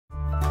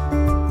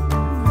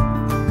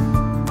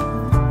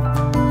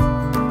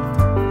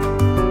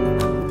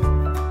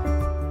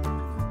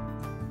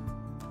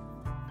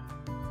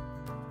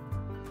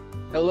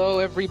Hello,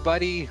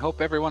 everybody.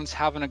 Hope everyone's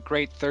having a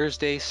great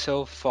Thursday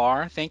so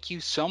far. Thank you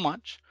so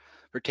much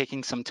for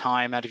taking some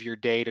time out of your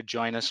day to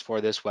join us for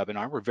this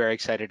webinar. We're very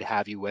excited to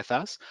have you with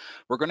us.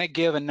 We're going to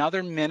give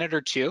another minute or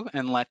two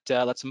and let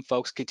some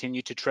folks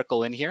continue to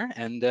trickle in here,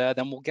 and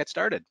then we'll get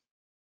started.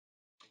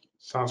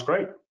 Sounds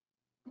great.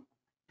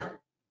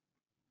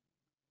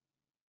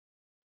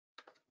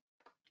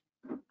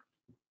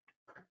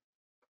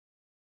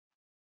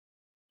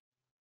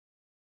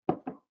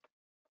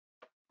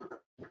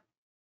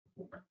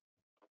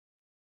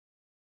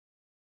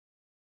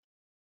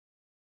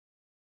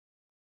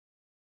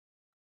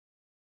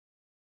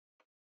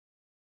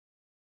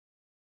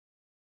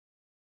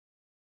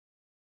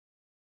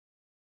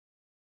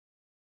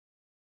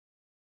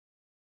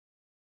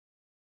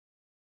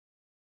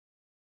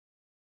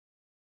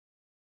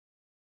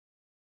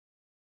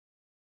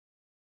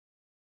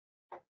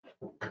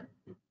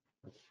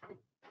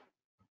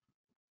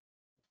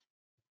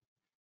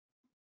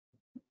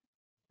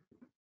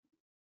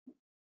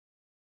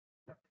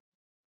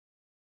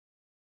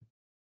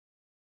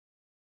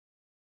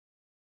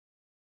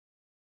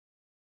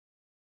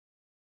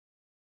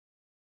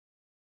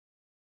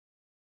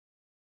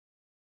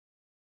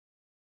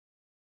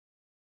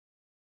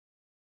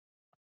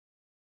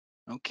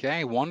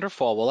 Okay,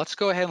 wonderful. Well, let's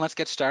go ahead and let's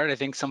get started. I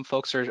think some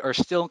folks are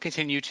still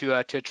continue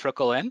to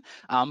trickle in,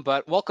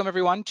 but welcome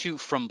everyone to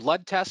From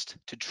Blood Test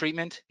to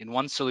Treatment in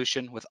One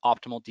Solution with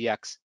Optimal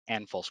DX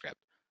and Fullscript.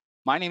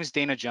 My name is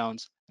Dana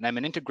Jones, and I'm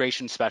an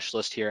integration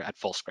specialist here at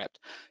Fullscript.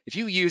 If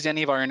you use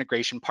any of our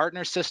integration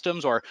partner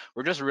systems, or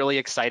were just really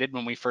excited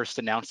when we first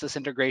announced this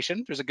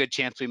integration, there's a good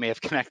chance we may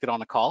have connected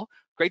on a call.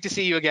 Great to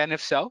see you again,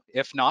 if so.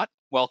 If not,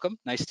 welcome.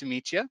 Nice to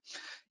meet you.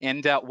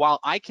 And while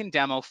I can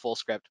demo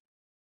Fullscript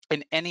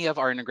in any of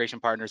our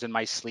integration partners in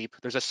my sleep,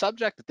 there's a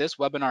subject that this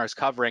webinar is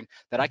covering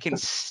that I can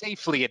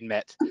safely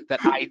admit that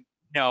I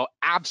know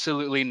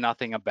absolutely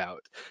nothing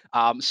about.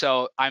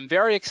 So I'm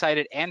very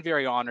excited and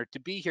very honored to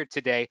be here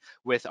today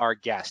with our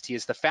guest. He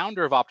is the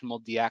founder of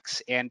Optimal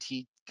DX, and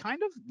he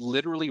kind of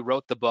literally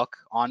wrote the book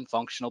on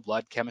functional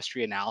blood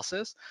chemistry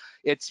analysis.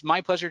 It's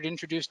my pleasure to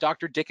introduce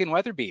Dr. Dicken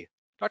Weatherby.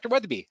 Dr.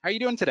 Weatherby, how are you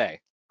doing today?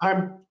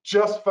 I'm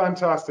just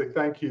fantastic.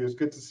 Thank you. It's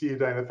good to see you,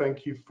 Dana.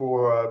 Thank you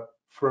for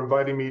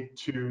inviting me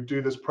to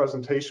do this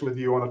presentation with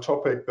you on a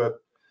topic that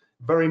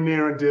very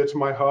near and dear to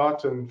my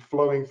heart and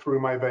flowing through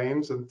my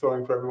veins and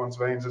flowing through everyone's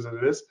veins as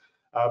it is,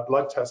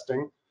 blood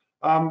testing.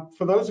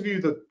 For those of you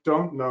that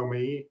don't know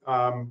me,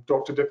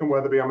 Dr. Dicken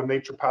Weatherby, I'm a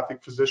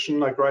naturopathic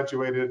physician. I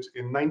graduated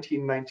in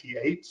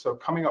 1998, so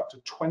coming up to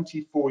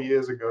 24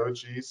 years ago.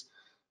 Geez,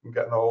 I'm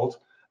getting old.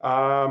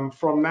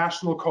 From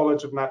National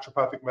College of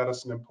Naturopathic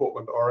Medicine in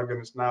Portland, Oregon.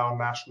 It's now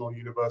National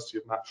University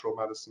of Natural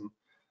Medicine.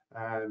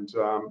 And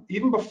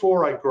even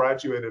before I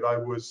graduated, I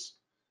was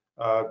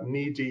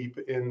knee-deep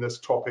in this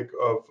topic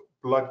of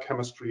blood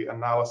chemistry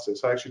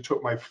analysis. I actually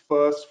took my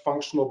first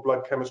functional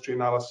blood chemistry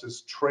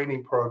analysis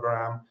training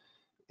program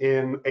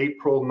in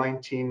April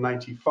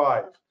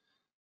 1995.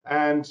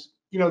 And,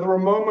 you know, there are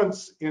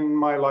moments in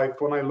my life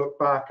when I look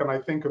back and I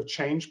think of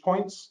change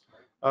points.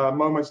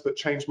 Moments that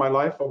changed my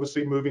life.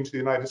 Obviously, moving to the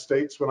United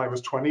States when I was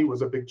 20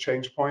 was a big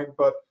change point,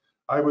 but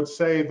I would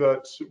say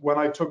that when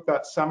I took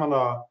that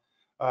seminar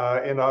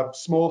in a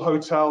small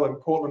hotel in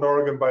Portland,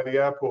 Oregon by the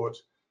airport,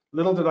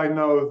 little did I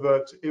know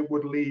that it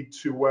would lead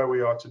to where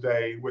we are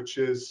today, which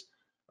is,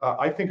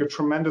 I think, a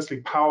tremendously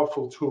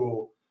powerful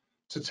tool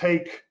to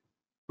take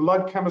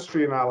blood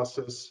chemistry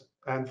analysis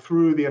and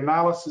through the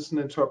analysis and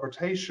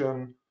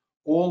interpretation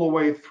all the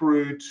way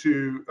through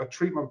to a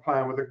treatment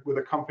plan with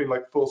a company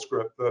like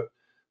Fullscript that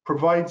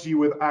provides you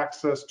with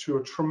access to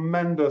a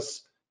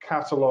tremendous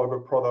catalog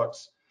of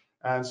products.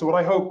 And so what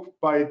I hope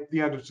by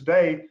the end of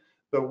today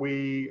that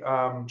we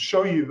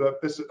show you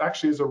that this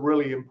actually is a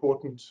really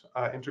important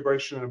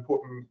integration and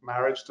important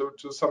marriage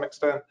to some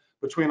extent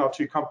between our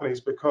two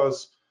companies,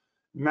 because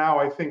now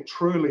I think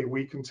truly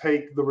we can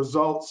take the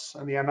results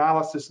and the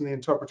analysis and the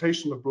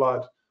interpretation of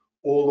blood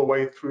all the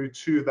way through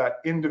to that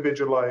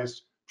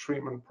individualized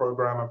treatment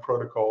program and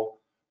protocol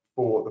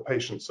for the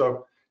patient.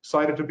 So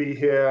excited to be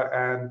here,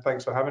 and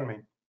thanks for having me.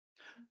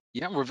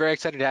 Yeah, we're very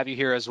excited to have you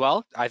here as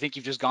well. I think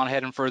you've just gone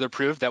ahead and further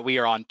proved that we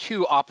are on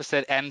two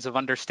opposite ends of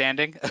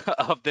understanding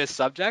of this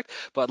subject.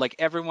 But like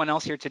everyone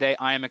else here today,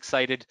 I am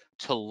excited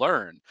to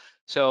learn.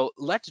 So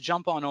let's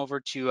jump on over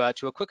to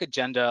a quick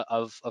agenda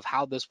of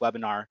how this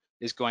webinar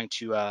is going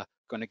to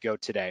go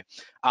today.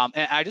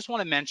 And I just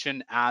want to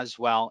mention as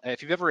well,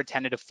 if you've ever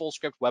attended a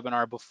Fullscript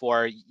webinar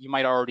before, you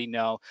might already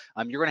know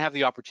you're going to have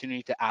the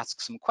opportunity to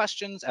ask some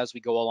questions as we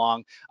go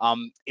along.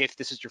 If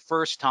this is your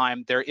first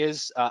time, there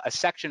is a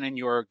section in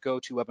your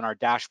GoToWebinar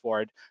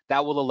dashboard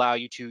that will allow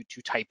you to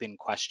type in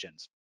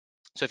questions.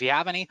 So if you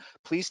have any,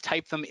 please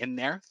type them in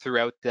there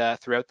throughout the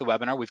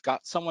webinar. We've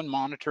got someone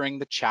monitoring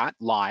the chat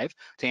live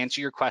to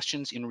answer your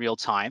questions in real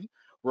time.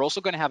 We're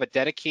also going to have a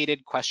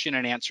dedicated question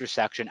and answer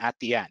section at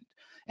the end.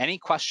 Any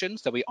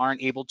questions that we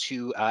aren't able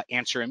to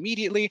answer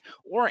immediately,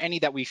 or any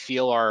that we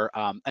feel are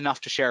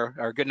enough to share,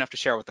 or good enough to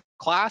share with the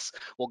class,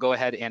 we'll go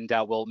ahead and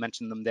we'll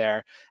mention them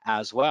there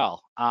as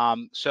well.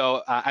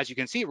 So as you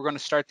can see, we're going to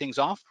start things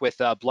off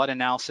with Blood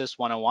Analysis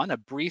 101, a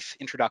brief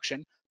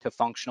introduction to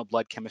functional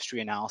blood chemistry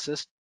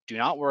analysis. Do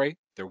not worry,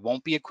 there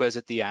won't be a quiz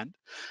at the end,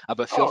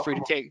 but feel Oh, free to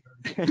come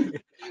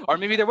take, or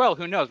maybe there will,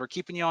 who knows? We're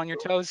keeping you on your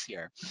toes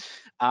here.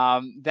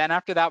 Then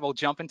after that, we'll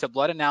jump into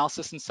blood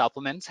analysis and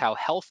supplements, how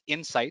health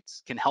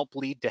insights can help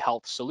lead to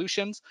health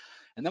solutions.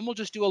 And then we'll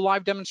just do a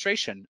live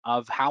demonstration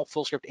of how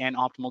Fullscript and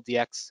Optimal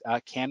DX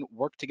can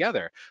work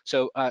together.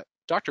 So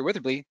Dr.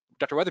 Weatherby,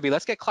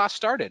 let's get class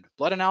started.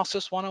 Blood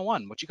Analysis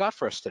 101, what you got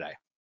for us today?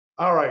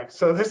 All right,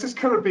 so this is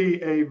going to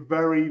be a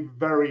very,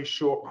 very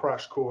short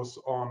crash course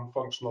on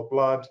functional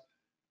blood,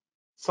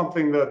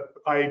 something that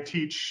I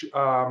teach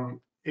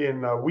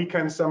in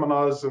weekend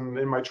seminars and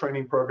in my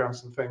training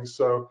programs and things.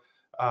 So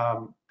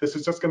this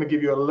is just going to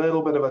give you a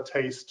little bit of a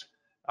taste.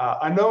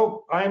 I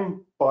know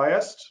I'm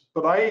biased,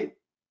 but I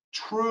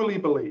truly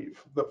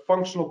believe that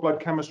functional blood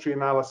chemistry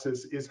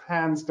analysis is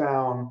hands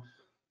down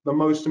the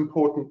most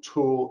important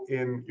tool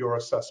in your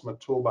assessment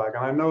tool bag.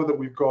 And I know that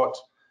we've got,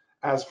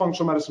 as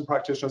functional medicine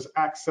practitioners,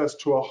 access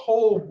to a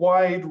whole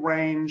wide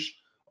range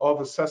of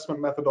assessment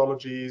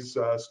methodologies,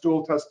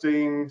 stool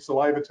testing,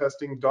 saliva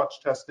testing, Dutch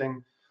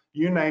testing,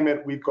 you name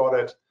it, we've got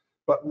it.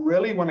 But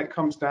really, when it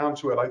comes down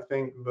to it, I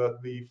think that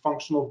the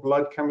functional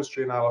blood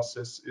chemistry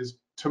analysis is,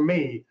 to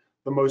me,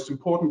 the most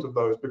important of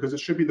those, because it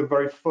should be the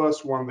very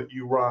first one that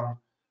you run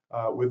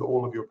with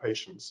all of your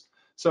patients.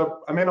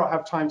 So I may not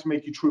have time to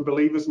make you true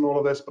believers in all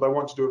of this, but I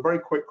want to do a very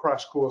quick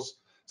crash course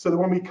so that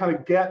when we kind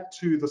of get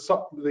to the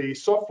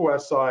software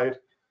side,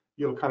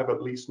 you'll kind of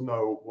at least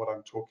know what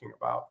I'm talking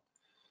about.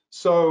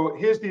 So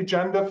here's the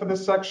agenda for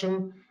this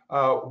section.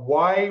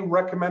 Why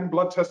recommend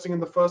blood testing in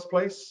the first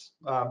place?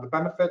 The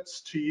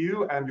benefits to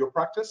you and your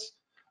practice.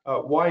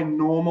 Why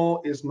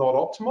normal is not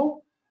optimal.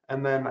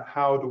 And then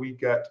how do we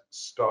get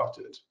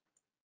started?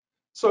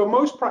 So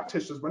most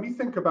practitioners, when you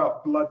think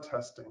about blood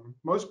testing,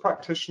 most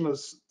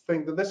practitioners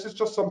think that this is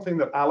just something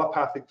that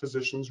allopathic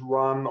physicians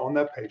run on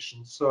their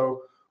patients.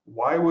 So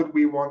why would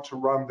we want to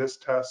run this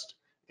test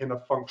in a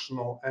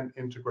functional and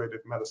integrated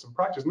medicine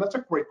practice? And that's a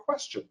great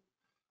question.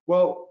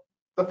 Well,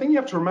 the thing you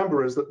have to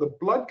remember is that the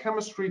blood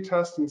chemistry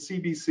test in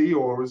CBC,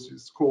 or as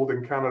it's called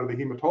in Canada,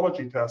 the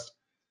hematology test,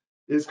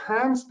 is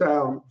hands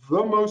down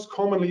the most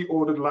commonly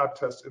ordered lab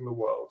test in the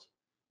world.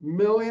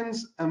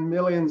 Millions and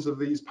millions of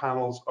these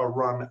panels are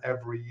run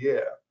every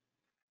year.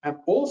 And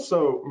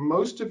also,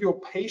 most of your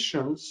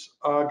patients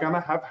are going to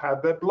have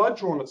had their blood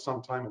drawn at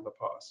some time in the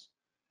past.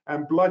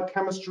 And blood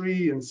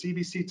chemistry and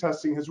CBC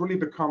testing has really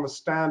become a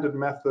standard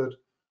method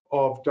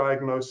of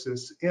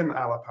diagnosis in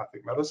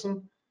allopathic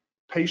medicine.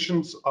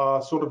 Patients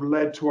are sort of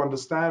led to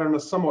understand and are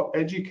somewhat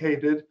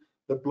educated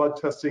that blood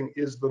testing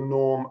is the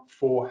norm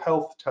for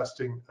health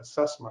testing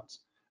assessments.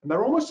 And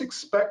they're almost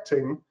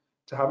expecting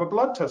to have a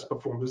blood test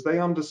performed as they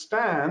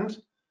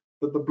understand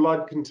that the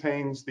blood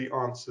contains the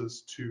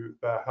answers to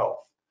their health.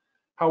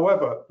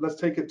 However, let's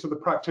take it to the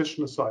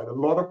practitioner side. A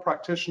lot of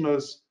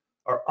practitioners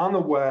are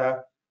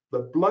unaware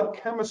that blood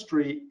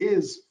chemistry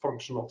is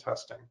functional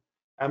testing.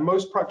 And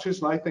most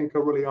practitioners, I think,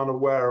 are really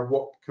unaware of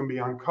what can be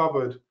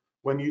uncovered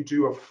when you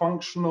do a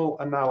functional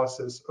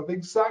analysis of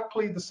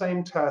exactly the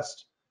same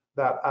test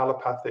that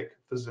allopathic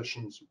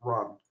physicians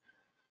run.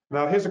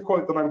 Now, here's a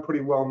quote that I'm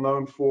pretty well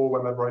known for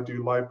whenever I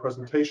do live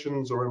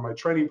presentations or in my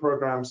training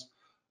programs.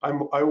 I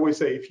always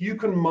say, if you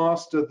can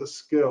master the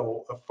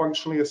skill of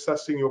functionally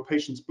assessing your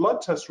patient's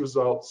blood test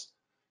results,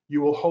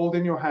 you will hold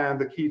in your hand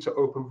the key to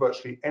open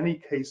virtually any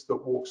case that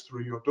walks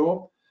through your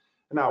door.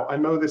 Now, I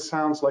know this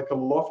sounds like a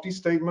lofty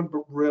statement,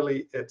 but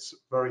really it's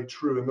very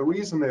true. And the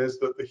reason is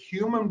that the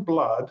human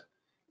blood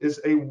is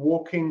a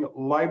walking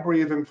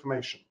library of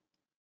information.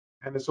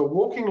 And it's a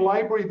walking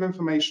library of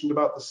information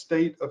about the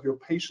state of your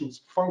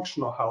patient's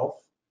functional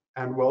health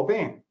and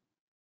well-being,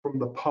 from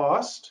the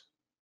past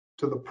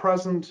to the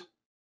present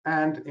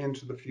and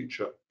into the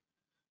future.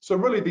 So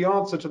really the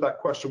answer to that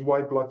question,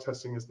 why blood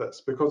testing, is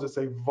this: because it's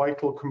a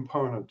vital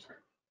component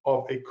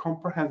of a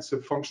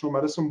comprehensive functional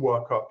medicine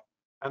workup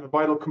and a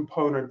vital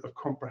component of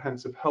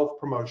comprehensive health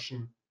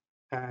promotion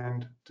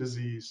and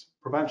disease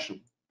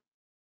prevention.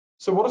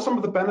 So what are some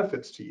of the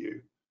benefits to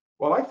you?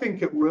 Well, I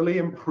think it really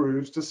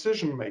improves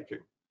decision making.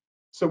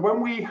 So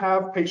when we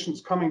have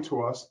patients coming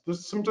to us,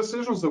 there's some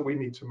decisions that we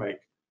need to make.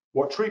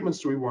 What treatments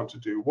do we want to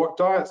do? What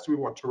diets do we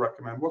want to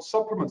recommend? What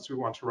supplements do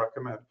we want to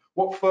recommend?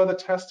 What further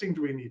testing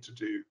do we need to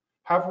do?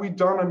 Have we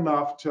done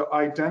enough to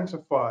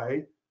identify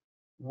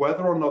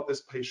whether or not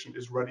this patient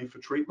is ready for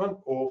treatment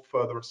or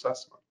further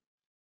assessment?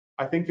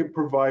 I think it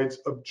provides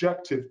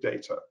objective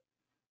data.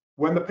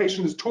 When the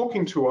patient is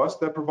talking to us,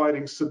 they're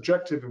providing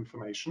subjective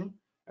information.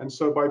 And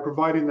so by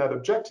providing that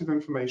objective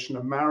information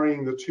and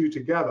marrying the two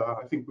together,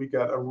 I think we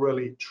get a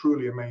really,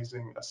 truly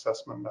amazing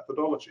assessment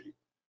methodology.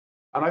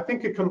 And I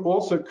think it can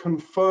also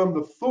confirm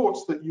the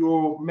thoughts that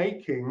you're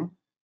making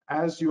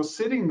as you're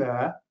sitting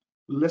there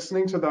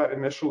listening to that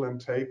initial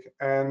intake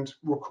and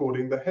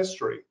recording the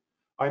history.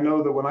 I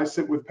know that when I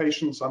sit with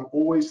patients, I'm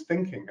always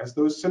thinking, as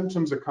those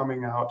symptoms are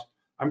coming out,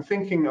 I'm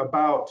thinking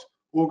about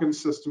organ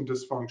system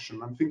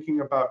dysfunction, I'm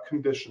thinking about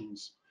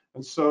conditions.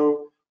 And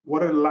so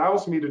what it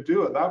allows me to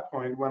do at that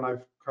point, when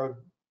I've kind of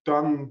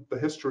done the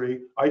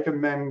history, I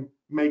can then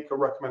make a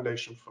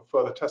recommendation for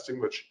further testing,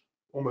 which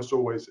almost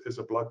always is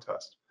a blood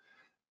test.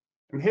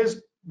 And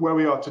here's where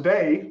we are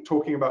today,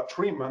 talking about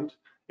treatment.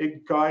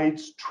 It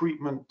guides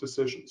treatment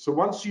decisions. So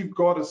once you've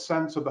got a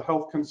sense of the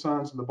health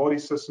concerns and the body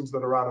systems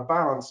that are out of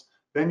balance,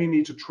 then you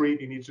need to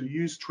treat, you need to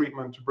use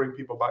treatment to bring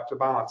people back to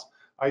balance.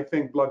 I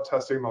think blood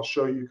testing, and I'll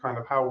show you kind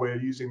of how we're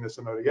using this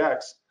in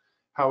ODX,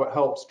 how it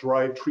helps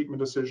drive treatment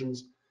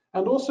decisions,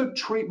 and also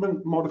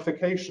treatment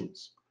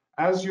modifications.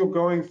 As you're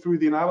going through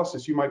the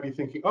analysis, you might be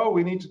thinking, oh,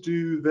 we need to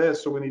do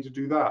this or we need to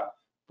do that.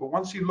 But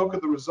once you look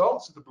at the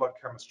results of the blood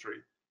chemistry,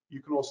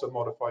 you can also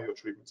modify your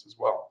treatments as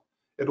well.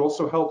 It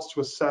also helps to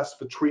assess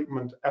for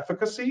treatment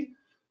efficacy.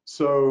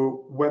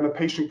 So when a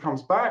patient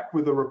comes back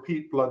with a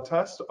repeat blood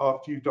test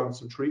after you've done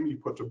some treatment, you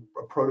put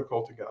a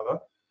protocol together,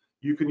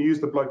 you can use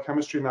the blood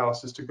chemistry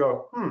analysis to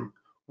go,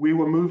 we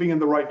were moving in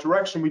the right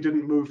direction, we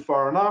didn't move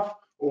far enough,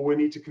 or we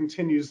need to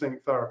continue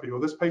zinc therapy, or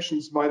this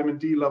patient's vitamin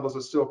D levels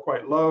are still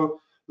quite low,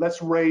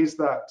 let's raise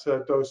that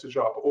dosage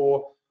up,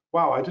 or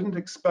wow, I didn't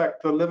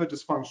expect the liver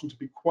dysfunction to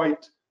be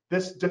quite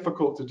this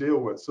difficult to deal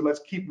with, so let's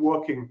keep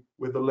working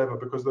with the liver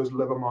because those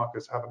liver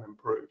markers haven't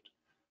improved.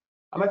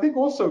 And I think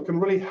also can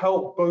really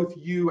help both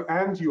you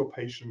and your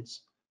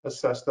patients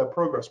assess their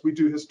progress. We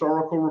do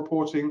historical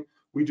reporting,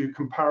 we do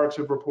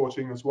comparative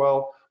reporting as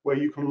well, where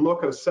you can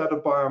look at a set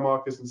of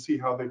biomarkers and see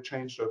how they've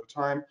changed over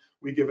time.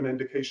 We give an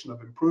indication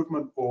of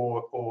improvement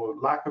or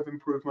lack of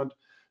improvement.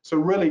 So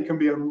really it can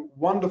be a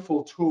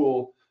wonderful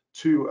tool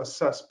to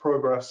assess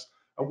progress.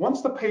 And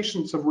once the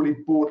patients have really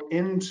bought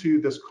into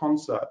this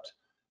concept,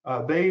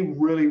 they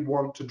really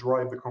want to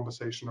drive the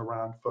conversation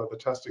around further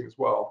testing as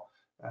well.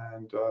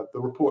 And the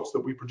reports that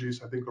we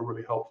produce, I think, are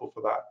really helpful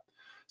for that.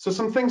 So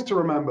some things to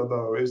remember,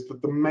 though, is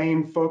that the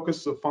main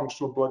focus of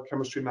functional blood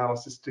chemistry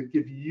analysis is to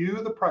give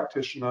you, the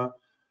practitioner,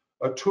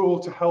 a tool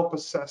to help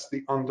assess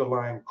the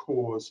underlying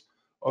cause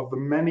of the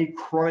many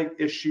chronic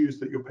issues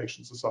that your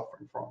patients are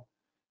suffering from.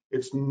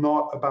 It's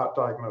not about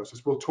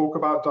diagnosis. We'll talk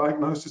about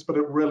diagnosis, but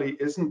it really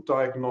isn't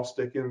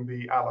diagnostic in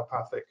the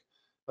allopathic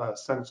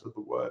sense of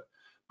the word,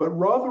 but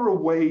rather a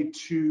way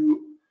to,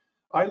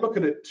 I look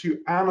at it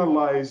to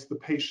analyze the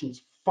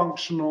patient's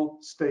functional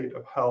state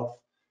of health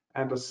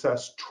and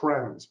assess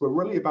trends. We're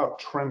really about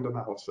trend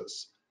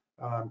analysis.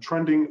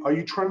 Trending, are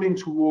you trending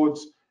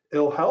towards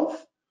ill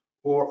health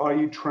or are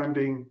you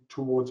trending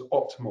towards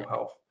optimal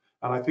health?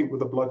 And I think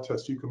with a blood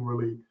test, you can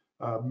really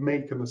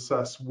make and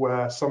assess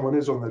where someone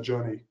is on their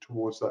journey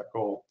towards that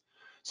goal.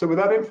 So with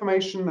that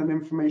information and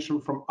information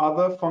from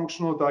other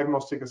functional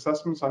diagnostic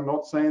assessments, I'm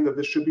not saying that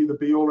this should be the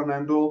be all and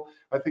end all.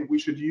 I think we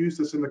should use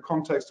this in the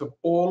context of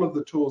all of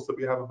the tools that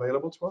we have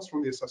available to us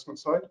from the assessment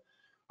side.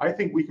 I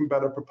think we can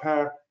better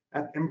prepare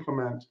and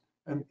implement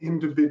an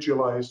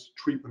individualized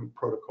treatment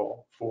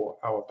protocol for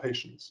our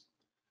patients.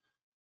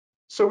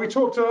 So we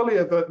talked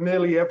earlier that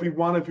nearly every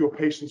one of your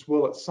patients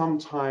will at some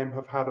time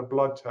have had a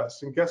blood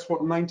test. And guess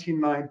what?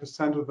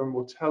 99% of them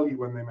will tell you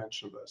when they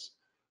mention this.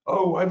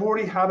 Oh, I've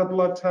already had a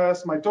blood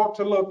test. My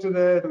doctor looked at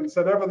it and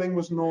said everything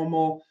was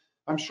normal.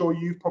 I'm sure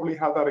you've probably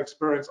had that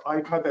experience.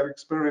 I've had that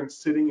experience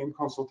sitting in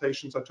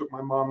consultations. I took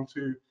my mom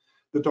to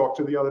the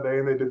doctor the other day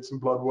and they did some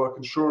blood work.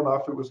 And sure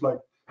enough, it was like,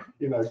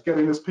 you know,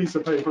 getting this piece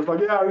of paper. It's like,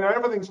 yeah, you know,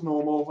 everything's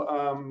normal.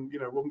 You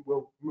know,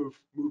 we'll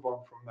move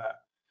on from there.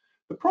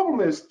 The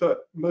problem is that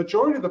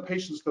majority of the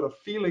patients that are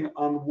feeling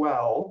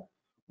unwell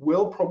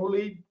will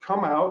probably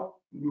come out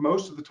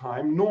most of the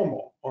time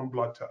normal on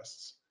blood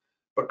tests.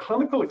 But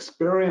clinical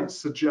experience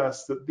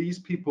suggests that these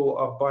people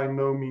are by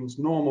no means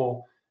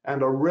normal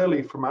and are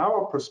really, from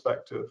our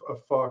perspective, a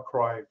far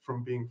cry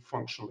from being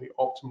functionally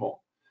optimal.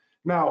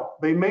 Now,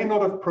 they may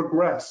not have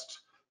progressed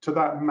to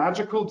that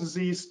magical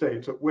disease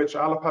state at which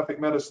allopathic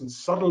medicine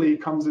suddenly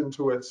comes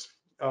into its,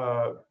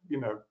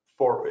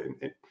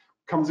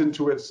 comes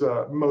into its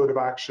mode of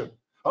action.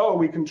 Oh,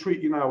 we can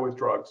treat you now with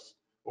drugs,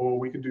 or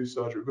we can do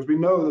surgery, because we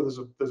know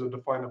that there's a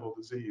definable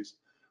disease.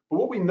 But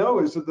what we know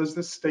is that there's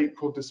this state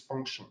called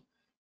dysfunction.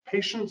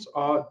 Patients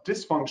are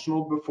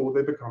dysfunctional before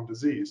they become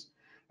diseased.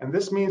 And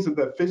this means that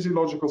their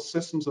physiological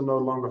systems are no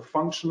longer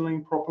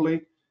functioning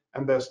properly,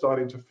 and they're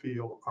starting to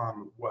feel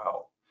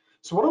unwell.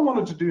 So what I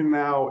wanted to do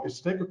now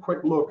is take a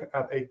quick look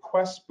at a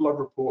Quest blood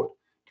report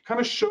to kind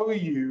of show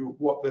you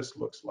what this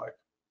looks like.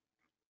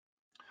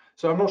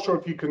 So I'm not sure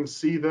if you can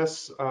see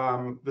this.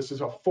 This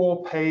is a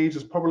 4-page,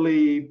 there's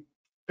probably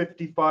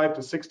 55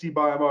 to 60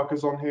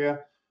 biomarkers on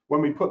here.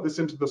 When we put this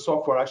into the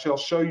software, actually I'll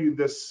show you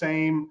this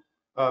same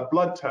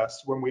blood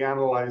test when we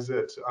analyze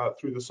it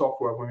through the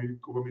software when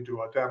we do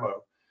our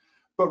demo.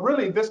 But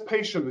really, this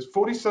patient is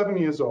 47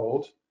 years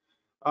old.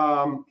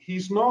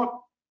 He's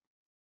not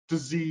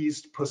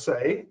diseased per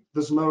se.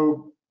 There's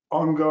no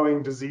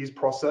ongoing disease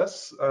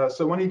process.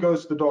 So when he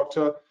goes to the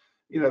doctor,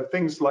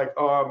 things like,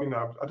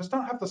 I just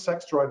don't have the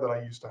sex drive that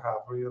I used to have,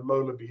 or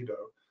low libido.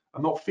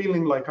 I'm not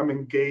feeling like I'm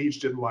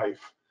engaged in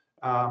life.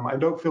 I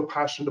don't feel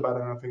passionate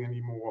about anything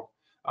anymore.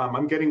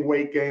 I'm getting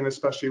weight gain,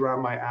 especially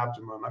around my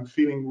abdomen. I'm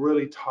feeling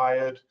really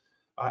tired.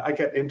 I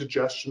get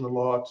indigestion a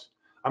lot.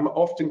 I'm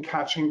often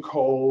catching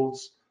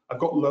colds. I've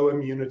got low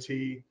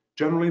immunity,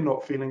 generally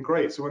not feeling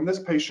great. So when this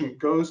patient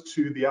goes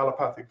to the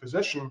allopathic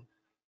physician,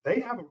 they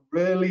have a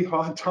really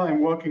hard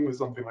time working with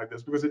something like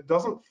this because it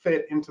doesn't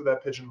fit into their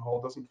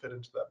pigeonhole, doesn't fit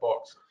into their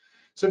box.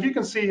 So if you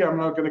can see here, I'm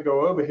not going to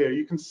go over here,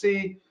 you can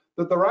see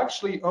that there are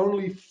actually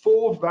only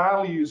 4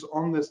 values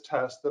on this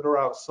test that are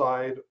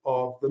outside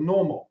of the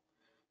normal.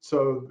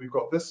 So we've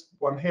got this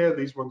one here,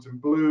 these ones in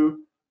blue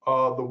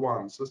are the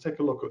ones. Let's take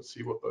a look and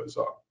see what those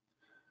are.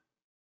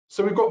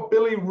 So we've got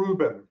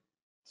bilirubin.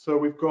 So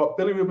we've got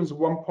bilirubin's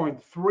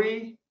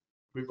 1.3.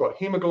 We've got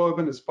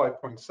hemoglobin is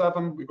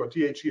 5.7. We've got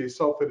DHEA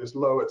sulfate is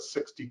low at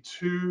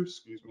 62.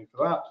 Excuse me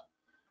for that.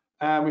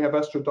 And we have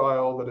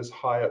estradiol that is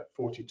high at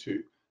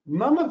 42.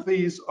 None of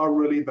these are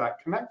really that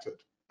connected.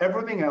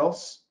 Everything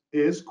else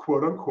is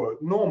quote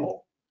unquote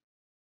normal.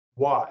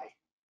 Why?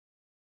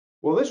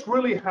 Well, this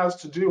really has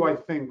to do, I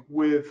think,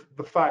 with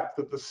the fact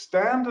that the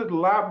standard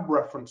lab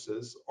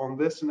references on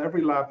this and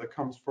every lab that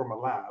comes from a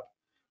lab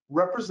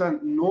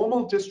represent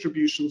normal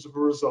distributions of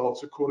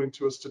results according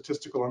to a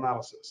statistical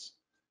analysis.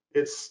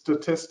 It's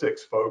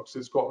statistics, folks.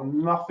 It's got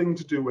nothing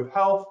to do with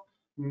health,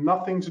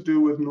 nothing to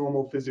do with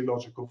normal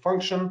physiological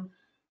function.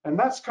 And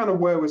that's kind of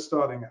where we're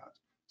starting at.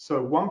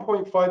 So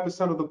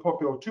 1.5% of the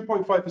population,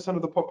 2.5%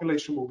 of the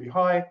population will be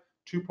high,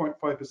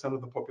 2.5%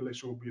 of the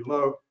population will be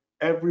low.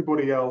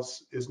 Everybody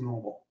else is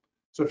normal.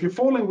 So if you're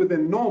falling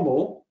within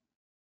normal,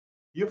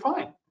 you're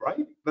fine,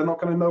 right? They're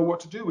not going to know what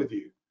to do with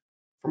you.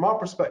 From our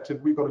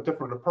perspective, we've got a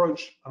different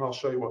approach, and I'll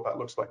show you what that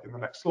looks like in the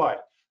next slide.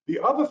 The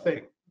other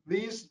thing,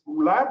 these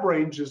lab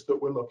ranges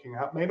that we're looking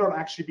at may not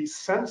actually be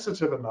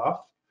sensitive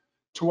enough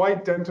to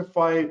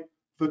identify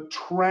the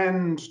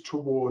trend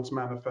towards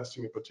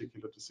manifesting a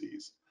particular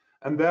disease,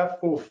 and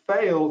therefore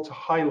fail to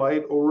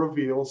highlight or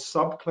reveal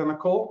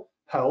subclinical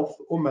health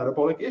or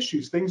metabolic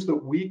issues, things that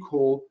we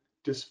call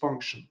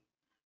dysfunction.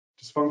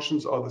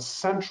 Dysfunctions are the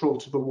central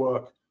to the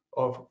work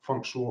of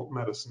functional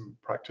medicine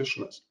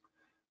practitioners.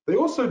 They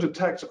also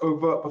detect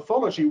overt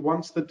pathology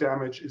once the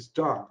damage is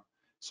done.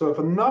 So if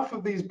enough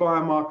of these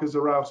biomarkers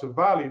are out of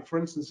value, for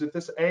instance, if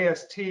this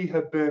AST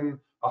had been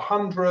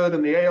 100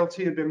 and the ALT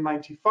had been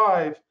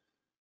 95,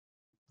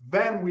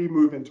 then we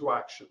move into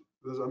action.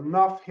 There's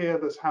enough here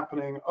that's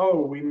happening.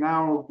 Oh, we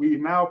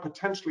now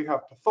potentially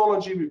have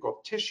pathology. We've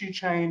got tissue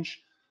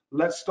change.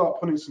 Let's start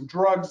putting some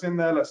drugs in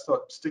there. Let's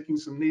start sticking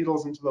some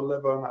needles into the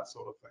liver and that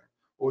sort of thing,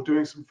 or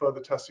doing some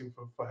further testing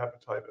for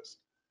hepatitis.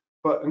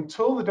 But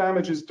until the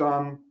damage is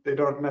done, they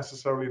don't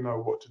necessarily know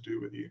what to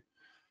do with you.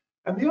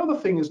 And the other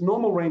thing is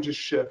normal ranges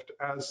shift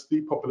as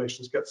the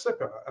populations get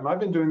sicker. And I've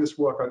been doing this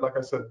work, like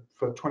I said,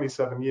 for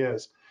 27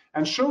 years.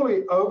 And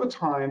surely over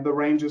time, the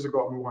ranges have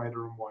gotten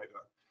wider and wider.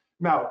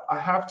 Now, I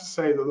have to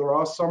say that there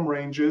are some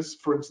ranges,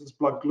 for instance,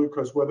 blood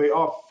glucose, where they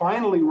are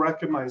finally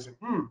recognizing,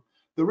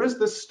 there is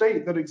this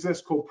state that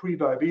exists called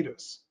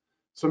prediabetes.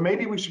 So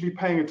maybe we should be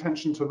paying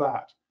attention to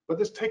that. But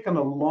it's taken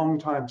a long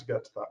time to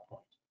get to that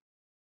point.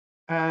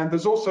 And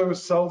there's also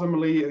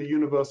seldomly a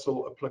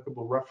universal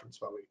applicable reference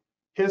value.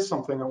 Here's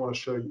something I want to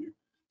show you.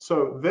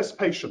 So this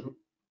patient,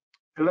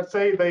 let's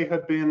say they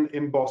had been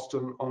in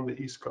Boston on the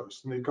East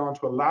Coast and they'd gone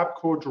to a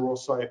LabCorp draw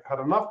site, had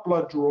enough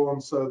blood drawn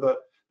so that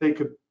they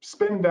could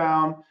spin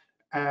down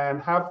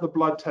and have the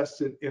blood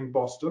tested in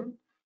Boston.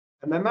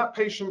 And then that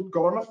patient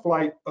got on a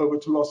flight over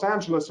to Los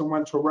Angeles and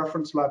went to a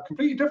reference lab,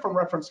 completely different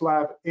reference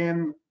lab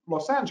in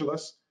Los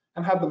Angeles,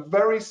 and had the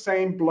very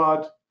same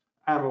blood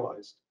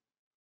analyzed.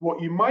 What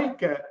you might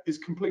get is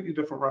completely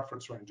different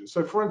reference ranges.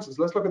 So for instance,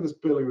 let's look at this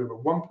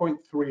bilirubin,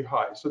 1.3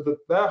 high. So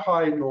their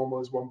high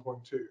normal is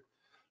 1.2.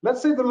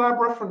 Let's say the lab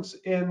reference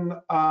in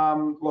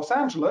Los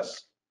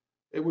Angeles,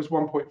 it was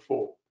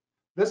 1.4.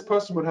 This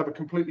person would have a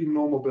completely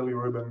normal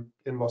bilirubin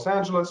in Los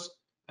Angeles,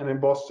 and in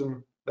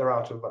Boston, they're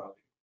out of value.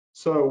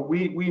 So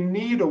we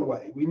need a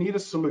way, we need a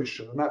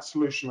solution, and that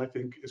solution, I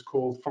think, is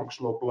called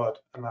functional blood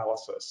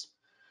analysis.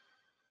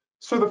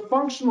 So the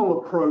functional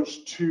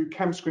approach to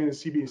chemscreen and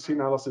CBC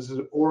analysis is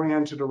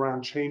oriented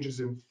around changes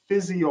in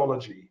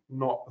physiology,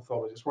 not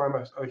pathology. That's why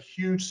I'm a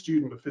huge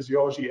student of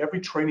physiology.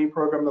 Every training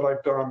program that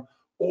I've done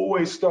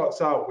always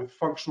starts out with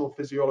functional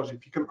physiology.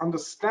 If you can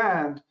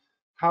understand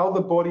how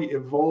the body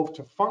evolved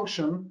to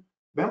function,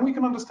 then we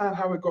can understand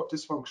how it got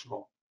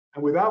dysfunctional.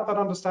 And without that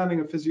understanding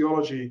of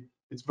physiology,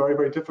 it's very,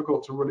 very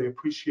difficult to really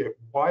appreciate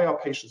why our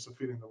patients are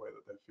feeling the way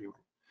that they're feeling.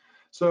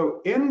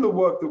 So in the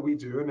work that we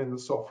do and in the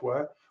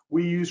software,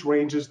 we use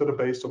ranges that are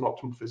based on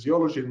optimal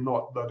physiology and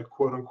not the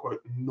quote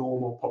unquote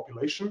normal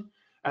population.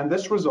 And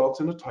this results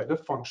in a tighter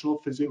functional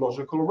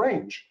physiological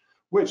range,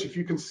 which if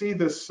you can see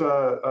this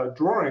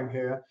drawing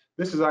here,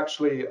 this is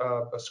actually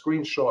a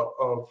screenshot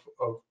of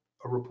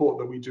a report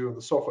that we do in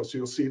the software. So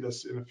you'll see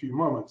this in a few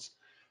moments.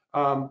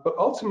 But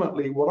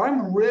ultimately, what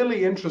I'm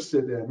really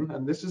interested in,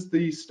 and this is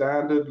the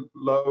standard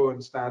low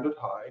and standard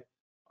high,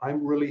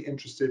 I'm really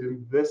interested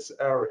in this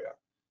area.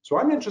 So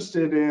I'm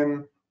interested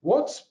in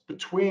what's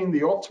between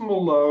the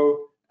optimal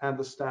low and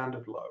the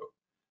standard low.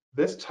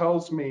 This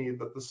tells me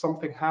that there's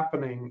something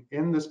happening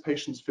in this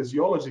patient's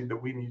physiology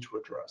that we need to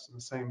address, and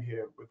the same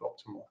here with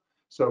optimal.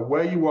 So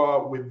where you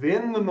are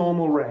within the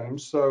normal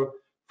range, so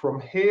from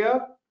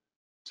here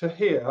to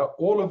here,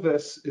 all of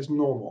this is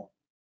normal.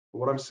 But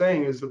what I'm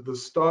saying is that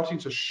there's starting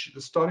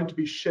to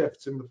be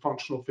shifts in the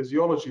functional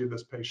physiology of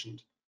this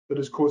patient that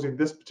is causing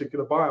this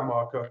particular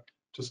biomarker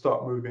to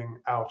start moving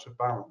out of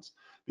balance.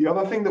 The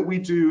other thing that we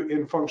do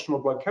in functional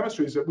blood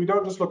chemistry is that we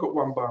don't just look at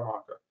one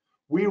biomarker.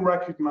 We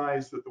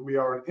recognize that we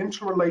are an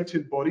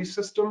interrelated body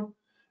system,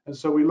 and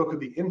so we look at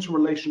the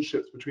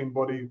interrelationships between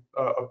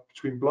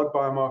blood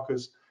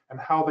biomarkers and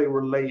how they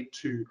relate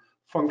to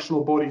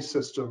functional body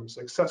systems,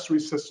 accessory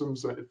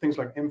systems, things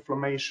like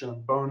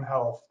inflammation, bone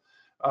health,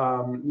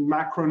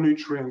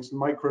 macronutrients,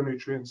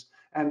 micronutrients,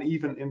 and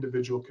even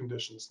individual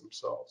conditions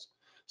themselves.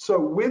 So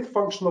with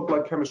functional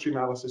blood chemistry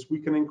analysis, we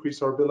can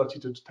increase our ability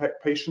to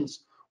detect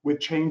patients with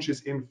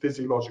changes in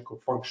physiological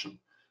function.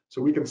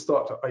 So we can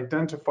start to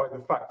identify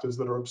the factors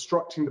that are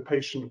obstructing the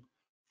patient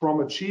from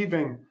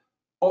achieving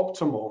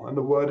optimal, and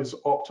the word is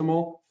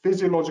optimal,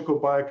 physiological,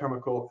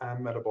 biochemical,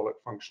 and metabolic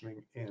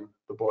functioning in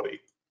the body.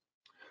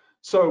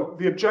 So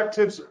the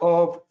objectives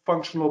of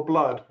functional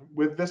blood.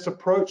 With this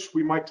approach,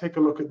 we might take a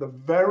look at the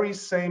very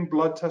same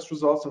blood test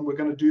results, and we're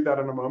going to do that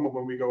in a moment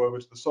when we go over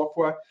to the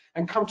software,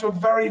 and come to a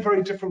very,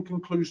 very different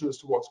conclusion as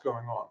to what's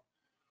going on.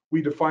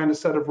 We define a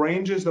set of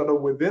ranges that are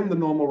within the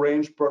normal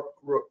range, but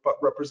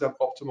represent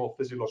optimal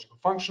physiological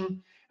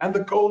function. And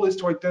the goal is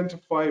to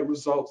identify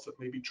results that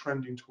may be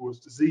trending towards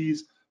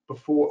disease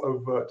before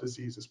overt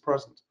disease is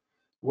present.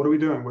 What are we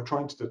doing? We're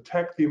trying to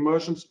detect the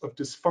emergence of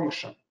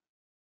dysfunction.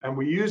 And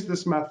we use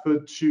this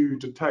method to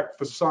detect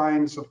for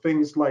signs of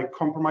things like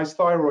compromised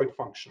thyroid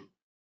function,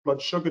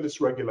 blood sugar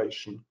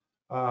dysregulation,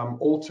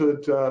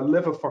 altered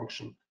liver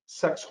function,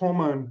 sex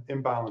hormone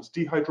imbalance,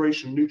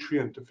 dehydration,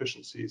 nutrient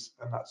deficiencies,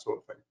 and that sort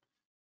of thing.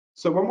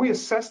 So when we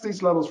assess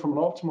these levels from an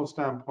optimal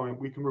standpoint,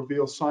 we can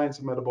reveal signs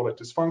of metabolic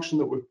dysfunction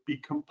that would be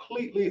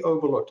completely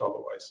overlooked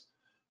otherwise.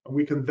 And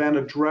we can then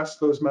address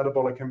those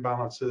metabolic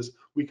imbalances.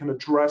 We can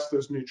address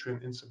those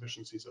nutrient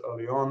insufficiencies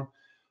early on.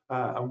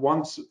 And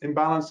once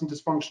imbalance and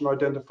dysfunction are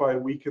identified,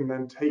 we can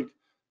then take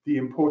the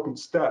important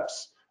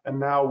steps. And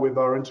now with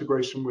our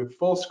integration with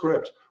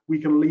Fullscript, we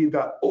can lead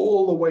that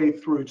all the way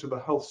through to the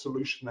health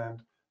solution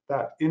end,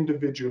 that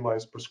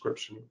individualized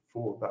prescription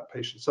for that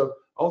patient. So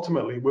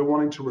ultimately, we're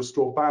wanting to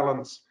restore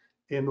balance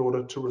in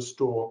order to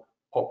restore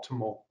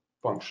optimal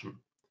function.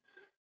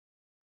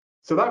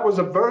 So that was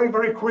a very,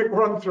 very quick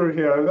run through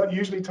here. That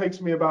usually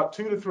takes me about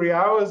 2 to 3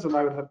 hours, and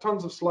I would have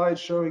tons of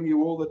slides showing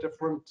you all the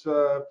different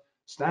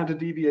standard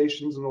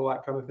deviations and all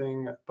that kind of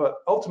thing. But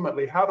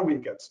ultimately, how do we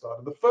get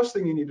started? The first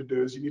thing you need to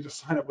do is you need to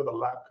sign up with a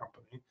lab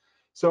company.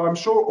 So I'm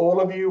sure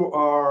all of you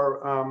are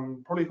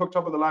probably hooked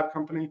up with a lab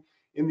company.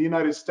 In the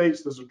United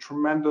States, there's a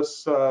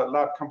tremendous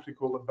lab company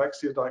called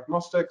Avexia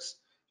Diagnostics,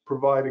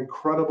 provide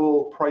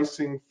incredible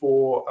pricing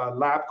for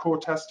lab core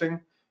testing.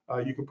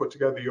 You can put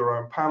together your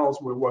own panels.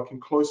 We're working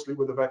closely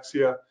with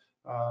Avexia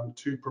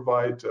to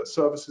provide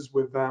services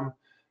with them.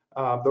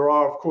 There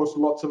are, of course,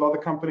 lots of other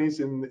companies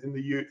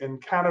in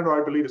Canada.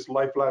 I believe it's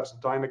Life Labs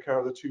and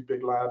Dynacare are the two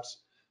big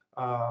labs.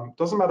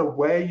 Doesn't matter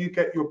where you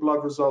get your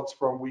blood results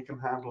from, we can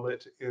handle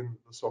it in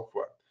the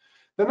software.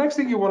 The next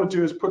thing you want to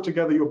do is put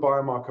together your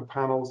biomarker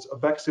panels.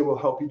 Avexia will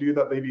help you do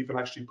that. They've even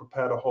actually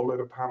prepared a whole load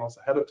of panels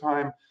ahead of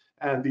time,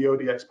 and the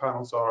ODX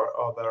panels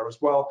are there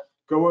as well.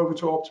 Go over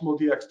to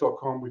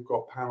optimaldx.com. We've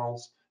got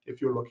panels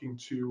if you're looking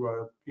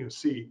to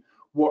see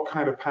what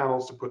kind of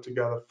panels to put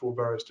together for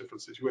various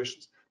different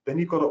situations. Then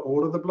you've got to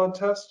order the blood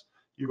test.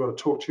 You've got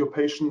to talk to your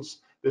patients.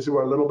 This is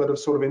where a little bit of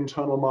sort of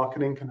internal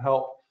marketing can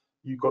help.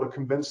 You've got to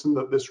convince them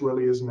that this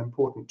really is an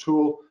important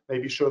tool.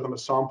 Maybe show them a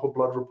sample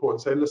blood report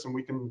and say, listen,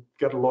 we can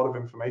get a lot of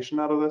information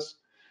out of this.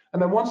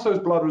 And then once those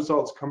blood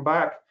results come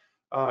back,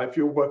 if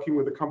you're working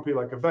with a company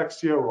like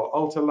Avexia or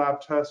Ultra Lab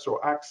Tests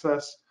or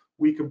Access,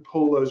 we can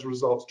pull those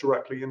results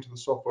directly into the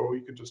software, or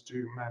you could just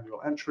do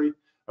manual entry.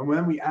 And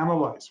then we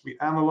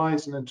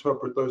analyze and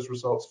interpret those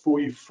results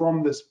for you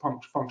from this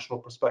functional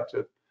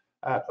perspective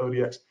at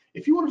ODX.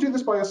 If you want to do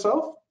this by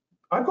yourself,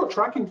 I've got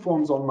tracking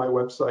forms on my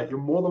website. You're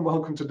more than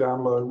welcome to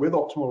download with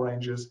optimal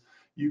ranges.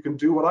 You can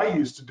do what I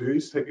used to do. It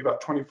used to take me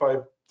about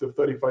 25 to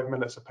 35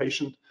 minutes a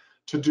patient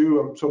to do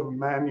a sort of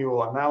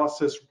manual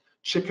analysis,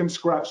 chicken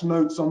scratch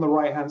notes on the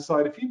right-hand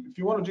side. If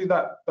you want to do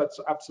that, that's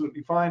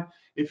absolutely fine.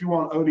 If you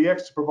want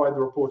ODX to provide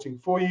the reporting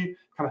for you,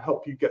 kind of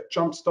help you get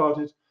jump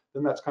started,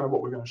 then that's kind of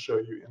what we're going to show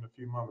you in a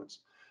few moments.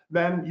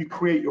 Then you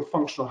create your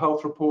functional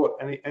health report,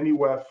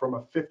 anywhere from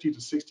a 50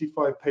 to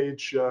 65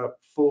 page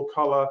full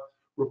color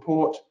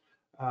report.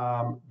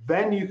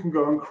 Then you can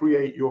go and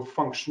create your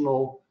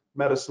functional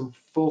medicine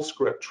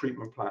Fullscript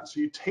treatment plan. So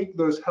you take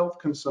those health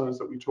concerns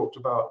that we talked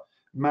about,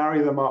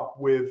 marry them up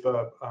with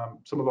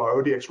some of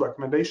our ODX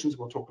recommendations.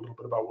 We'll talk a little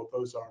bit about what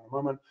those are in a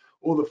moment,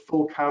 or the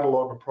full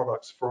catalog of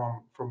products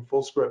from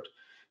Fullscript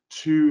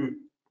to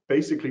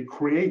basically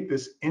create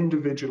this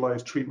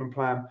individualized treatment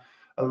plan,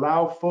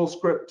 allow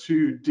Fullscript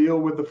to deal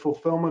with the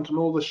fulfillment and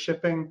all the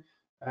shipping.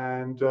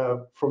 And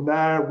from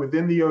there,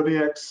 within the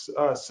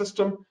ODX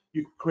system,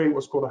 you can create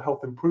what's called a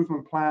health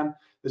improvement plan.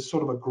 This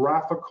sort of a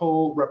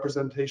graphical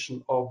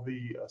representation of the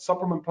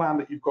supplement plan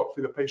that you've got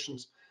for the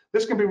patients.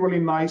 This can be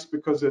really nice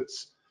because it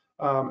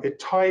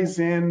ties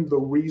in the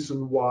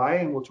reason why,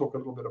 and we'll talk a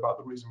little bit about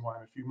the reason why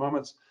in a few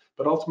moments,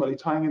 but ultimately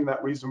tying in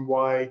that reason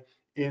why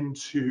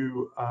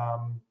into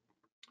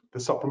the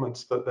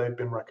supplements that they've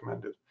been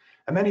recommended.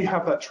 And then you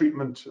have that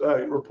treatment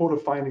report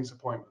of findings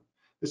appointment.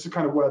 This is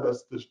kind of where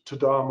there's the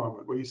ta-da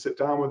moment, where you sit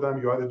down with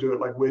them. You either do it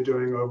like we're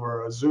doing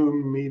over a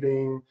Zoom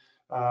meeting.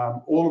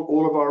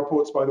 All of our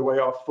reports, by the way,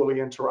 are fully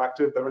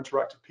interactive. They're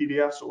interactive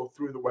PDFs or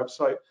through the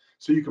website.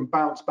 So you can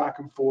bounce back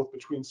and forth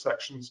between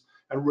sections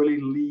and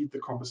really lead the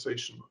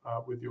conversation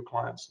with your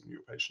clients and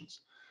your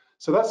patients.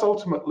 So that's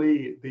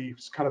ultimately the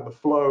kind of the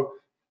flow.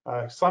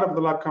 Sign up with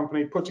the lab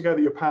company, put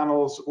together your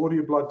panels, order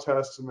your blood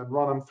tests, and then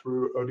run them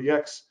through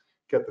ODX,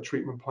 get the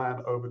treatment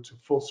plan over to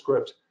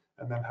Fullscript,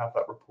 and then have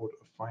that report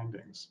of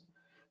findings.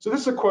 So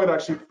this is a quote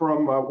actually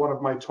from one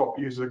of my top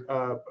users,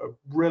 a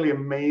really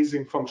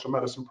amazing functional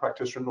medicine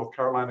practitioner in North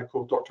Carolina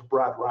called Dr.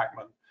 Brad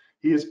Rackman.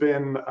 He has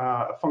been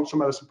a functional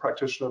medicine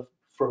practitioner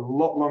for a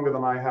lot longer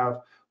than I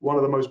have, one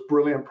of the most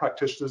brilliant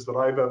practitioners that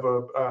I've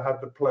ever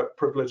had the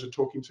privilege of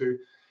talking to.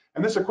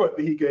 And this is a quote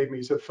that he gave me.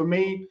 He said, "For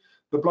me,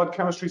 the blood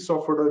chemistry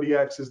software at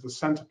ODX is the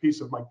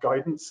centerpiece of my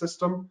guidance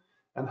system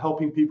and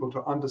helping people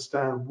to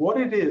understand what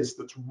it is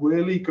that's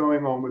really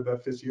going on with their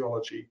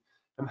physiology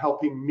and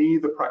helping me,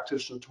 the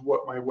practitioner, to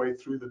work my way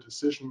through the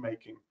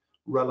decision-making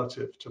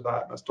relative to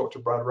that." And that's Dr.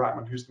 Brad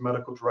Rackman, who's the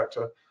medical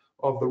director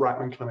of the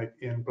Rackman Clinic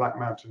in Black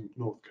Mountain,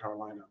 North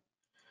Carolina.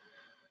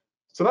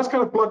 So that's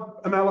kind of blood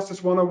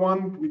analysis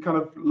 101. We kind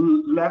of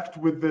left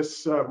with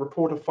this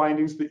report of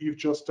findings that you've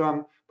just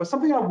done. But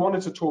something I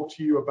wanted to talk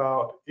to you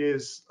about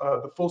is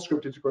the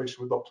Fullscript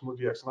integration with Optimal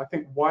DX, and I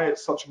think why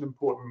it's such an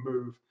important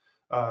move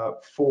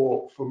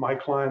for my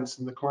clients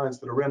and the clients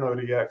that are in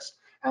ODX,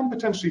 and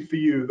potentially for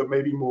you that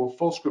may be more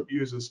Fullscript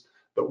users,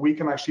 that we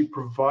can actually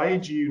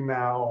provide you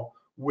now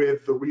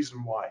with the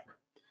reason why.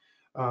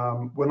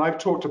 When I've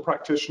talked to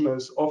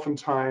practitioners,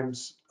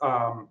 oftentimes,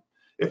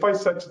 if I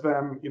said to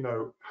them, you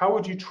know, how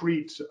would you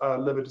treat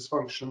liver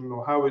dysfunction,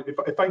 or how would,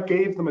 if I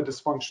gave them a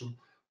dysfunction,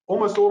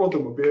 almost all of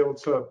them would be able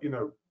to, you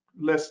know,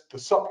 list the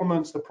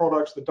supplements, the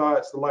products, the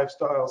diets, the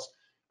lifestyles,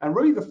 and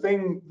really the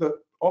thing that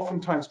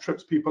oftentimes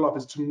trips people up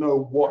is to know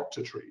what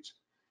to treat.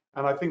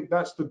 And I think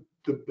that's the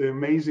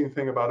amazing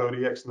thing about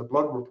ODX and the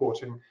blood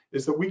reporting,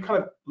 is that we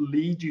kind of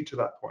lead you to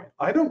that point.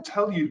 I don't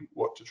tell you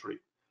what to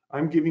treat.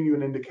 I'm giving you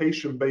an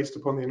indication based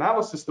upon the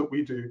analysis that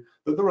we do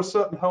that there are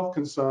certain health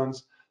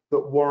concerns that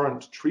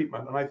warrant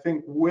treatment. And I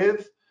think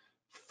with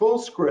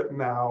Fullscript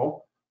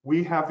now,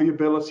 we have the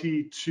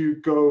ability to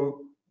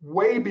go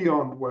way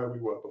beyond where we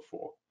were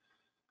before.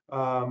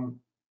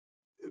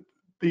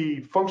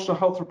 The functional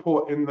health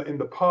report in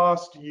the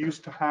past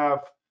used to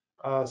have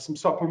some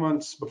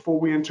supplements before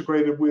we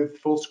integrated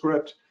with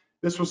Fullscript.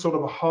 This was sort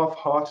of a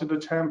half-hearted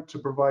attempt to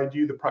provide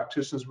you, the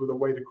practitioners, with a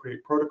way to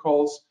create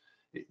protocols.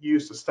 It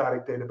used a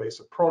static database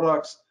of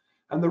products,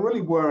 and there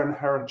really were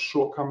inherent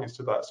shortcomings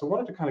to that. So I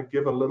wanted to kind of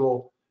give a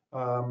little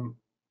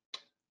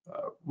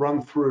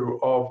run through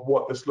of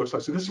what this looks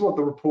like. So this is what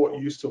the report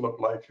used to look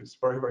like. It's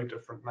very, very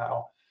different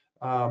now.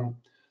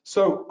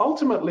 So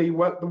ultimately,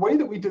 the way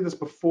that we did this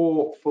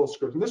before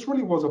Fullscript, and this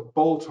really was a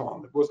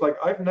bolt-on. It was like,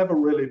 I've never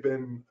really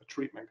been a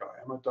treatment guy.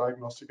 I'm a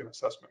diagnostic and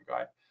assessment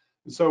guy.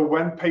 And so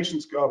when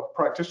patients,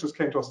 practitioners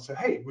came to us and said,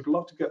 hey, we'd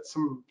love to get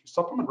some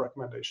supplement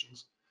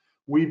recommendations,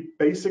 we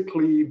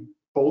basically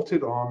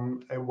bolted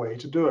on a way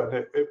to do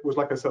it. It was,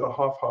 like I said, a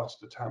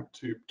half-hearted attempt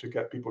to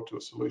get people to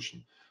a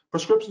solution.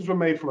 Prescriptions were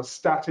made from a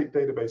static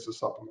database of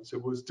supplements.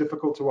 It was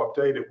difficult to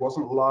update. It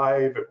wasn't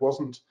live. It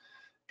wasn't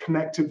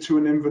connected to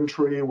an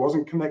inventory. It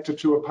wasn't connected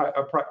to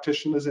a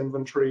practitioner's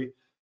inventory.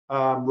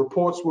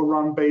 Reports were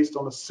run based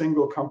on a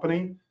single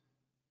company.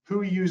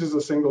 Who uses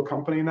a single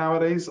company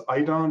nowadays?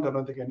 I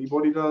don't think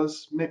anybody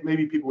does.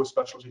 Maybe people with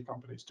specialty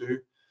companies do.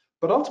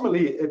 But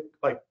ultimately,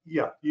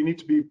 you need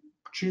to be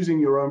choosing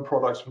your own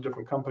products from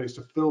different companies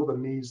to fill the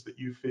needs that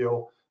you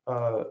feel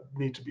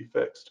need to be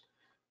fixed.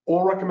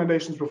 All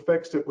recommendations were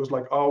fixed. It was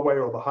like our way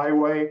or the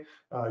highway.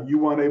 You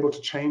weren't able to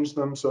change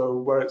them. So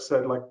where it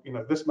said, like, you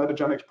know, this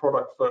Metagenics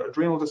product for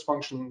adrenal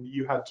dysfunction,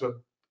 you had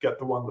to get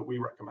the one that we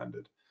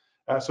recommended.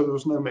 So there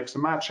was no mix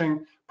and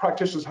matching.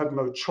 Practitioners had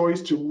no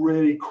choice to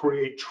really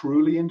create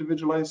truly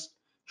individualized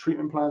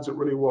treatment plans. It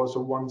really was a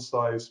one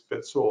size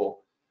fits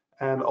all,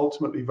 and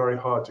ultimately very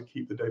hard to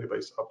keep the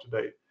database up to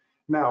date.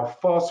 Now,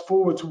 fast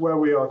forward to where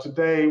we are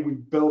today,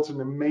 we've built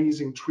an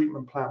amazing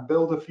treatment plan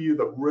builder for you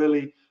that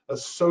really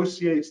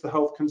associates the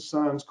health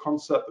concerns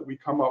concept that we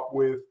come up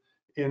with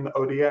in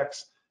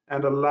ODX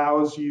and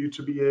allows you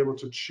to be able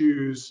to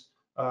choose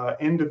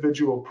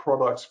individual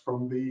products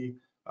from the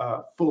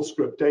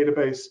Fullscript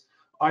database.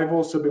 I've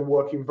also been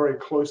working very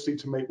closely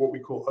to make what we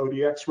call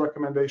ODX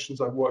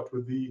recommendations. I've worked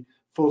with the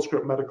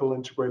Fullscript Medical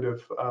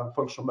Integrative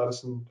Functional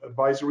Medicine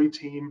Advisory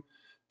Team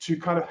to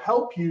kind of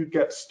help you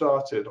get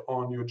started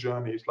on your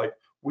journeys. Like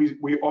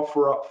we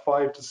offer up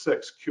 5 to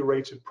 6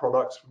 curated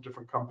products from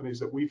different companies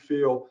that we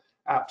feel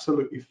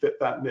absolutely fit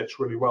that niche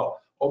really well.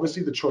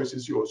 Obviously, the choice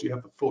is yours. You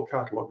have the full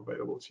catalog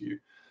available to you.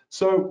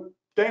 So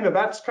Dana,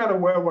 that's kind of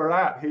where we're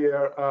at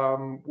here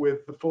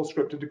with the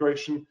Fullscript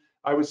integration.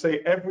 I would say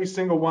every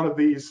single one of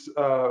these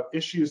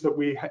issues that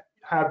we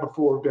had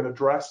before have been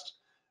addressed.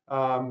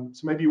 So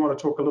maybe you want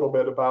to talk a little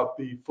bit about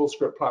the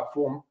Fullscript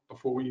platform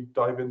before we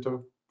dive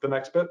into the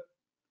next bit.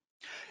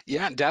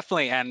 Yeah,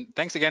 definitely. And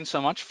thanks again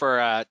so much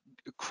for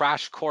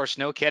crash course,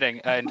 no kidding,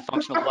 in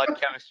functional blood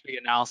chemistry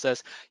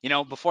analysis. You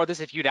know, before this,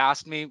 if you'd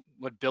asked me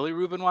what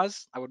bilirubin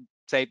was, I would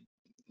say,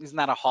 isn't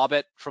that a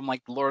hobbit from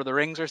like Lord of the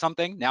Rings or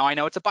something? Now I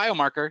know it's a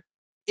biomarker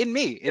in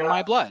me, in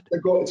my blood.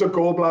 It's a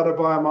gallbladder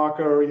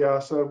biomarker, yeah.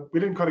 So we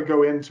didn't kind of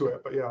go into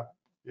it, but yeah,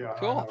 I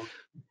Cool. know.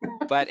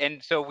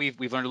 And so we've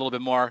learned a little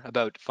bit more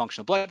about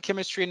functional blood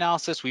chemistry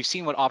analysis. We've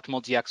seen what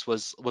optimal DX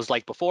was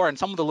like before, and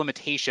some of the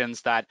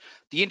limitations that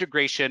the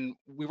integration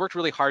we worked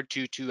really hard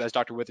to as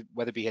Dr.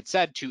 Weatherby had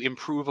said, to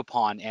improve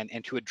upon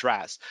and to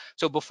address.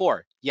 So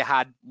before you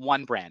had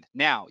one brand,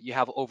 now you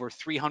have over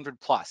 300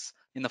 plus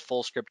in the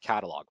Fullscript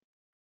catalog.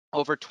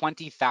 Over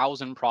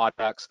 20,000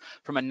 products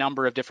from a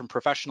number of different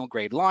professional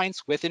grade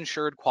lines with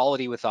insured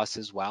quality with us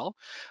as well.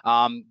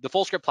 The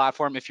Fullscript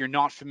platform, if you're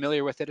not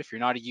familiar with it, if you're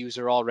not a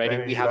user already,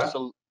 Dana, we you have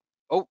there?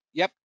 oh,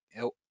 yep.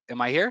 Oh,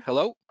 am I here?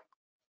 Hello?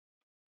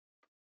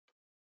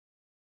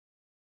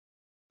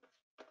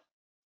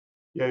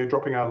 Yeah, you're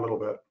dropping out a little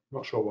bit.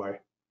 Not sure why.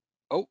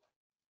 Oh,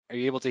 are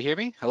you able to hear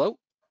me? Hello?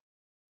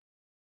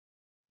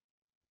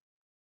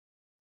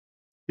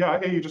 Yeah, I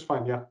hear you just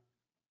fine. Yeah.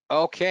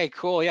 Okay,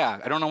 cool.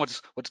 Yeah, I don't know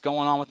what's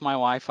going on with my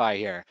Wi-Fi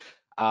here.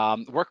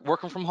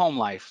 Working from home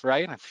life,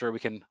 right? I'm sure we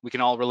can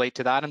all relate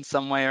to that in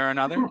some way or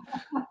another.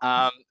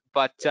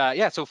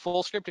 Yeah, so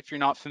Fullscript, if you're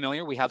not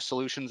familiar, we have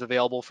solutions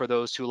available for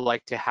those who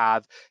like to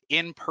have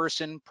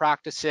in-person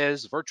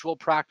practices, virtual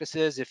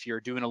practices, if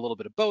you're doing a little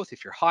bit of both,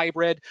 if you're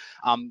hybrid.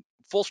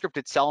 Fullscript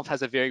itself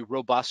has a very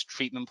robust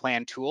treatment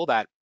plan tool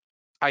that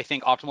I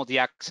think Optimal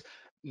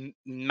DX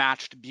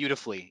matched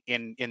beautifully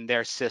in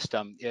their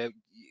system.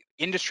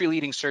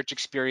 Industry-leading search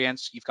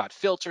experience. You've got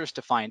filters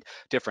to find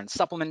different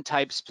supplement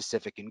types,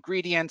 specific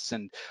ingredients,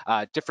 and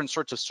different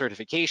sorts of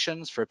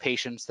certifications for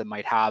patients that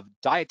might have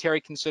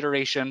dietary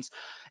considerations.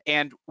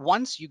 And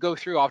once you go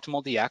through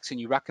Optimal DX and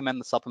you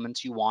recommend the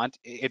supplements you want,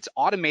 it's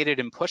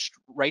automated and pushed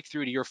right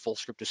through to your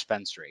Fullscript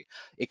dispensary.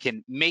 It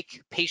can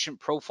make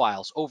patient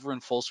profiles over in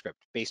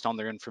Fullscript based on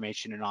their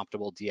information in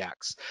Optimal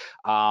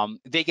DX.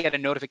 They get a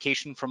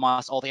notification from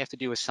us. All they have to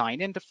do is sign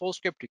into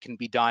Fullscript. It can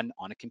be done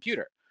on a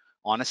computer,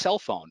 on a cell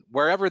phone,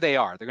 wherever they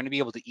are. They're going to be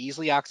able to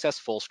easily access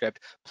Fullscript,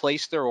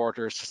 place their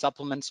orders.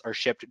 Supplements are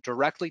shipped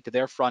directly to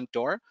their front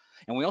door.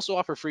 And we also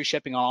offer free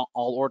shipping on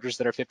all orders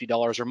that are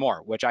 $50 or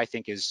more, which I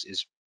think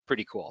is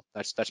pretty cool.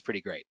 That's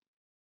pretty great.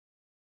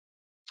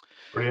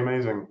 Pretty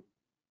amazing.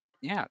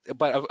 Yeah,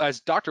 but as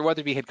Dr.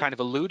 Weatherby had kind of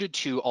alluded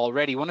to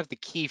already, one of the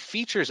key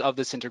features of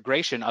this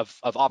integration of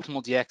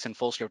Optimal DX and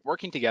Fullscript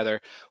working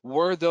together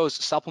were those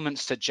supplement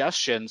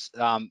suggestions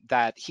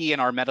that he and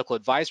our medical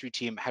advisory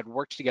team had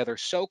worked together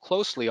so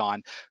closely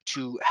on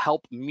to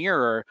help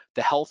mirror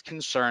the health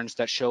concerns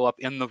that show up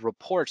in the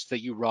reports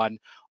that you run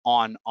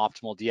on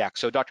Optimal DX.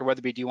 So Dr.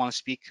 Weatherby, do you want to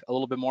speak a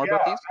little bit more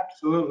about these?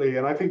 Absolutely.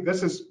 And I think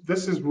this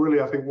is really,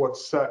 I think, what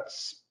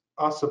sets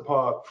us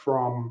apart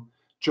from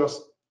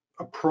just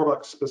a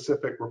product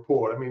specific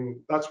report. I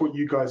mean, that's what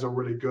you guys are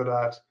really good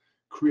at,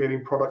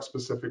 creating product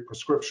specific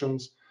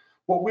prescriptions.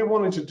 What we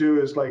wanted to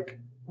do is like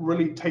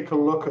really take a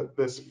look at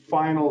this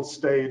final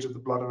stage of the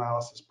blood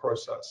analysis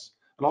process.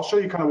 And I'll show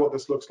you kind of what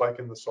this looks like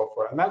in the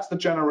software. And that's the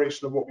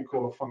generation of what we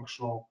call a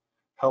functional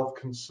health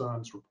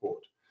concerns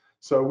report.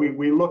 So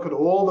we look at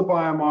all the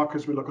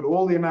biomarkers, we look at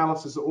all the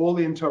analysis, all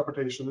the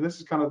interpretation. And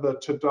this is kind of the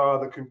ta-da,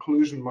 the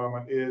conclusion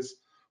moment is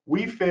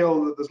we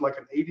feel that there's like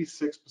an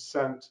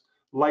 86%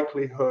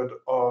 likelihood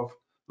of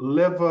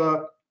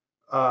liver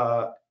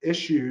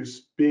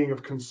issues being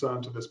of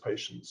concern to this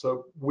patient.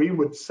 So we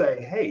would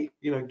say, hey,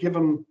 you know,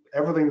 given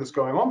everything that's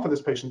going on for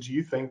this patient, do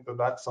you think that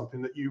that's something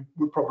that you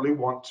would probably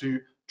want to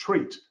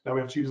treat? Now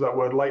we have to use that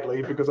word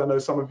lightly because I know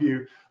some of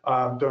you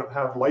don't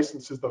have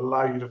licenses that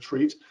allow you to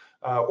treat,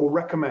 or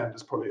recommend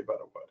is probably a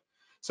better word.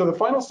 So the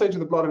final stage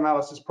of the blood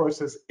analysis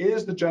process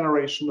is the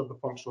generation of the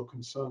functional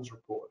concerns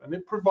report, and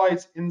it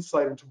provides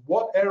insight into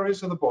what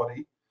areas of the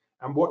body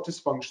and what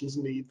dysfunctions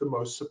need the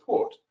most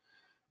support.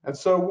 And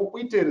so what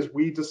we did is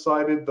we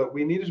decided that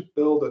we needed to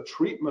build a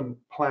treatment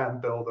plan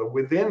builder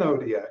within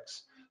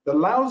ODX that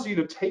allows you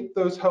to take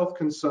those health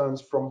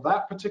concerns from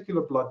that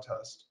particular blood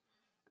test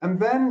and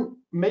then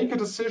make a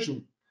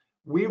decision.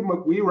 We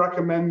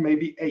recommend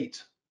maybe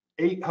eight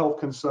health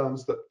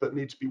concerns that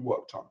need to be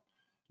worked on.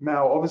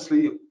 Now,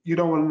 obviously, you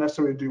don't want to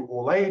necessarily do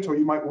all 8, or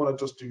you might want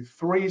to just do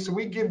 3. So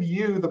we give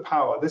you the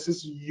power. This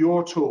is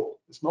your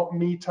tool. It's not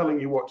me telling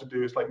you what to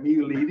do. It's like me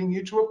leading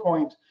you to a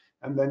point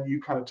and then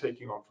you kind of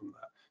taking on from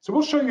there. So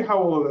we'll show you how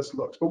all of this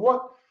looks. But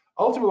what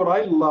ultimately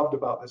what I loved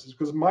about this is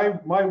because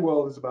my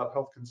world is about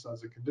health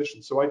concerns and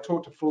conditions. So I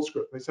talked to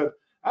Fullscript. They said,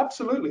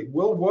 absolutely,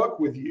 we'll work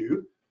with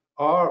you.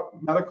 Our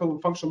medical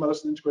and functional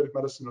medicine, integrated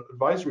medicine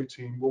advisory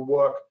team will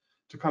work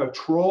to kind of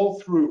trawl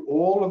through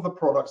all of the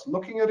products,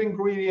 looking at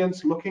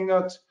ingredients, looking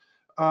at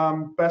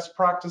best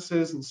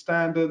practices and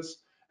standards.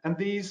 And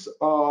these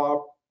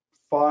are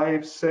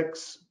 5,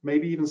 6,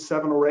 maybe even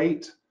 7 or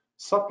 8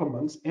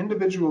 supplements,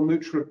 individual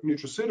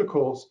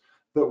nutraceuticals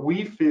that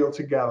we feel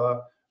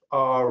together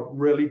are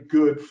really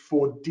good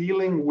for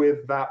dealing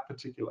with that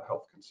particular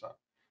health concern.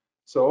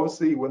 So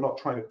obviously we're not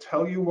trying to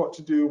tell you what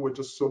to do. We're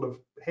just sort of,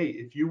 hey,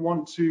 if you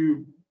want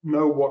to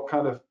know what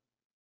kind of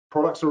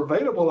products are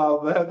available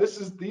out there,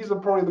 these are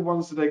probably the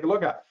ones to take a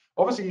look at.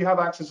 Obviously you have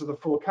access to the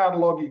full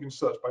catalog. You can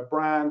search by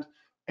brand,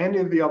 any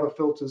of the other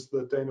filters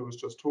that Dana was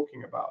just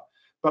talking about.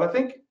 But I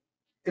think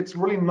it's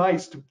really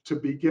nice to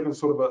be given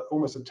sort of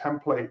almost a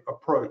template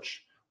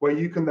approach where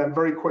you can then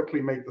very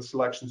quickly make the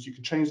selections. You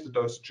can change the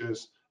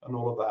dosages and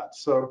all of that.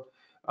 So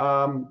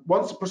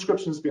once the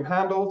prescription has been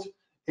handled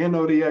in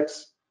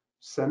ODX,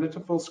 send it to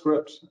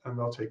Fullscript and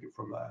they'll take it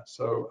from there.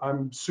 So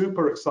I'm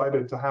super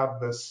excited to have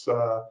this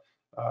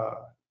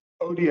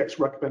ODX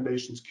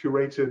recommendations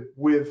curated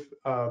with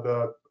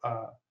the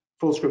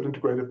Fullscript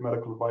Integrated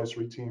Medical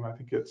Advisory team. I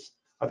think it's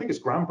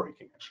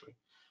groundbreaking, actually.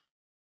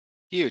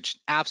 Huge,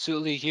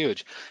 absolutely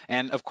huge.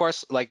 And of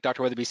course, like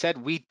Dr. Weatherby said,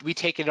 we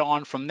take it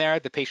on from there.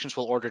 The patients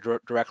will order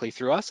directly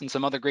through us, and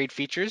some other great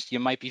features you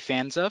might be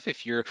fans of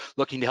if you're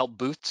looking to help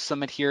boost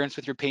some adherence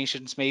with your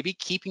patients, maybe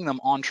keeping them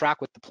on track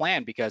with the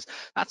plan, because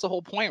that's the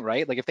whole point,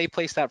 right? Like if they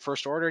place that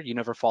first order, you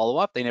never follow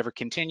up, they never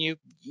continue,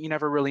 you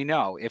never really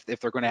know if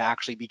they're going to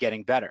actually be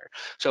getting better.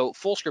 So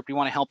Fullscript, we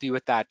want to help you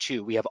with that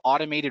too. We have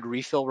automated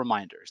refill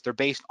reminders. They're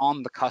based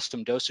on the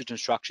custom dosage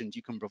instructions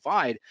you can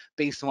provide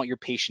based on what your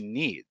patient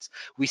needs.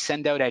 We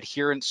send out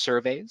adherence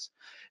surveys.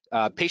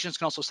 Patients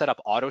can also set up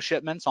auto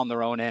shipments on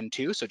their own end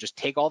too. So just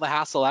take all the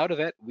hassle out of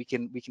it. We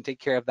can take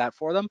care of that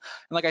for them.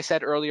 And like I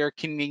said earlier,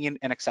 convenient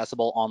and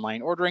accessible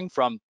online ordering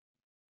from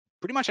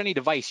pretty much any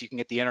device you can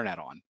get the internet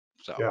on.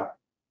 So yeah,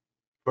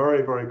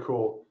 very, very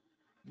cool.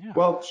 Yeah.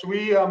 Well, should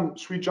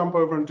we jump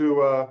over and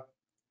do a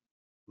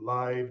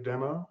live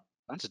demo?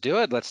 Let's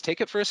do it. Let's take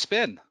it for a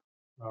spin.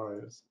 All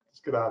right, let's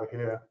get out of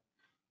here.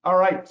 All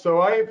right, so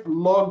I've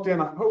logged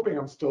in. I'm hoping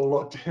I'm still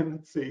logged in.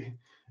 Let's see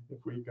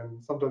if we can.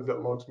 Sometimes it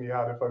logs me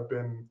out if I've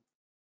been.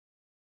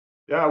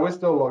 Yeah, we're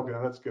still logged in.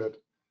 That's good.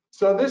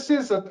 So this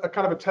is a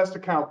kind of a test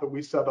account that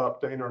we set up,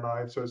 Dana and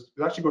I. So it's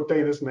actually got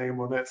Dana's name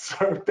on it.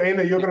 So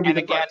Dana, you're going to be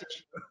the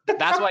practitioner.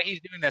 That's why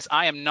he's doing this.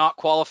 I am not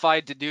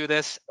qualified to do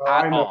this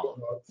I at know.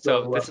 all.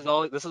 So this is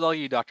all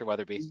you, Dr.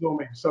 Weatherby. This is all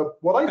me. So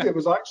what I did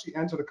was I actually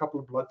entered a couple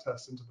of blood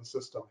tests into the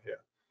system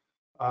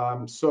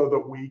here, so that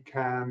we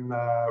can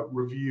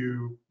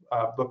review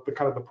the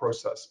kind of the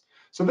process.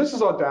 So this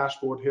is our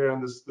dashboard here,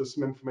 and there's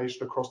some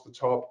information across the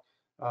top.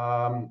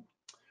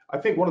 I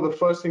think one of the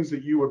first things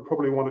that you would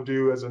probably want to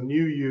do as a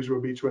new user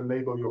would be to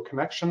enable your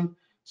connection.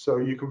 So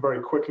you can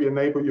very quickly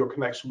enable your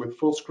connection with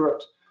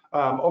Fullscript.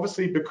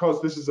 Obviously,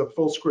 because this is a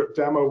Fullscript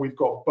demo, we've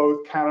got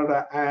both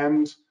Canada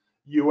and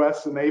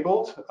US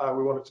enabled.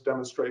 We wanted to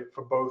demonstrate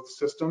for both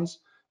systems.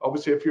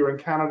 Obviously, if you're in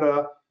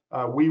Canada,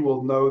 we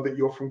will know that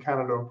you're from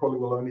Canada and probably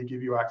will only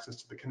give you access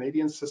to the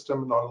Canadian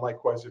system, not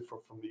likewise if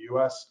you're from the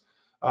US.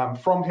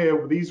 From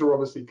here, these are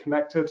obviously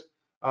connected.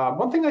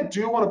 One thing I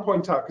do want to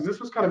point out, because this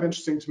was kind of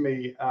interesting to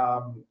me,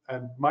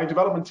 and my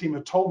development team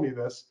had told me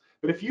this,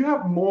 but if you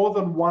have more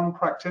than one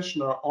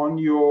practitioner on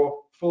your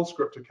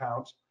Fullscript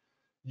account,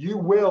 you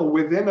will,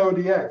 within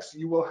ODX,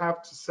 you will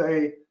have to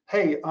say,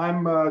 hey,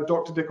 I'm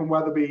Dr. Dicken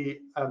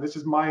Weatherby, this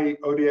is my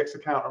ODX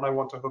account, and I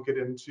want to hook it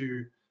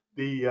into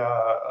the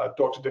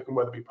Dr. Dicken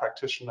Weatherby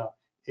practitioner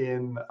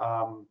in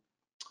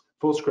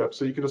Fullscript.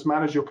 So you can just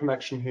manage your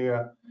connection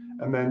here,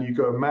 and then you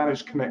go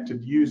manage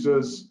connected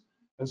users.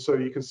 And so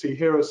you can see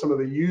here are some of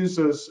the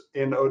users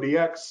in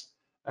ODX,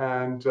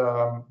 and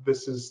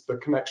this is the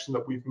connection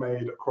that we've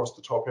made across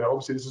the top here.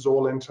 Obviously, this is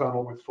all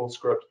internal with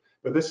Fullscript,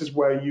 but this is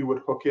where you would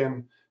hook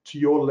in to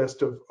your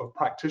list of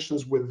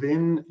practitioners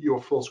within your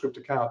Fullscript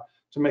account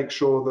to make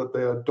sure that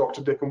the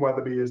Dr. Dicken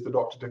Weatherby is the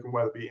Dr. Dicken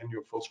Weatherby in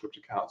your Fullscript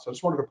account. So I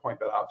just wanted to point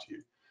that out to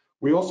you.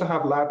 We also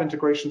have lab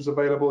integrations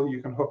available.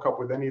 You can hook up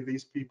with any of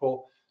these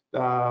people.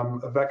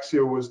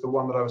 Avexia was the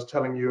one that I was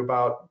telling you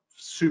about.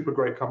 Super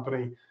great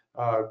company,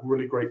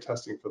 really great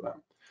testing for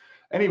them.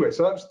 Anyway,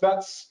 so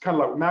that's kind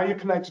of like, now you're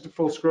connected to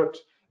Fullscript.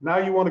 Now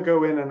you want to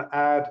go in and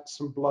add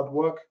some blood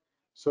work.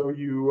 So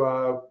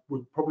you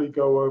would probably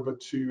go over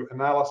to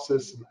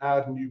analysis and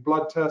add a new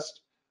blood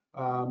test.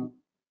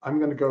 I'm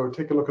going to go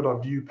take a look at our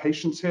view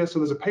patients here. So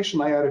there's a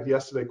patient I added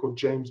yesterday called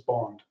James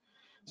Bond.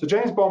 So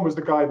James Bond was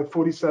the guy, the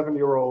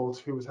 47-year-old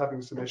who was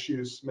having some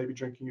issues, maybe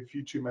drinking a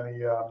few too many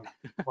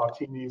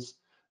martinis,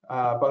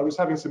 but was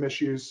having some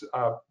issues.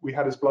 We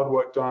had his blood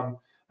work done,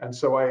 and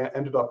so I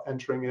ended up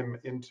entering him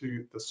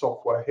into the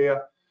software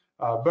here.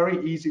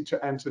 Very easy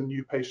to enter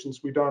new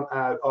patients. We don't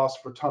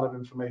ask for a ton of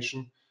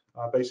information.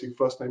 Basically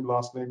first name,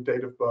 last name,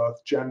 date of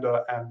birth,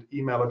 gender, and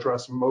email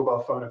address and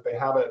mobile phone if they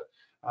have it.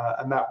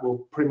 and that will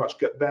pretty much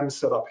get them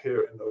set up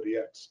here in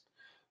ODX.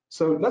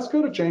 So let's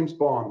go to James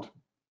Bond.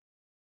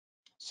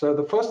 So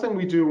the first thing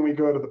we do when we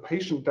go to the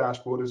patient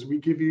dashboard is we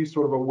give you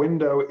sort of a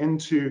window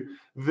into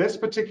this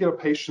particular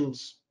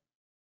patient's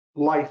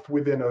life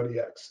within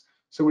ODX.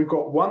 So we've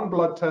got one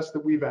blood test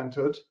that we've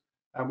entered,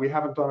 and we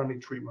haven't done any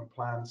treatment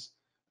plans.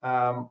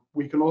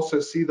 We can also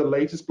see the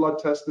latest blood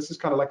test. This is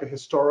kind of like a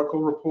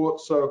historical report.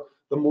 So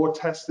the more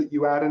tests that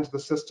you add into the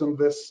system,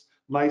 this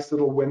nice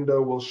little window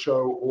will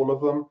show all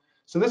of them.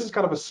 So this is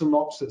kind of a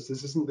synopsis.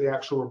 This isn't the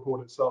actual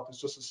report itself.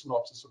 It's just a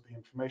synopsis of the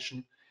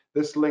information.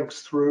 This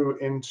links through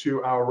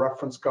into our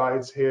reference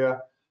guides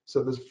here.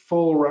 So there's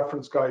full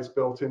reference guides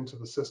built into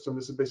the system.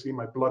 This is basically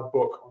my blood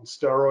book on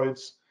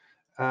steroids.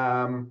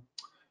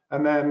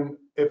 And then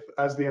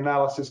as the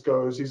analysis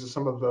goes, these are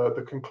some of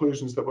the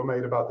conclusions that were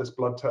made about this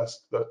blood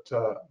test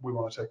that we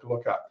want to take a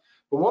look at.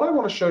 But what I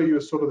want to show you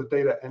is sort of the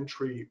data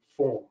entry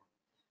form.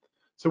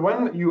 So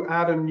when you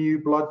add a new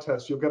blood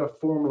test, you'll get a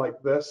form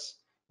like this,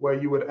 where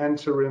you would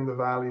enter in the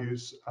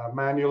values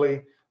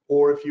manually,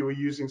 or if you were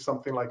using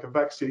something like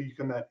Avexia, you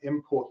can then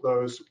import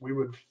those. We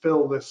would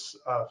fill this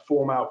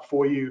form out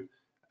for you,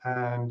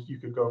 and you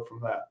could go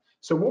from there.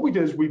 So what we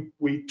did is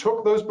we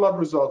took those blood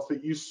results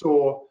that you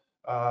saw.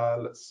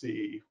 Let's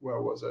see,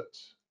 where was it?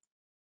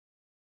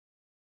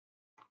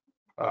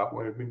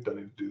 We don't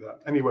need to do that.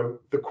 Anyway,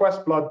 the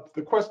Quest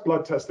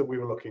blood test that we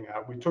were looking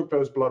at, we took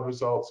those blood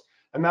results,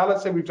 and now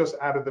let's say we've just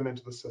added them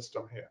into the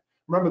system here.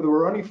 Remember, there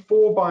were only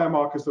 4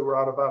 biomarkers that were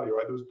out of value,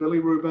 right? There was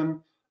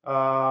bilirubin,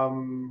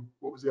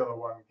 what was the other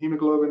one?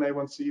 Hemoglobin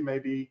A1C,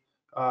 maybe,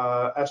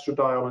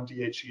 estradiol, and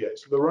DHEA.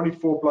 So there were only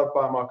 4 blood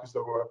biomarkers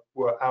that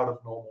were out of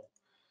normal.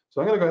 So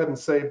I'm going to go ahead and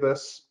save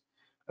this,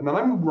 and then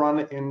I'm going to run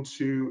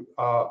into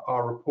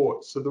our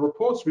reports. So the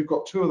reports, we've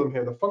got 2 of them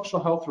here. The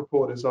functional health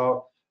report is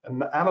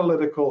an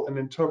analytical and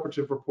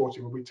interpretive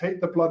reporting, where we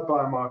take the blood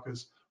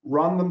biomarkers,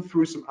 run them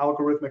through some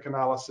algorithmic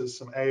analysis,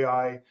 some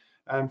AI,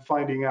 and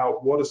finding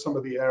out what are some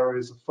of the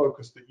areas of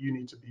focus that you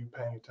need to be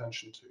paying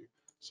attention to.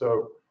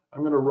 So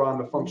I'm going to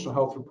run a functional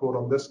health report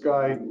on this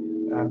guy,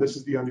 and this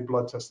is the only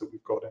blood test that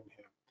we've got in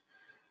here.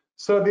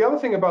 So the other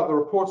thing about the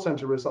report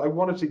center is I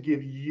wanted to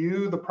give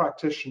you, the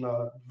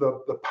practitioner,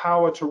 the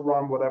power to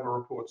run whatever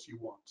reports you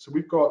want. So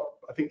we've got,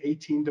 I think,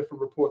 18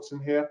 different reports in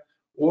here.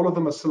 All of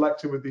them are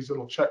selected with these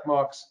little check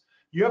marks.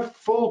 You have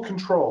full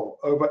control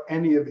over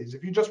any of these.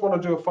 If you just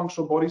want to do a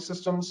functional body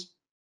systems,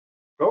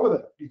 go with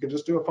it. You can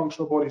just do a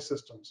functional body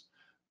systems.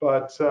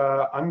 But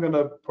I'm going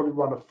to probably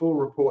run a full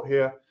report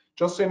here.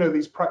 Just so you know,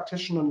 these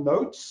practitioner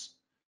notes,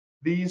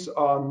 these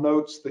are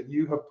notes that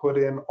you have put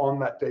in on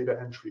that data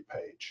entry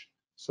page.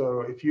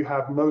 So if you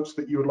have notes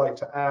that you would like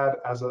to add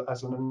as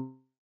an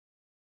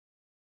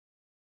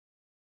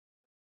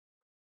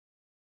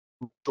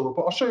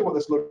report, I'll show you what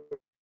this looks like,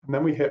 and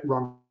then we hit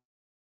run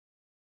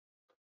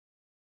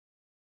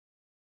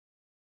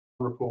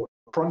report.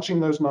 Crunching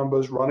those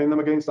numbers, running them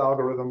against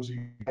algorithms.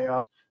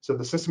 So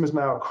the system is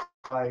now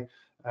high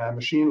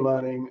machine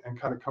learning and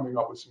kind of coming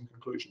up with some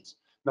conclusions.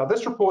 Now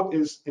this report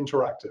is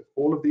interactive.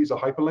 All of these are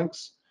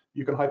hyperlinks.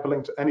 You can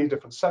hyperlink to any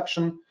different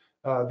section.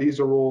 These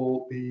are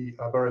all the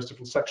various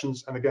different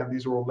sections. And again,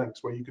 these are all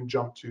links where you can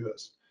jump to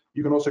this.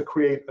 You can also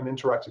create an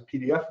interactive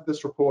PDF of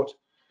this report.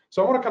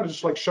 So I want to kind of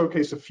just like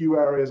showcase a few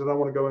areas. I don't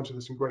want to go into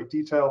this in great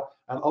detail.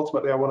 And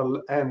ultimately, I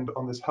want to end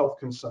on this health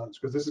concerns,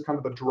 because this is kind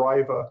of the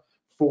driver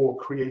for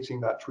creating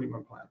that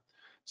treatment plan.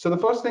 So the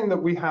first thing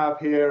that we have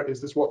here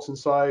is this what's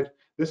inside.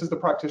 This is the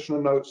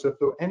practitioner notes. So if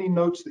there were any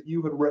notes that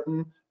you had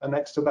written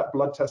next to that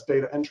blood test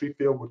data entry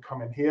field would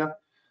come in here.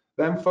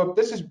 Then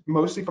this is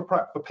mostly for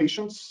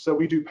patients. So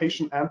we do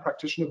patient and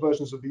practitioner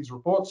versions of these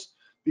reports.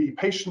 The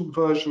patient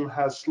version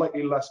has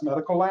slightly less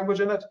medical language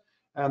in it,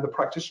 and the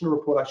practitioner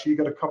report, actually, you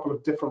get a couple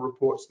of different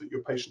reports that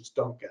your patients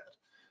don't get.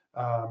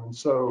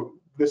 So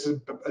this is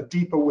a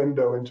deeper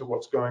window into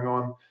what's going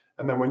on.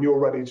 And then when you're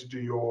ready to do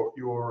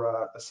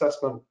your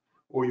assessment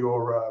or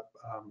your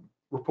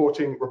report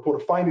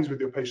of findings with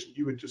your patient,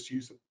 you would just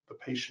use the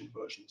patient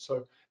version.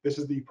 So this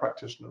is the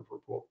practitioner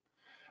report.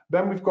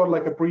 Then we've got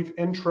like a brief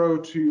intro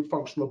to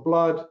functional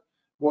blood,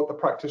 what the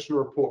practitioner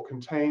report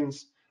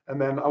contains.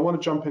 And then I want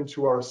to jump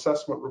into our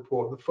assessment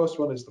report. The first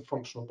one is the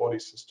functional body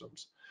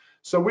systems.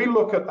 So we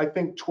look at, I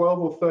think, 12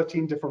 or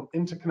 13 different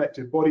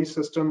interconnected body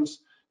systems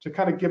to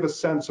kind of give a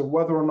sense of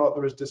whether or not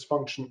there is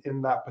dysfunction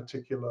in that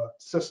particular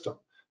system.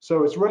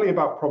 So it's really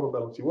about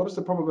probability. What is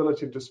the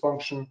probability of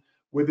dysfunction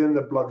within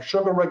the blood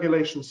sugar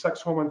regulation, sex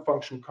hormone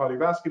function,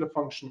 cardiovascular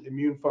function,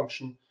 immune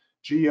function,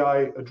 GI,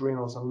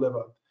 adrenals, and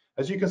liver?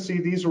 As you can see,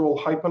 these are all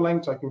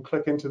hyperlinked. I can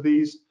click into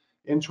these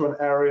into an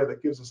area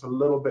that gives us a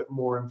little bit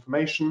more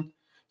information.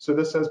 So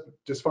this says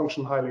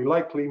dysfunction highly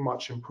likely,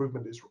 much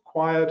improvement is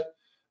required.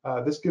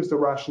 This gives the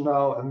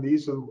rationale, and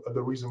these are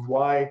the reason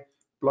why.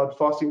 Blood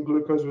fasting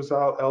glucose was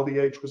out,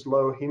 LDH was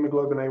low,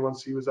 hemoglobin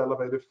A1C was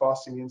elevated,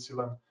 fasting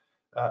insulin,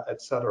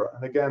 etc.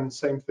 And again,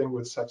 same thing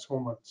with sex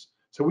hormones.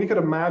 So we could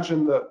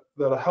imagine that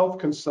a health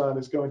concern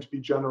is going to be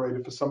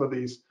generated for some of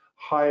these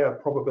higher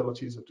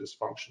probabilities of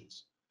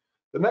dysfunctions.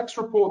 The next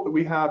report that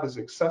we have is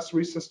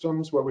accessory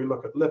systems, where we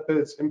look at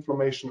lipids,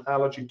 inflammation,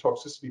 allergy,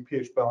 toxicity,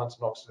 pH balance,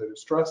 and oxidative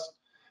stress.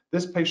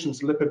 This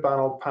patient's lipid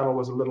panel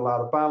was a little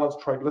out of balance.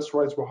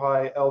 Triglycerides were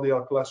high,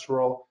 LDL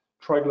cholesterol,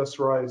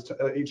 triglycerides to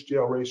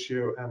HDL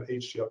ratio, and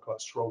HDL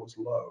cholesterol was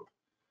low.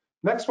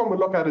 Next one we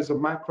look at is a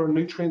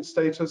macronutrient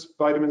status,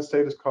 vitamin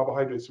status,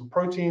 carbohydrates and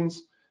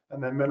proteins,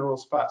 and then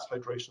minerals, fats,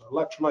 hydration,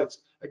 electrolytes.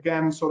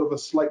 Again, sort of a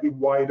slightly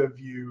wider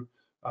view,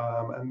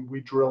 and we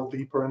drill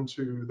deeper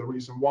into the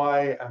reason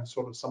why and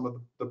sort of some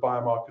of the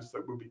biomarkers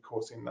that would be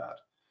causing that.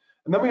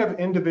 And then we have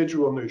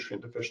individual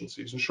nutrient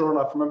deficiencies. And sure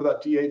enough, remember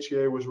that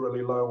DHEA was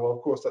really low. Well,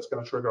 of course, that's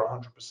going to trigger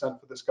 100%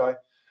 for this guy.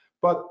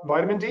 But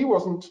vitamin D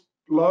wasn't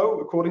low,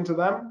 according to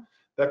them.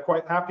 They're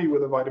quite happy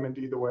with the vitamin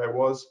D the way it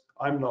was.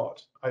 I'm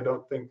not. I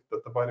don't think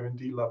that the vitamin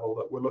D level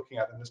that we're looking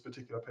at in this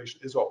particular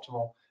patient is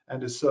optimal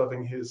and is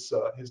serving his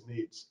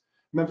needs.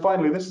 And then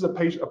finally, this is a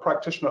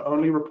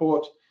practitioner-only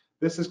report.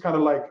 This is kind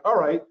of like, all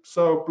right,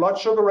 so blood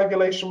sugar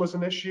regulation was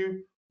an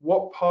issue.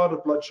 What part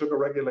of blood sugar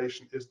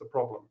regulation is the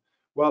problem?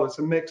 Well, it's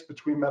a mix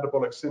between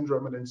metabolic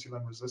syndrome and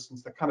insulin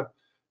resistance. They're kind of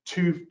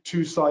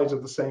two sides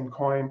of the same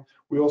coin.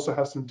 We also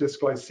have some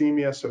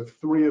dysglycemia, so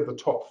 3 of the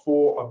top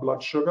 4 are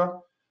blood sugar.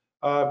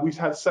 We've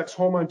had sex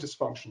hormone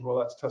dysfunction. Well,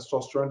 that's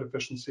testosterone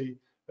deficiency,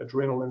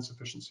 adrenal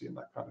insufficiency, and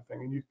that kind of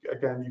thing. And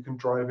again, you can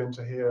drive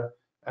into here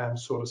and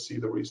sort of see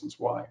the reasons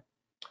why.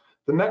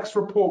 The next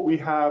report we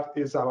have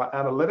is our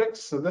analytics.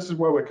 So this is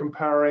where we're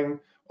comparing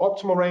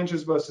optimal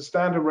ranges versus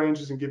standard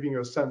ranges and giving you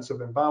a sense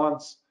of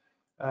imbalance.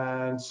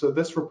 And so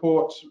this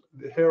report,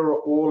 here are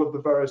all of the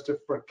various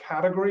different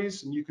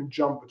categories, and you can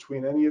jump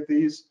between any of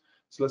these.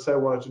 So let's say I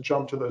wanted to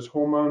jump to those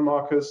hormone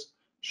markers.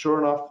 Sure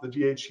enough, the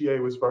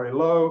DHEA was very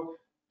low.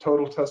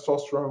 Total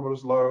testosterone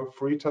was low.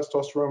 Free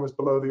testosterone was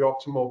below the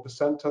optimal.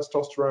 Percent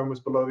testosterone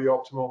was below the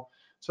optimal.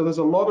 So there's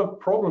a lot of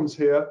problems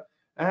here.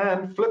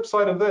 And flip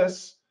side of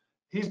this,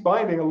 he's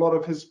binding a lot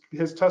of his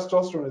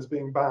testosterone is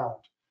being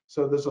bound.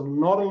 So there's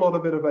not a lot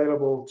of it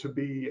available to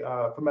be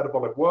for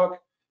metabolic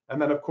work.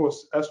 And then of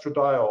course,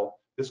 estradiol,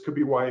 this could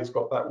be why he's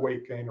got that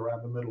weight gain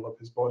around the middle of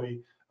his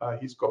body.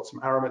 He's got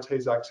some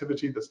aromatase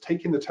activity that's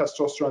taking the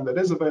testosterone that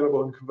is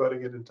available and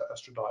converting it into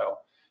estradiol.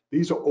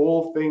 These are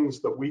all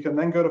things that we can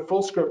then go to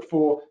Fullscript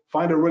for,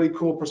 find a really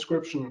cool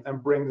prescription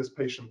and bring this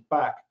patient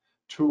back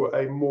to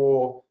a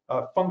more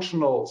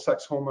functional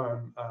sex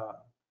hormone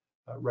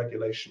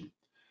regulation.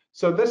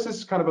 So this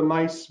is kind of a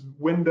nice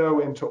window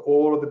into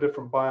all of the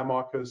different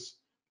biomarkers.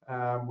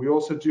 We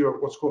also do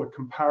what's called a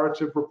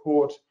comparative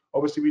report.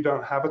 Obviously, we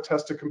don't have a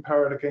test to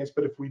compare it against,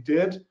 but if we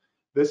did,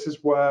 this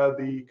is where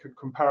the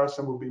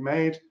comparison will be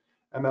made.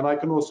 And then I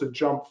can also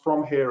jump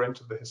from here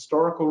into the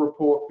historical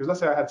report, because let's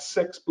say I had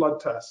 6 blood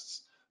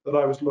tests that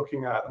I was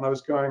looking at, and I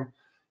was going,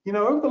 you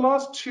know, over the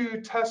last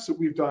 2 tests that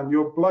we've done,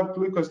 your blood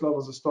glucose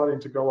levels are starting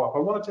to go up. I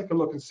want to take a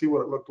look and see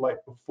what it looked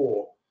like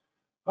before.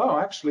 Oh,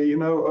 actually, you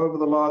know, over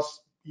the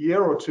last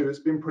year or 2, it's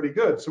been pretty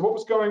good. So what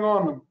was going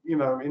on, you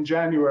know, in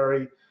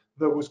January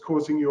that was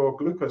causing your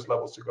glucose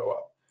levels to go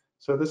up?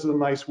 So this is a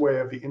nice way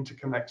of the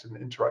interconnected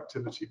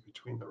interactivity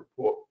between the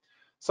report.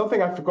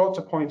 Something I forgot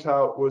to point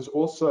out was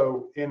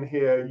also in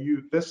here,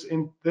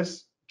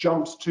 this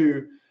jumps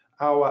to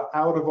our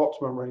out of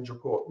optimum range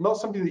report. Not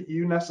something that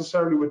you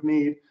necessarily would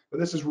need, but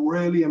this is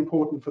really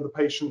important for the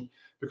patient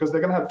because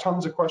they're going to have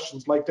tons of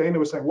questions. Like Dana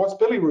was saying, what's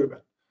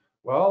bilirubin?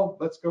 Well,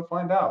 let's go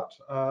find out.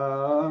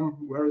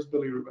 Where is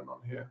bilirubin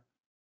on here?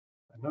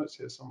 I know it's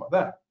here somewhere.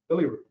 There,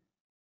 bilirubin.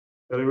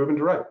 Bilirubin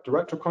direct.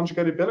 Direct or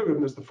conjugated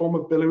bilirubin is the form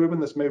of bilirubin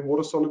that's made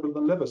water soluble in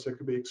the liver, so it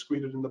could be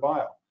excreted in the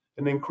bile.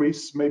 An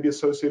increase may be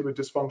associated with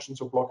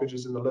dysfunctions or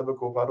blockages in the liver,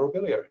 gallbladder, or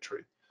biliary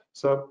tree.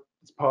 So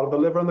it's part of the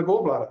liver and the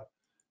gallbladder.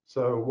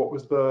 So what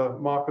was the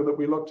marker that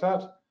we looked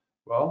at?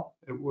 Well,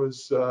 it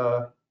was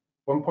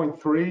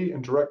 1.3,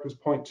 and direct was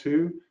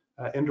 0.2,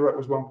 indirect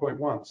was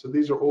 1.1. So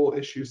these are all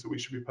issues that we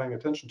should be paying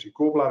attention to.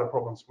 Gallbladder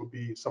problems would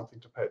be something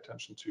to pay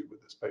attention to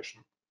with this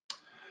patient.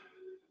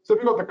 So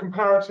we've got the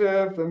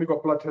comparative, then we've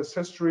got blood test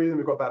history, then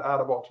we've got that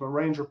out of optimum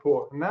range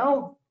report.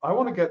 Now I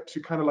want to get to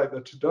kind of like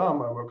the to-do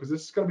moment, because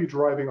this is going to be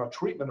driving our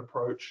treatment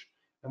approach,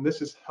 and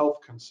this is health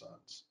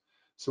concerns.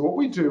 So what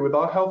we do with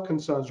our health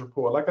concerns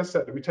report, like I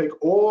said, we take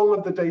all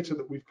of the data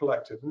that we've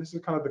collected, and this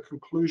is kind of the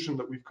conclusion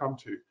that we've come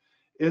to,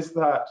 is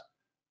that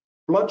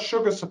blood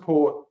sugar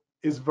support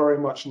is very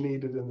much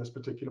needed in this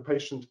particular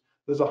patient.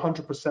 There's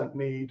 100%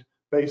 need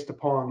based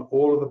upon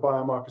all of the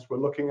biomarkers we're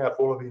looking at,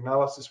 all of the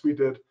analysis we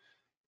did.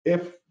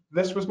 If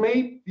this was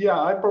me, yeah,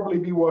 I'd probably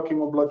be working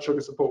on blood sugar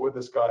support with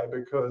this guy,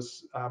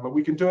 because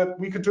we can do it.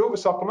 We could do it with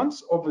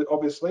supplements,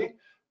 obviously,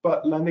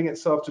 but lending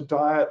itself to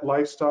diet,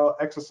 lifestyle,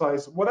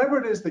 exercise, whatever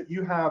it is that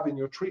you have in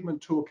your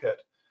treatment toolkit,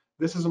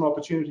 this is an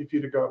opportunity for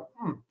you to go,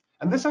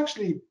 And this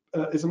actually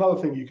is another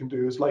thing you can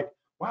do, is like,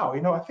 wow, you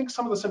know, I think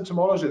some of the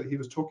symptomology that he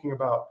was talking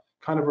about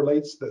kind of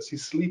relates to this.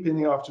 He's sleeping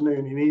in the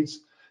afternoon.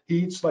 He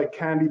eats like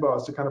candy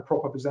bars to kind of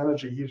prop up his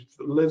energy. He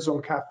lives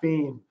on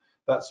caffeine,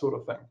 that sort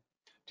of thing.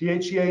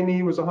 DHEA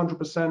need was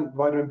 100%,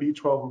 vitamin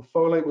B12 and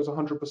folate was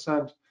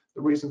 100%.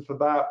 The reason for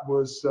that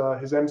was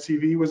his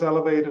MCV was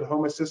elevated,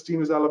 homocysteine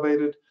was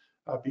elevated,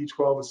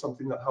 B12 is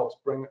something that helps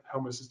bring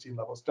homocysteine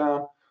levels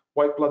down.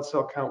 White blood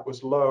cell count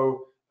was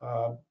low.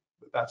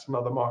 That's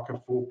another marker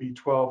for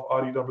B12.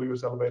 RDW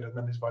was elevated, and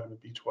then his vitamin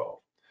B12.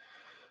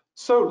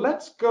 So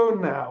let's go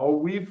now.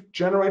 We've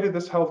generated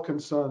this health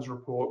concerns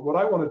report. What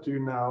I want to do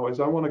now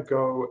is I want to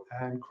go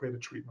and create a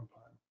treatment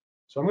plan.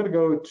 So I'm going to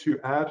go to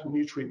add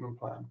new treatment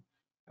plan.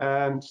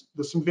 And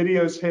there's some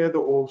videos here that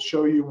will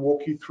show you,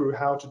 walk you through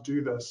how to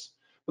do this.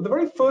 But the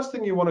very first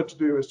thing you wanted to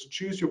do is to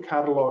choose your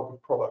catalog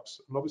of products.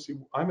 And obviously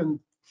I'm in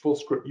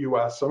Fullscript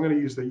US, so I'm going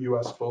to use the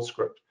US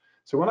Fullscript.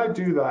 So when I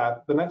do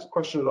that, the next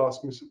question it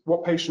asks me is,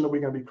 what patient are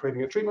we going to be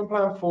creating a treatment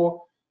plan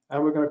for?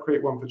 And we're going to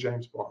create one for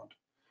James Bond.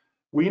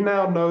 We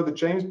now know that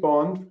James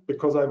Bond,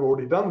 because I've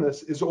already done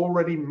this, is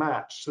already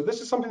matched. So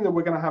this is something that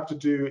we're going to have to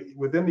do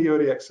within the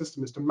ODX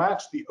system, is to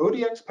match the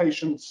ODX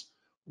patients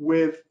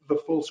with the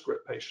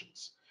Fullscript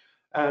patients.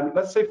 And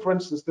let's say, for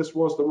instance, this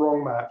was the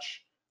wrong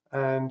match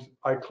and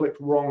I clicked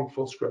wrong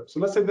Fullscript. So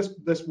let's say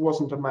this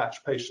wasn't a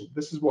matched patient.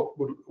 This is what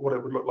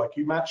it would look like.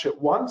 You match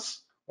it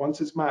once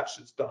it's matched,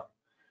 it's done.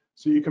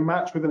 So you can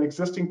match with an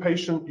existing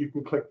patient. You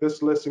can click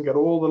this list and get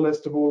all the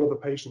list of all of the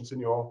patients in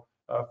your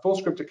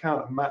Fullscript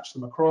account and match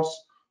them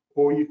across,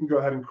 or you can go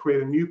ahead and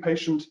create a new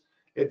patient.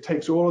 It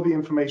takes all of the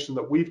information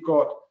that we've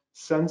got,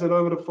 sends it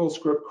over to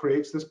Fullscript,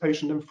 creates this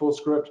patient in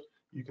Fullscript.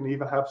 You can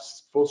even have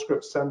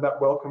Fullscript send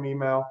that welcome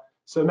email.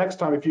 So next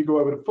time, if you go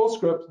over to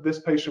Fullscript, this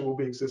patient will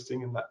be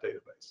existing in that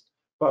database.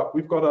 But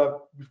we've got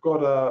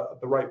the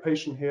right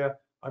patient here.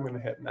 I'm going to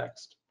hit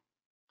next.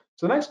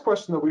 So the next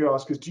question that we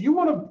ask is, do you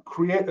want to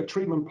create a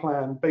treatment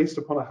plan based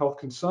upon a health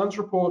concerns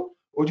report,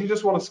 or do you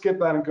just want to skip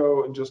that and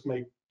go and just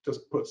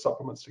put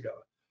supplements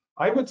together?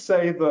 I would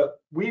say that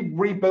we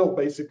rebuilt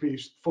basically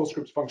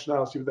Fullscript's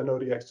functionality within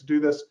ODX to do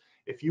this.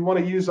 If you want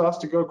to use us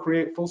to go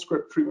create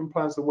Fullscript treatment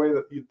plans the way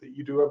that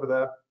you do over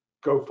there,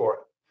 go for it.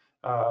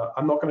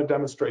 I'm not going to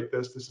demonstrate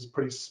this. This is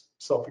pretty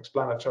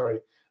self-explanatory.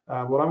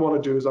 What I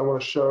want to do is I want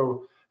to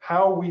show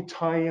how we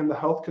tie in the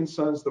health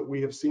concerns that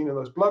we have seen in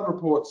those blood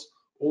reports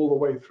all the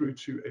way through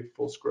to a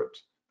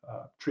Fullscript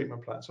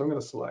treatment plan. So I'm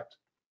going to select.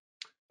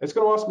 It's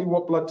going to ask me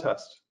what blood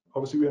test.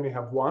 Obviously, we only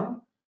have one.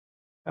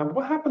 And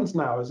what happens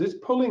now is it's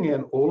pulling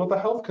in all of the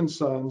health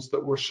concerns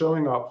that were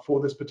showing up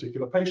for this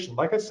particular patient.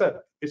 Like I said,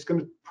 it's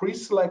going to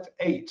pre-select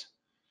 8.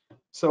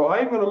 So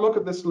I'm going to look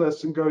at this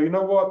list and go, you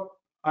know what?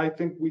 I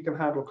think we can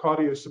handle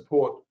cardio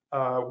support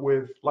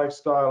with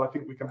lifestyle. I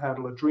think we can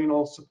handle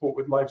adrenal support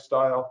with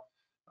lifestyle.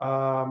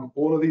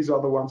 All of these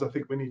other ones, I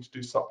think we need to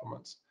do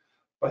supplements.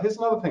 But here's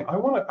another thing.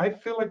 I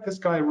feel like this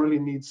guy really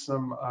needs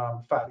some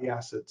fatty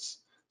acids.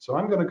 So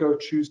I'm going to go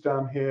choose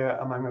down here,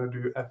 and I'm going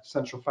to do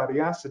essential fatty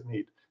acid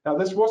need. Now,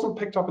 this wasn't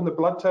picked up in the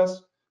blood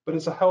test, but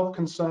it's a health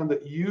concern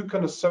that you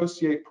can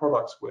associate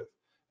products with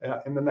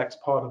in the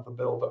next part of the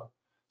builder.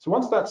 So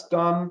once that's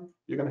done,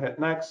 you're going to hit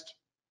next.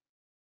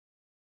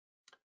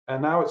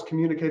 And now it's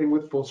communicating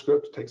with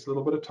Fullscript. It takes a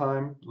little bit of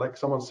time. Like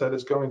someone said,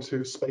 it's going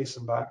to space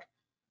and back.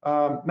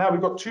 Now we've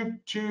got two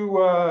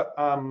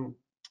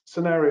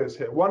scenarios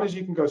here. One is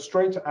you can go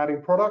straight to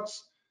adding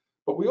products,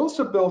 but we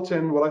also built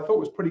in what I thought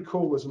was pretty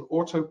cool was an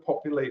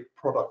auto-populate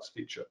products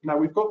feature. Now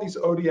we've got these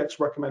ODX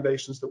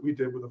recommendations that we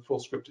did with the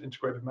Fullscript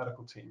integrated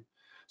medical team.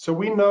 So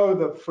we know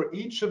that for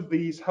each of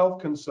these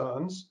health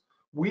concerns,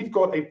 we've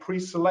got a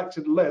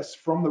pre-selected list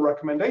from the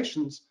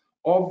recommendations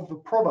of the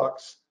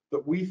products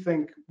that we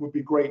think would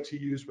be great to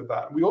use with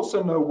that. We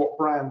also know what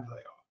brand they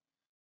are.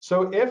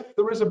 So if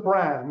there is a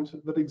brand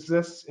that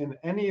exists in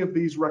any of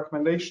these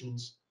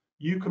recommendations,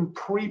 you can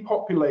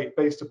pre-populate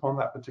based upon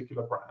that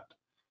particular brand.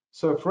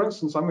 So for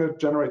instance, I'm going to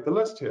generate the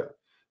list here.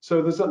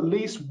 So there's at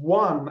least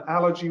one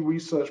allergy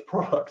research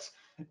product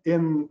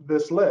in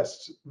this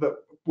list that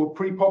will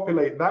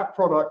pre-populate. That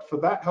product for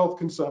that health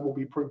concern will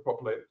be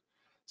pre-populated.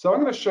 So I'm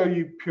going to show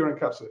you Pure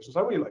Encapsulations.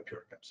 I really like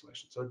Pure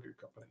Encapsulations, they're a good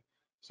company.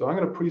 So I'm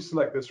going to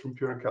pre-select this from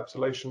Pure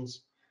Encapsulations.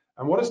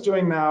 And what it's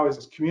doing now is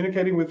it's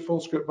communicating with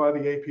Fullscript via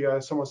the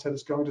API. Someone said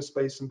it's going to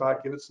space and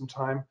back, give it some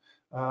time.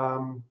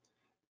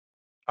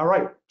 All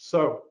right,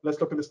 so let's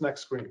look at this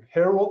next screen.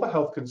 Here are all the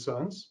health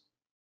concerns.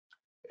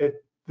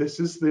 This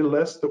is the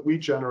list that we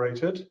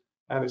generated,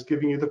 and it's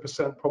giving you the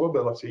 %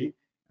 probability.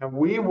 And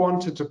we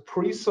wanted to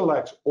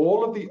pre-select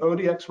all of the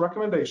ODX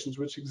recommendations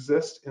which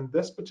exist in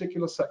this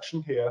particular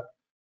section here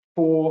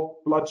for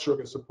blood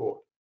sugar support.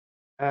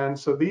 And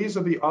so these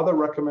are the other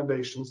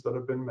recommendations that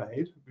have been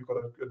made. We've got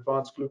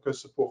advanced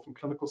glucose support from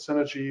Clinical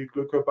Synergy,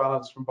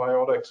 glucobalance from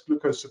Biotics,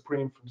 Glucose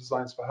Supreme from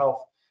Designs for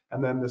Health,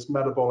 and then this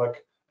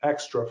metabolic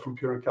extra from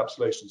Pure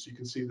Encapsulations. You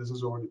can see this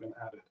has already been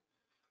added.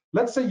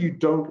 Let's say you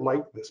don't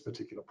like this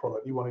particular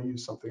product, you want to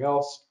use something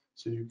else,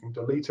 so you can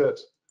delete it.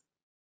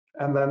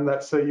 And then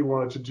let's say you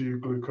wanted to do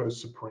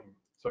Glucose Supreme.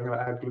 So I'm going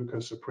to add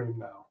Glucose Supreme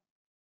now.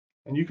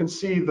 And you can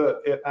see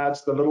that it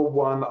adds the little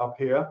 1 up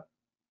here,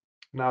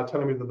 now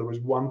telling me that there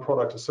was one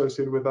product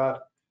associated with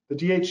that. The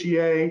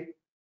DHEA,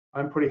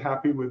 I'm pretty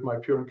happy with my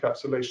Pure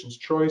Encapsulations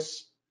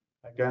choice.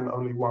 Again,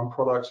 only one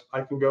product.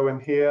 I can go in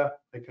here,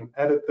 I can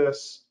edit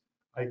this,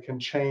 I can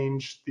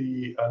change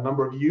the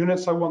number of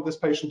units I want this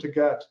patient to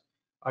get.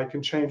 I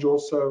can change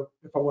also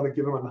if I want to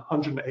give them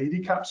 180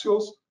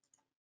 capsules,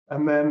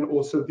 and then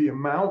also the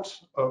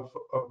amount of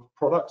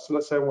product. So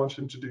let's say I want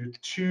them to do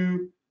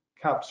 2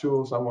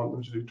 capsules. I want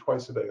them to do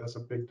twice a day. That's a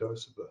big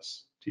dose of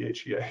this.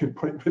 DHEA,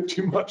 probably a bit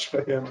too much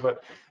for him.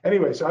 But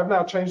anyway, so I've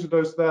now changed the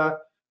dose there.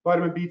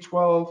 Vitamin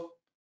B12,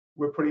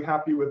 we're pretty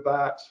happy with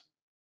that.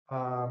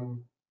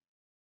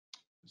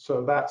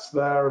 So that's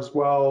there as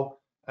well.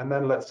 And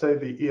then let's say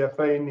the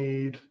EFA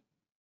need.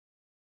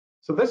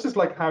 So this is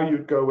like how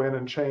you'd go in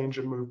and change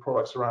and move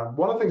products around.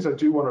 One of the things I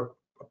do want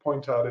to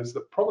point out is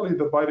that probably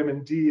the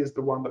vitamin D is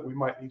the one that we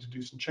might need to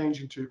do some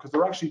changing to, because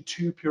there are actually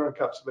 2 pure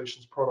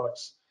encapsulations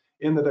products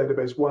in the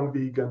database, one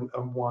vegan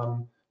and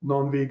one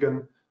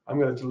non-vegan. I'm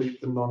going to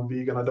delete the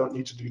non-vegan. I don't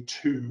need to do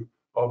 2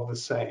 of the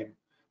same.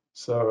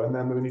 So, and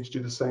then we need to do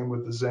the same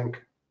with the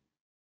zinc.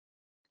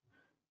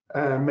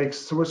 And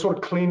so we're sort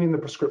of cleaning the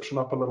prescription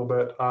up a little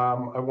bit. I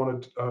don't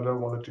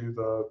want to do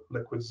the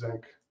liquid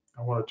zinc.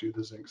 I want to do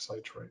the zinc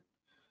citrate.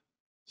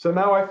 So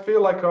now I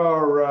feel like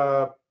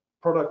our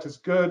product is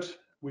good.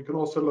 We can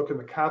also look in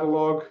the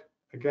catalog.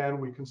 Again,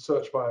 we can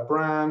search by a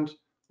brand.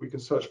 We can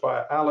search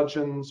by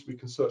allergens. We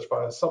can search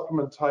by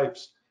supplement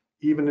types,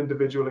 even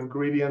individual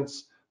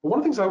ingredients. But one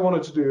of the things I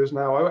wanted to do is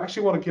now I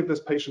actually want to give this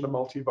patient a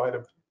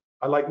multivitamin.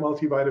 I like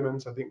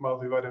multivitamins. I think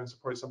multivitamins are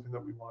probably something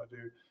that we want to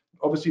do.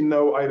 Obviously,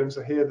 no items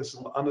are here. This is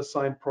an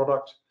unassigned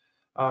product.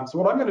 So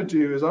what I'm going to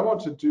do is I want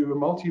to do a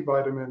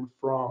multivitamin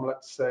from,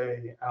 let's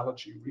say,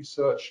 allergy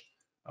research.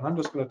 And I'm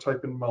just going to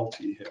type in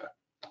multi here.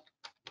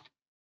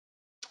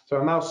 So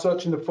I'm now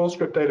searching the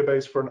Fullscript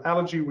database for an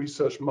allergy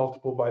research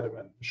multiple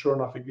vitamin. Sure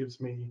enough, it gives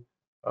me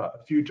a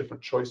few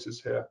different choices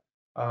here.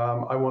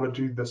 I want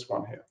to do this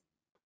one here.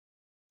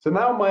 So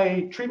now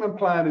my treatment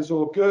plan is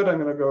all good. I'm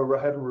going to go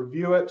ahead and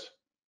review it.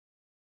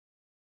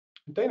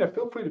 Dana,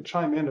 feel free to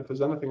chime in if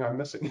there's anything I'm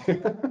missing.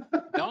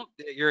 No,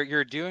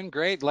 you're doing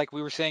great. Like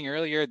we were saying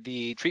earlier,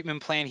 the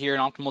treatment plan here in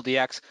Optimal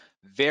DX,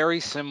 very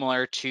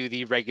similar to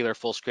the regular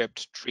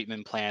Fullscript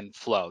treatment plan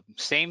flow.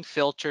 Same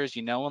filters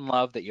you know and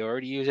love that you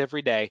already use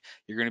every day,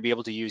 you're going to be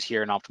able to use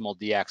here in Optimal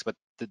DX. But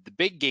the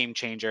big game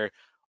changer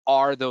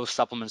are those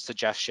supplement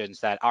suggestions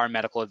that our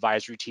medical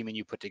advisory team and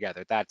you put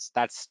together. That's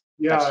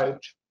yeah,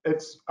 huge.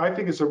 I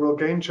think it's a real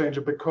game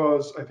changer,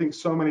 because I think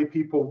so many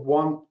people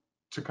want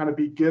to kind of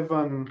be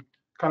given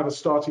kind of a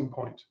starting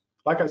point.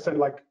 Like I said,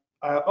 like,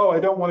 oh, I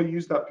don't want to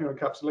use that pure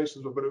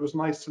encapsulations, but it was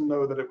nice to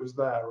know that it was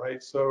there,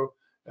 right? So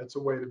it's a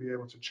way to be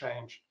able to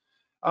change.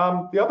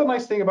 The other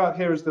nice thing about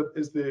here is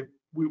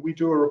we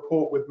do a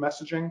report with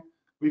messaging.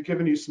 We've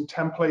given you some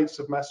templates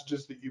of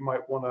messages that you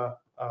might want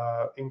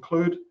to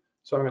include.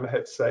 So I'm going to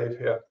hit save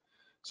here.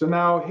 So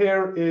now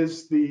here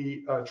is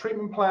the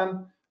treatment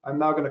plan. I'm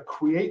now going to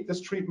create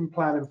this treatment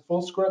plan in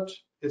Fullscript.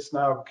 It's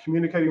now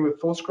communicating with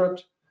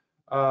Fullscript.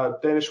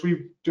 Dana, should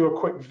we do a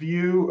quick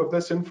view of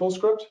this in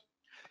Fullscript?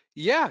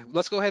 Yeah,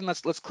 let's go ahead and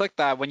let's click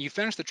that. When you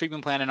finish the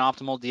treatment plan in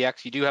Optimal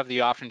DX, you do have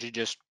the option to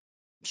just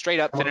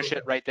straight up finish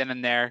it right then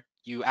and there.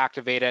 You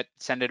activate it,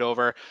 send it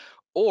over,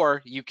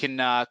 or you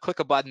can click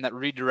a button that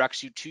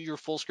redirects you to your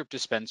Fullscript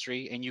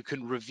dispensary, and you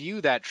can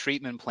review that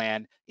treatment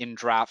plan in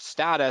draft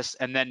status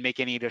and then make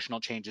any additional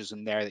changes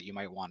in there that you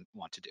might want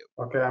to do.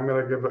 Okay, I'm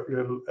going to give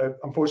it.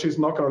 Unfortunately, it's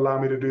not going to allow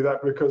me to do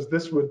that, because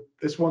this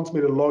wants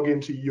me to log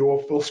into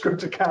your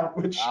Fullscript account,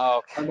 which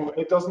I know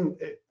it doesn't.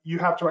 You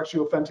have to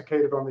actually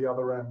authenticate it on the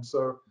other end,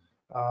 so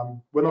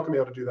we're not going to be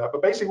able to do that.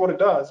 But basically, what it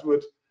does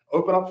would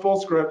open up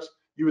Fullscript.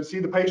 You would see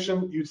the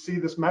patient, you'd see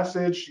this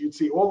message, you'd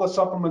see all the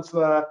supplements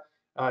there.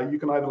 You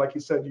can either, like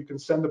you said, you can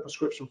send the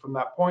prescription from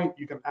that point.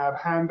 You can add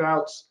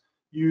handouts,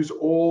 use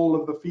all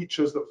of the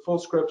features that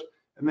Fullscript,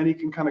 and then you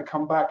can kind of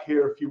come back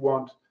here if you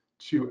want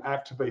to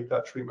activate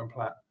that treatment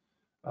plan.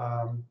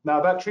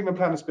 Now that treatment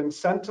plan has been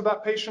sent to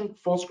that patient.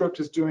 Fullscript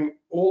is doing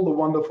all the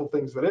wonderful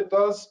things that it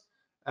does,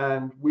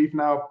 and we've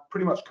now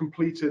pretty much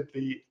completed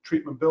the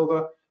treatment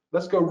builder.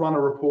 Let's go run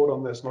a report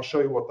on this, and I'll show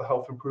you what the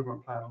health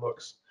improvement plan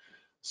looks.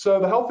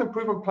 So the health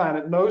improvement plan,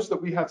 it knows that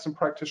we had some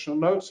practitioner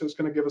notes, so it's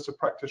going to give us a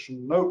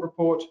practitioner note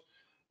report.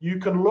 You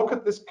can look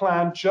at this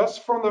plan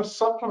just from the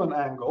supplement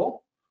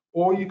angle,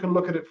 or you can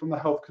look at it from the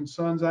health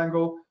concerns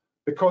angle.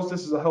 Because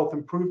this is a health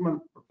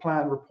improvement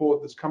plan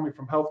report that's coming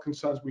from health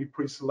concerns, we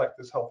pre-select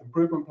this health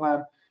improvement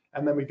plan,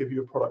 and then we give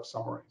you a product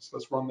summary. So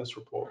let's run this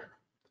report.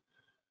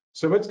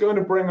 So it's going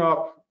to bring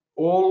up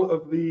all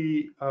of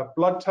the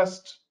blood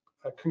test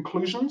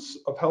conclusions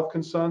of health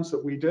concerns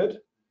that we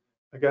did.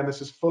 Again,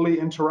 this is fully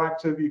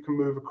interactive. You can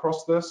move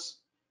across this.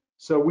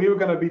 So we were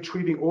going to be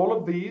treating all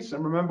of these.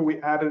 And remember,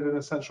 we added in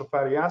essential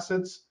fatty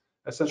acids.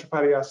 Essential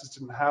fatty acids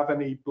didn't have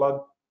any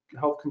blood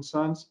health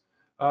concerns.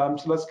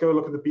 So let's go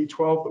look at the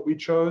B12 that we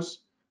chose.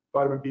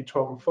 Vitamin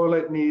B12 and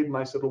folate need.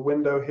 Nice little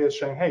window here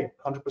showing, hey,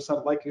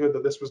 100% likelihood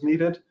that this was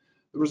needed.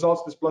 The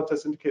results of this blood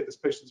test indicate this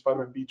patient's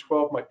vitamin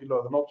B12 might be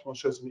lower than optimal,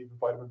 shows a need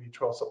for vitamin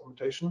B12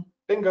 supplementation.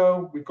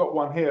 Bingo, we've got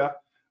one here.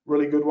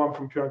 Really good one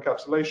from Pure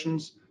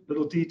Encapsulations.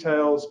 Little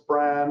details,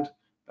 brand,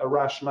 a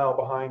rationale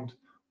behind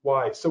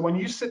why. So when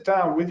you sit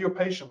down with your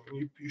patient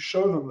and you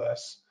show them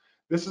this,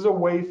 this is a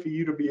way for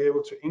you to be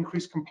able to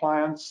increase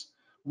compliance,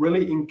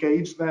 really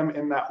engage them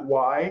in that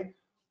why.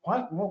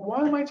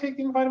 Why am I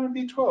taking vitamin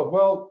B12?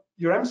 Well,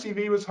 your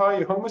MCV was high,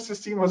 your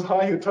homocysteine was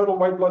high, your total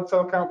white blood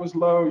cell count was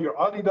low, your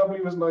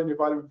RDW was low, and your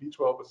vitamin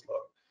B12 was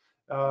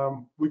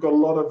low. We've got a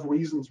lot of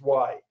reasons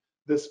why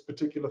this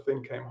particular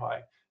thing came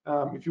high.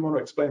 If you want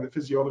to explain the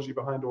physiology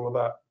behind all of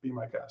that, be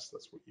my guest.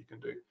 That's what you can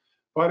do.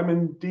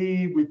 Vitamin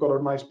D, we've got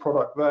a nice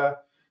product there.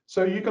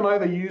 So you can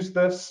either use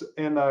this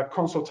in a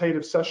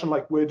consultative session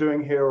like we're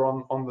doing here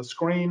on the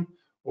screen,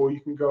 or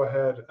you can go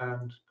ahead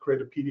and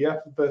create a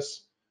PDF of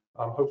this.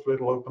 Hopefully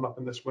it'll open up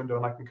in this window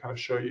and I can kind of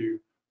show you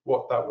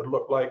what that would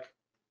look like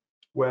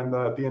when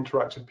the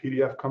interactive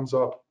PDF comes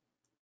up.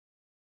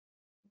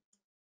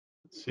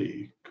 Let's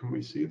see, can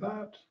we see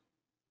that?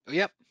 Oh,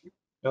 yep.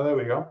 Oh, there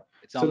we go.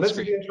 It's So on the this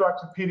screen. is the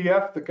interactive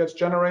PDF that gets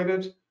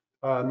generated.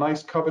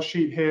 Nice cover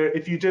sheet here.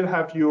 If you did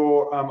have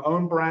your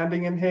own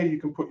branding in here, you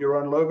can put your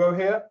own logo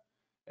here.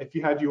 If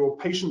you had your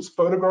patient's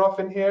photograph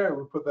in here, it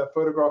would put their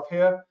photograph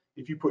here.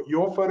 If you put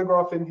your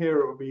photograph in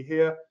here, it would be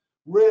here.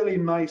 Really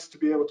nice to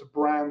be able to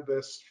brand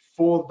this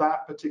for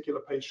that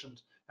particular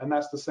patient. And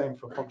that's the same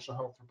for functional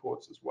health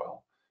reports as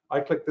well.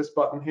 I click this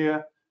button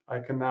here. I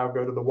can now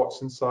go to the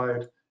what's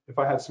inside. If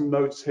I had some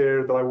notes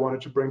here that I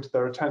wanted to bring to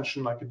their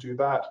attention, I could do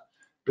that.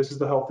 This is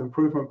the health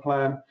improvement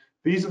plan.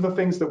 These are the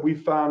things that we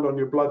found on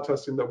your blood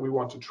testing that we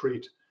want to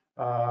treat.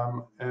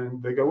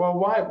 And they go, well,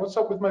 why? What's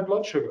up with my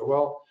blood sugar?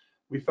 Well,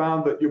 we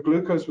found that your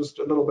glucose was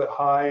a little bit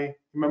high.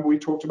 Remember we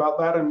talked about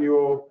that in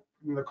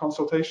the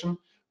consultation?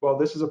 Well,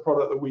 this is a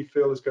product that we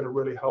feel is going to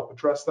really help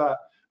address that.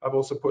 I've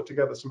also put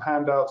together some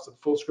handouts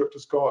that Fullscript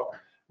has got.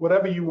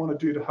 Whatever you want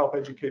to do to help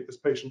educate this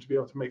patient to be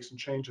able to make some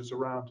changes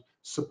around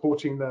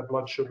supporting their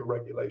blood sugar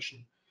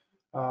regulation.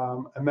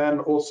 And then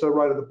also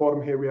right at the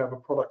bottom here, we have a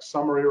product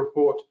summary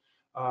report.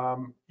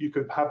 You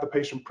could have the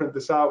patient print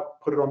this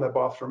out, put it on their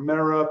bathroom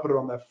mirror, put it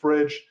on their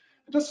fridge,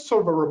 and just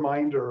sort of a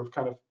reminder of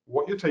kind of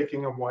what you're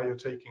taking and why you're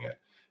taking it.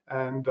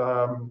 And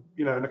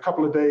you know, in a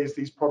couple of days,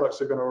 these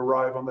products are going to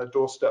arrive on their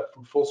doorstep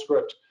from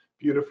Fullscript,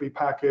 beautifully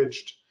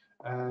packaged,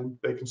 and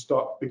they can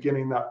start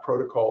beginning that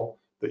protocol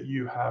that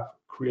you have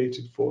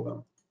created for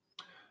them.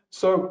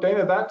 So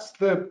Dana, that's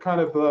the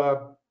kind of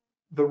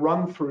the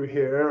run through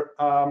here.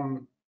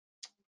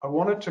 I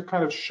wanted to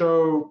kind of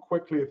show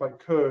quickly, if I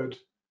could,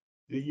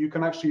 that you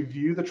can actually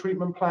view the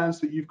treatment plans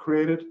that you've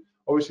created.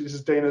 Obviously, this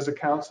is Dana's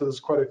account, so there's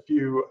quite a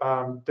few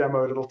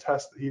demo little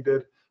tests that he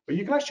did. But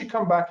you can actually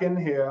come back in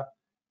here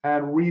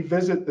and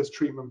revisit this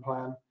treatment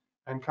plan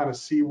and kind of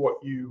see what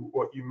you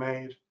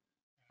made.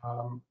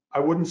 I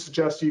wouldn't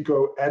suggest you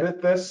go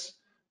edit this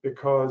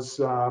because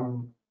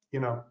you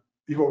know,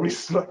 you've already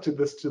selected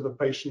this to the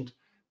patient,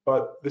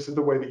 but this is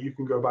the way that you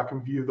can go back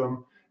and view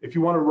them. If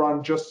you want to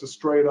run just a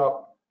straight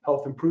up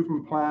health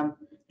improvement plan,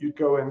 you'd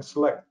go and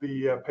select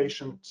the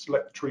patient,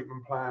 select the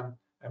treatment plan,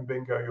 and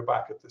bingo, you're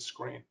back at this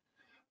screen.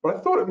 But I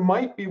thought it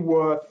might be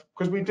worth,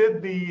 because we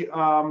did the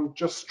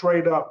just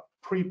straight up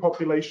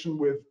pre-population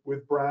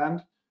with brand.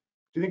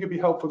 Do you think it'd be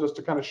helpful just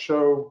to kind of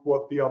show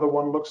what the other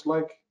one looks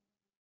like?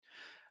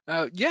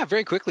 Yeah,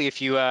 very quickly,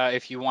 if you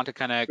want to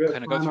kind of go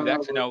through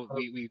that. I know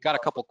we've got a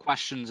couple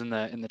questions in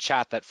the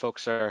chat that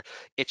folks are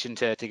itching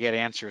to get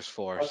answers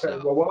for. Okay,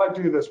 so. well, while I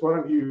do this, why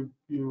don't you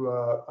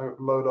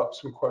load up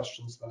some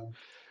questions then?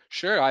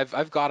 Sure,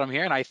 I've got them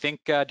here, and I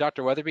think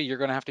Dr. Weatherby, you're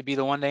going to have to be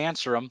the one to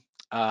answer them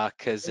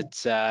because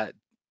it's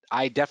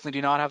I definitely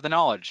do not have the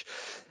knowledge.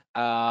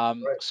 Right.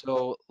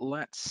 So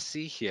let's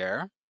see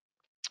here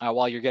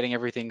while you're getting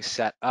everything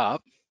set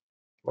up.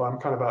 Well, I'm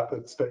kind of at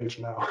that stage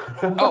now.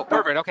 Oh,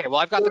 perfect. Okay, well,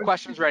 I've got the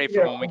questions ready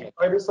for when we get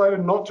there. I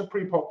decided not to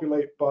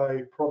pre-populate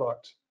by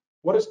product.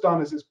 What it's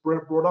done is it's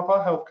brought up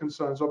our health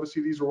concerns.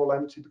 Obviously, these are all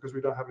empty because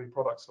we don't have any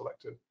products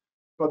selected.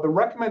 But the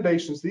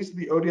recommendations, these are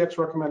the ODX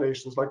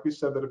recommendations, like we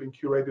said, that have been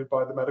curated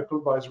by the medical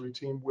advisory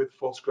team with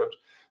Fullscript.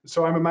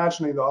 So I'm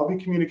imagining that I'll be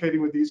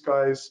communicating with these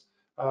guys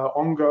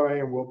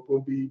ongoing, and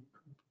we'll be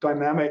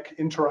dynamic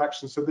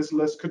interactions. So this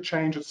list could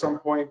change at some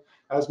point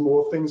as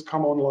more things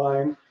come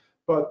online.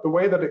 But the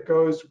way that it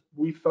goes,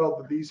 we felt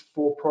that these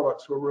 4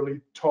 products were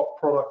really top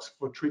products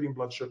for treating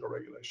blood sugar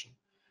regulation.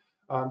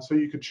 So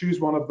you could choose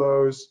one of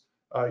those.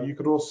 You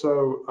could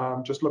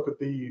also just look at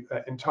the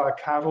entire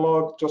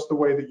catalog, just the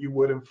way that you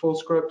would in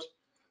Fullscript.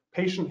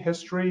 Patient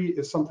history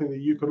is something that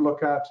you could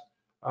look at.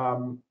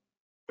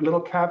 A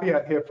little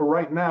caveat here for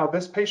right now,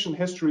 this patient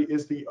history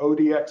is the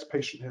ODX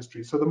patient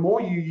history. So the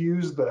more you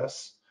use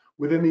this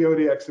within the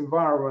ODX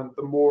environment,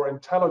 the more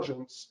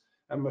intelligence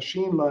and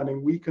machine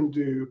learning we can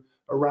do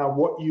around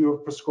what you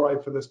have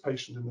prescribed for this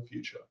patient in the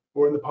future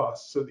or in the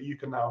past, so that you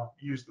can now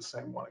use the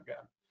same one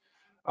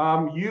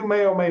again. You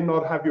may or may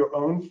not have your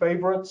own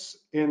favorites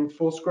in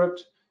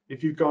Fullscript.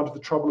 If you've gone to the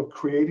trouble of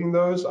creating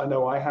those, I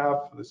know I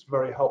have, it's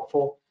very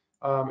helpful.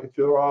 If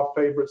there are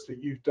favorites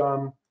that you've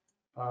done,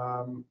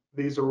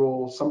 these are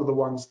all some of the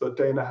ones that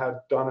Dana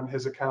had done in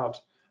his account.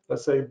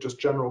 Let's say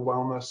just general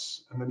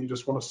wellness, and then you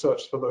just want to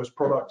search for those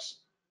products,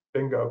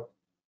 bingo.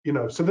 You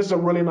know, so this is a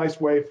really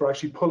nice way for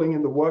actually pulling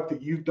in the work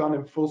that you've done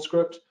in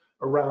Fullscript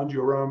around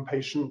your own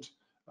patient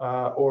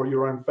or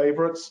your own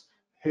favorites.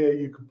 Here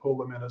you can pull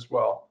them in as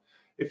well.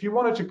 If you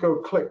wanted to go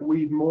click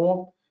read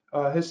more,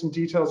 here's some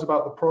details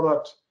about the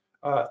product.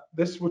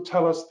 This would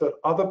tell us that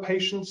other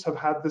patients have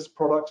had this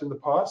product in the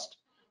past.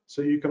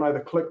 So you can either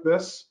click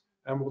this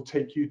and we'll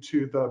take you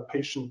to the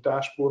patient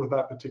dashboard of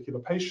that particular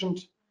patient,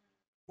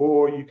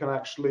 or you can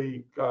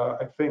actually,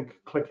 I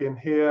think, click in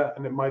here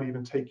and it might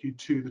even take you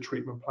to the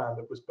treatment plan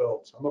that was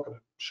built. So I'm not going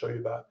to show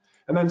you that.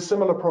 And then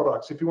similar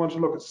products. If you want to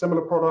look at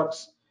similar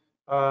products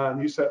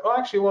and you say, oh,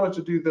 actually, I wanted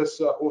to do this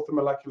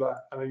orthomolecular,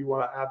 and you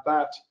want to add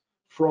that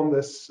from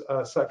this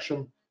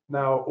section,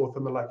 now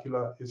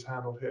orthomolecular is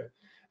handled here.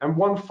 And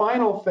one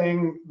final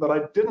thing that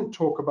I didn't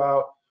talk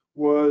about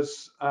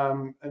was,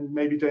 and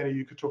maybe Dana,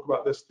 you could talk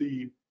about this,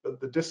 the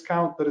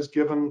discount that is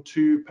given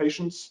to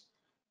patients.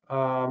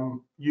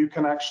 You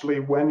can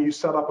actually, when you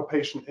set up a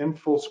patient in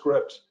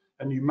Fullscript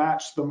and you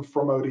match them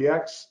from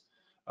ODX,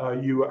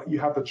 you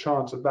have the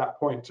chance at that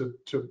point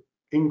to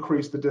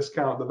increase the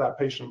discount that that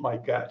patient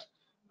might get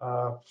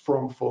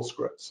from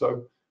Fullscript.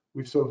 So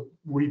we've sort of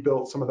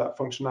rebuilt some of that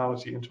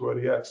functionality into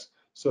ODX,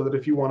 so that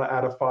if you want to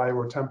add a 5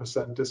 or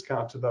 10%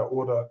 discount to that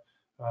order,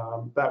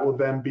 that will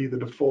then be the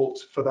default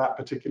for that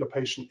particular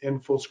patient in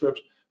Fullscript.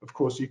 Of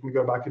course, you can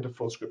go back into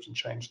Fullscript and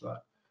change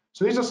that.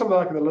 So these are some of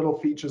like the little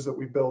features that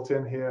we built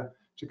in here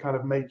to kind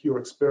of make your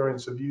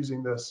experience of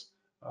using this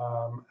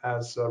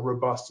as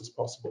robust as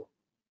possible.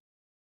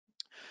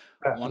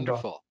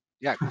 Wonderful.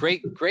 Yeah,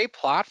 great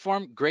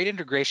platform, great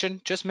integration,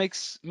 just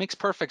makes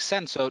perfect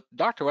sense. So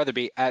Dr.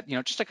 Weatherby,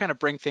 just to kind of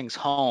bring things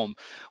home,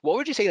 what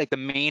would you say like the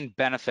main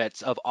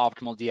benefits of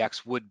Optimal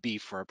DX would be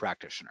for a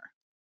practitioner?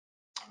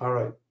 All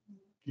right,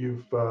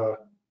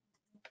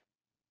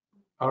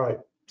 all right.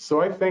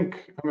 So I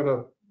think I'm going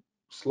to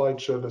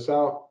slideshow this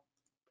out.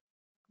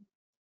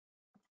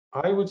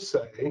 I would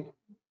say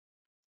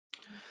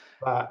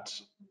that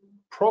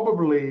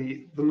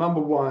probably the number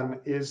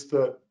one is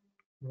that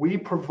we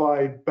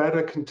provide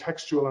better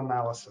contextual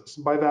analysis.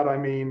 By that I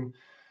mean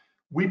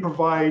we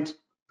provide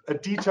a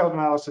detailed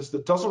analysis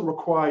that doesn't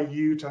require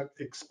you to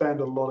expend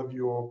a lot of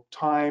your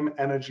time,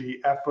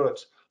 energy, effort,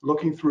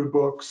 looking through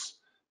books,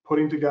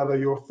 putting together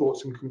your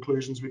thoughts and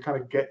conclusions. We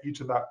kind of get you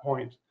to that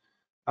point.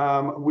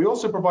 We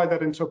also provide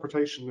that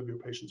interpretation of your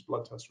patient's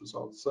blood test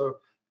results. So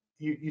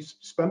you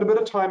spend a bit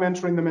of time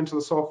entering them into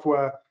the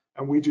software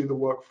and we do the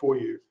work for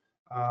you.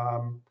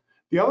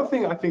 The other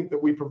thing I think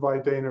that we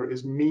provide, Dana,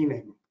 is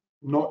meaning,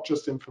 not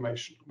just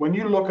information. When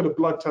you look at a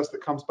blood test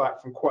that comes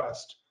back from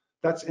Quest,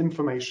 that's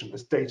information,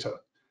 it's data.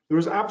 There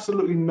is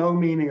absolutely no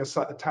meaning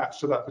attached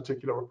to that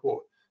particular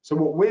report. So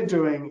what we're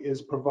doing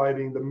is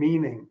providing the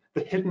meaning,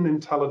 the hidden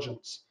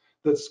intelligence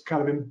that's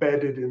kind of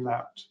embedded in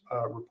that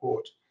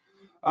report.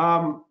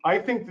 I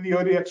think that the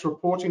ODX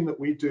reporting that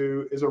we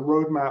do is a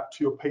roadmap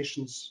to your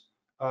patient's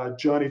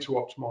journey to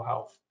optimal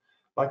health.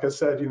 Like I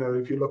said,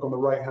 if you look on the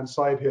right-hand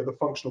side here, the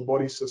functional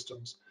body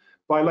systems,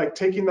 by like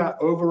taking that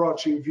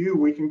overarching view,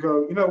 we can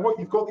go,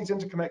 you've got these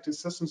interconnected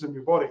systems in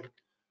your body.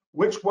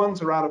 Which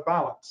ones are out of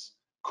balance,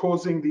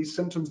 causing these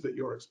symptoms that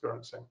you're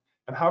experiencing?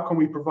 And how can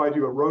we provide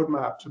you a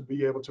roadmap to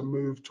be able to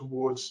move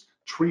towards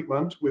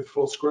treatment with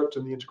Fullscript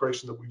and the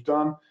integration that we've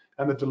done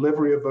and the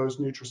delivery of those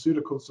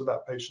nutraceuticals to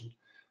that patient?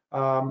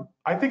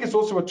 I think it's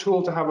also a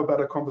tool to have a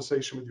better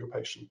conversation with your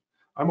patient.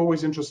 I'm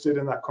always interested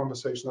in that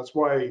conversation. That's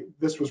why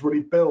this was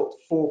really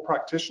built for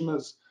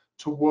practitioners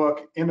to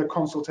work in a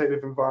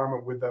consultative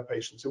environment with their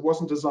patients. It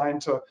wasn't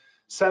designed to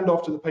send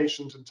off to the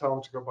patient and tell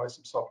them to go buy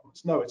some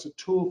supplements. No, it's a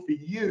tool for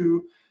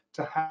you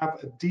to have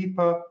a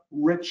deeper,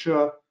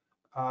 richer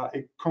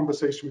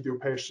conversation with your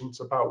patients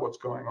about what's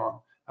going on.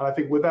 And I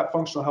think with that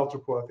functional health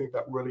report, I think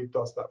that really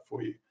does that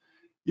for you.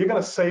 You're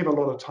going to save a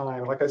lot of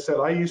time. Like I said,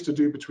 I used to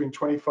do between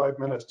 25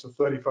 minutes to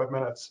 35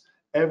 minutes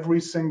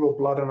every single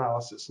blood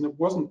analysis, and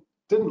it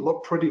didn't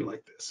look pretty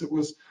like this. It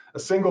was a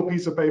single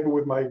piece of paper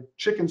with my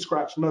chicken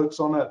scratch notes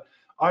on it.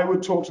 I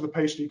would talk to the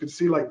patient. You could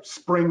see like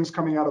springs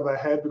coming out of their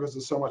head because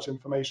there's so much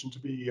information to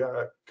be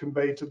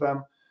conveyed to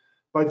them.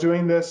 By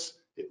doing this,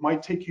 it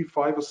might take you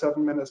 5 or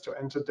 7 minutes to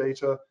enter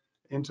data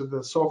into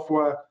the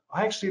software.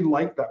 I actually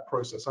like that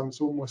process.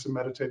 It's almost a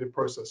meditative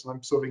process, and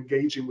I'm sort of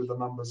engaging with the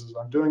numbers as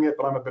I'm doing it,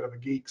 but I'm a bit of a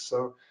geek.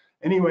 So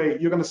anyway,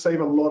 you're going to save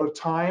a lot of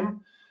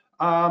time.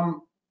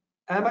 And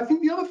I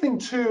think the other thing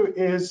too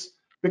is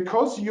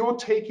because you're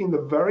taking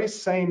the very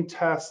same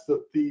test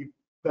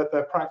that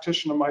their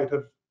practitioner might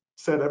have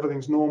said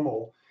everything's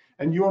normal,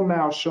 and you're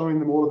now showing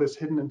them all of this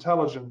hidden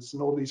intelligence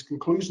and all these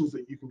conclusions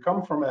that you can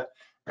come from it,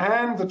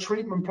 and the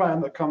treatment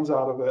plan that comes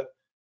out of it,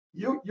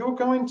 you're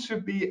going to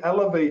be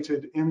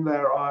elevated in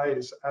their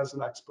eyes as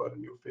an expert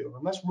in your field.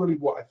 And that's really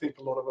what I think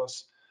a lot of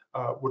us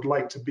would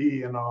like to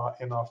be in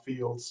our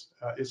fields,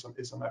 is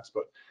an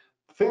expert.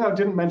 The thing I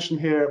didn't mention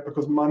here,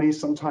 because money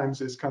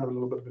sometimes is kind of a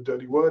little bit of a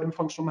dirty word in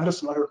functional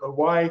medicine, I don't know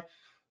why,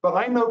 but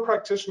I know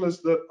practitioners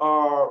that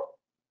are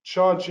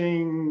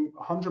charging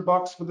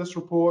 $100 for this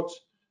report.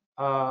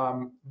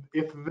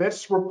 If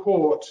this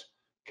report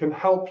can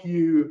help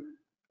you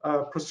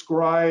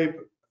prescribe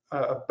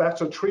a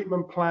better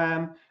treatment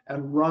plan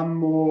and run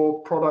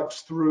more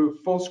products through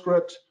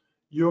Fullscript,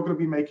 you're going to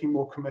be making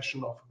more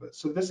commission off of it.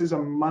 So this is a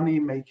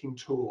money-making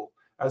tool.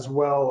 as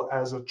well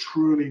as a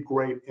truly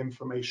great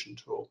information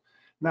tool.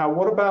 Now,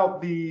 what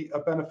about the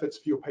benefits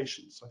for your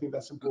patients? I think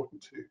that's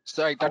important too.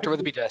 Sorry, Dr.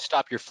 Weatherby, to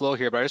stop your flow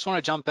here, but I just want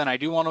to jump in. I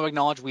do want to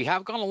acknowledge we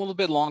have gone a little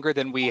bit longer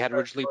than we had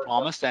originally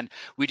promised, and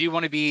we do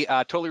want to be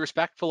totally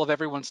respectful of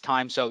everyone's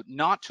time. So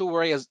not to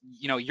worry, as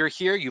you know, you're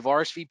here, you've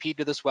RSVP'd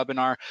to this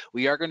webinar.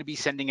 We are going to be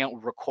sending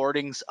out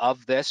recordings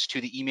of this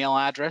to the email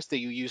address that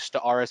you used to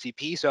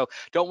RSVP. So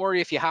don't worry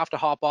if you have to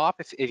hop off.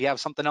 If you have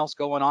something else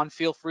going on,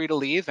 feel free to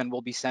leave, and we'll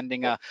be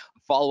sending a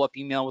follow-up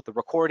email with the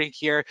recording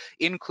here,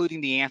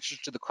 including the answers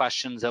to the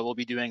questions that we'll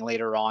be doing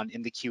later on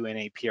in the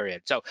Q&A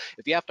period. So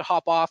if you have to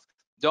hop off,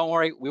 don't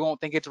worry, we won't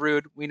think it's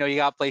rude. We know you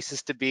got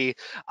places to be.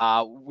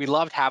 We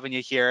loved having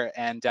you here,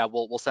 and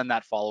we'll send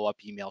that follow-up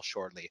email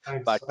shortly.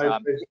 Thanks. But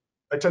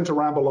I tend to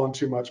ramble on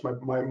too much.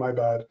 My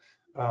bad.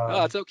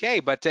 no, it's okay.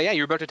 But yeah,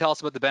 you're about to tell us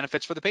about the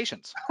benefits for the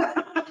patients.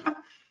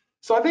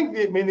 So I think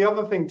the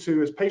other thing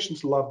too is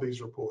patients love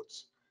these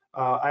reports.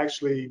 I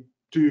actually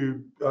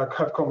do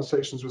have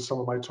conversations with some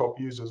of my top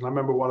users, and I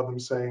remember one of them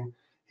saying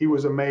he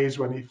was amazed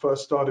when he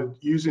first started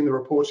using the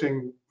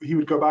reporting. He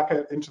would go back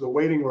into the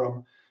waiting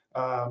room,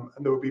 and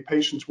there would be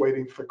patients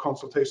waiting for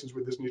consultations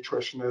with his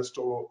nutritionist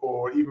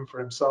or even for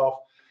himself.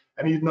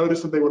 And he'd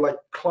noticed that they were like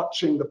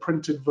clutching the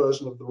printed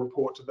version of the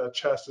report to their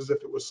chest as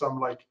if it was some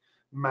like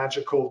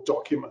magical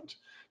document.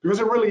 Because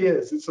it really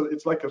is.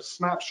 It's like a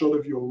snapshot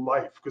of your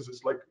life, because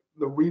it's like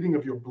the reading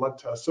of your blood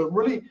test. So it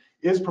really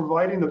is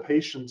providing the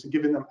patients and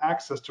giving them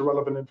access to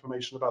relevant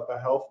information about their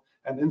health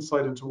and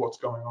insight into what's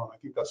going on. I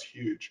think that's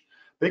huge.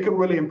 They can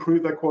really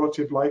improve their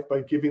quality of life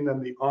by giving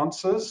them the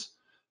answers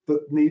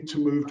that need to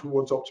move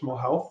towards optimal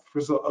health,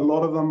 because a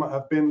lot of them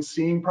have been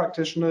seeing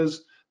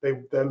practitioners.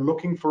 They're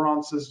looking for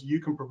answers.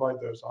 You can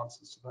provide those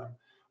answers to them.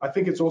 I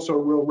think it's also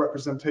a real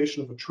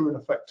representation of a true and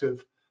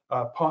effective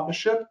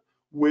partnership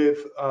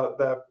with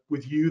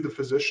you, the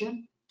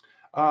physician.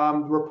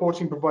 The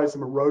reporting provides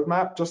them a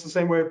roadmap, just the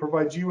same way it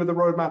provides you with a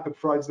roadmap, it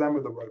provides them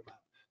with a roadmap.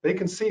 They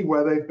can see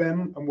where they've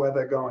been and where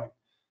they're going.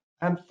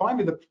 And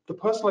finally, the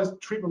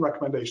personalized treatment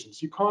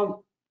recommendations. You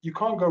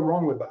can't go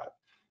wrong with that.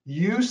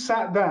 You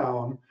sat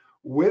down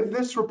with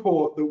this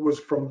report that was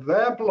from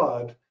their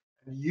blood,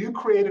 and you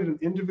created an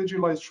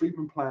individualized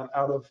treatment plan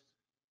out of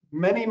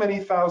many, many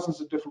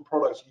thousands of different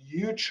products.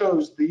 You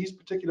chose these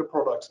particular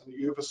products, and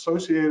you've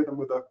associated them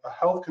with a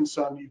health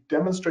concern. You've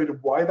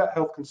demonstrated why that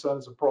health concern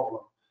is a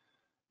problem.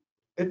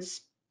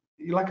 It's,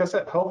 like I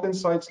said, health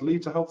insights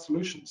lead to health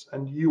solutions,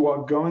 and you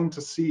are going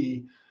to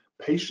see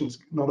patients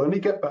not only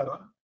get better,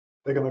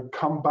 they're going to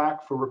come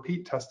back for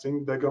repeat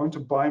testing. They're going to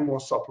buy more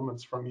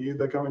supplements from you.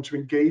 They're going to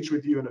engage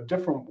with you in a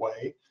different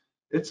way.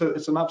 It's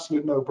an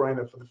absolute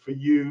no-brainer for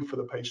you, for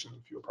the patient,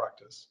 and for your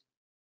practice.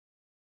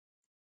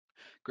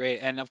 Great,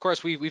 and of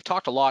course we've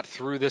talked a lot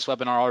through this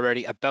webinar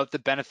already about the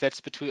benefits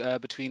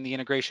between the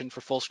integration for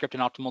Fullscript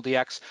and Optimal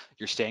DX.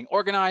 You're staying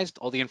organized,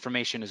 all the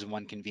information is in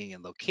one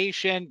convenient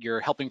location,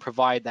 you're helping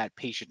provide that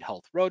patient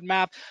health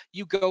roadmap,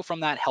 you go from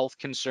that health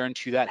concern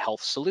to that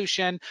health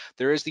solution,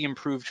 there is the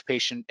improved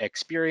patient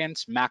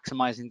experience,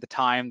 maximizing the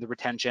time, the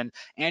retention,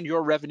 and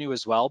your revenue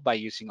as well by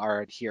using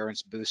our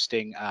adherence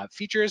boosting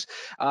features,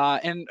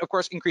 and of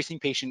course increasing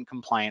patient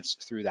compliance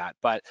through that.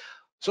 But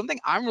something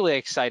I'm really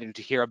excited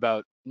to hear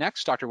about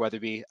next, Dr.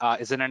 Weatherby,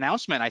 is an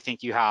announcement I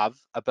think you have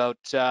about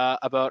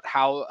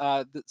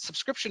how the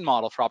subscription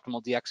model for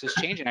Optimal DX is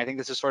changing. I think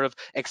this is sort of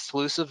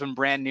exclusive and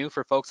brand new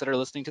for folks that are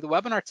listening to the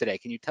webinar today.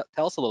 Can you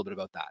tell us a little bit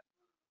about that?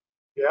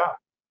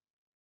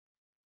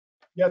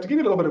 Yeah, to give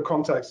you a little bit of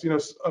context,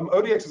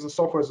 ODX is a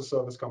software as a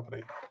service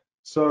company.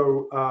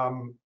 So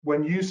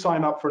when you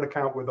sign up for an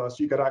account with us,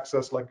 you get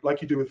access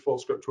like you do with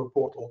Fullscript to a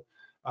portal.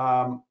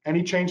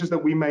 Any changes that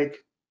we make,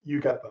 you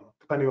get them,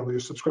 depending on your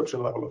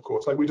subscription level, of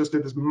course. Like we just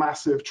did this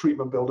massive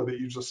treatment builder that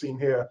you've just seen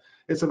here.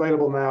 It's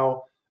available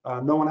now.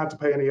 No one had to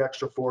pay any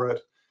extra for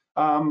it.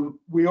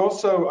 We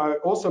also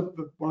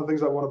one of the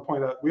things I want to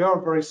point out, we are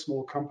a very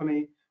small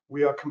company.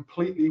 We are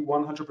completely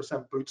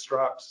 100%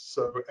 bootstrapped.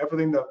 So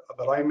everything that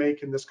I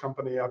make in this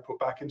company, I put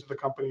back into the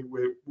company.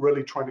 We're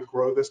really trying to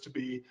grow this to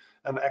be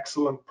an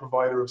excellent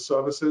provider of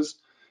services.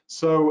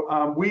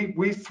 So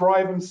we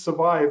thrive and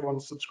survive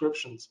on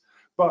subscriptions.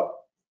 But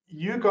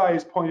you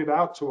guys pointed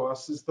out to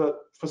us is that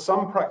for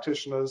some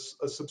practitioners,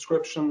 a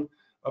subscription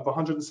of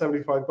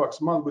 $175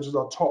 a month, which is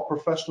our top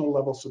professional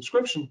level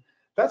subscription,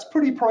 that's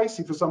pretty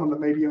pricey for someone that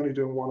may be only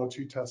doing 1 or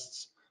 2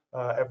 tests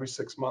every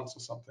 6 months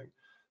or something.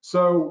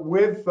 So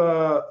with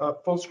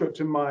Fullscript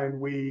in mind,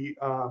 we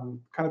kind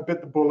of bit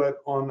the bullet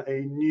on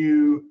a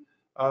new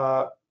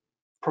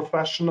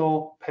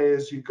professional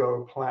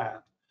pay-as-you-go plan.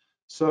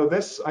 So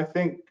this, I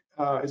think,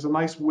 is a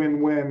nice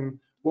win-win.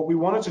 What we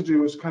wanted to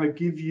do is kind of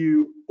give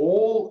you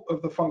all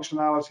of the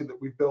functionality that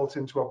we've built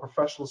into our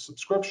professional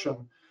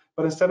subscription,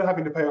 but instead of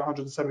having to pay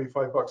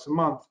 $175 a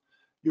month,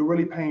 you're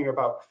really paying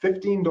about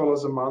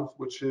 $15 a month,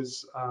 which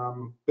is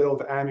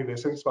billed annually.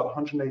 So it's about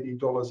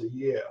 $180 a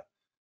year.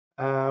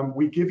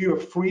 We give you a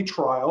free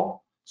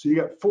trial, so you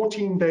get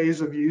 14 days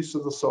of use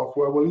of the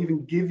software. We'll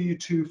even give you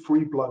 2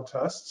 free blood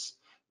tests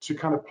to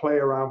kind of play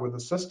around with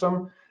the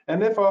system.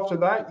 And if after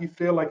that you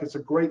feel like it's a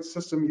great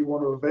system, you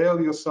want to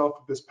avail yourself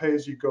of this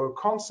pay-as-you-go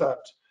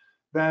concept,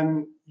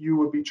 then you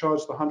would be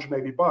charged the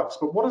 $180.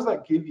 But what does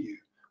that give you?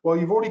 Well,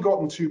 you've already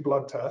gotten 2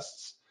 blood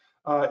tests.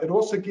 It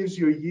also gives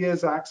you a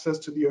year's access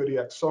to the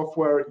ODX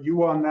software.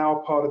 You are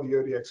now part of the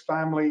ODX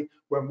family.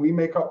 When we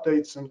make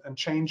updates and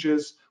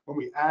changes, when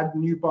we add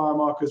new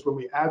biomarkers, when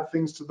we add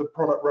things to the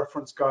product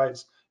reference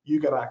guides, you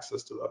get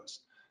access to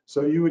those.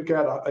 So you would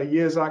get a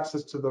year's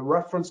access to the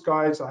reference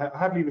guides. I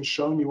haven't even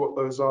shown you what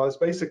those are. It's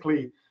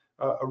basically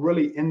a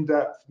really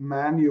in-depth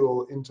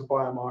manual into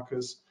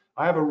biomarkers.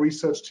 I have a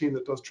research team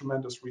that does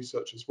tremendous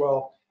research as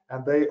well,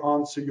 and they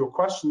answer your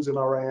questions in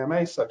our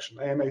AMA section.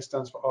 AMA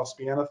stands for Ask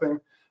Me Anything.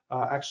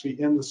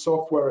 Actually, in the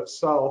software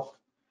itself,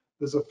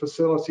 there's a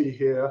facility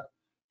here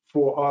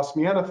for Ask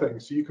Me Anything.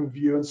 So you can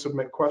view and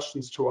submit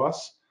questions to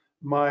us.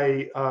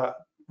 My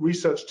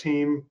research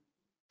team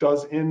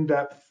does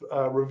in-depth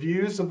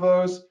reviews of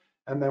those,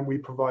 and then we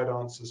provide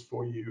answers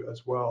for you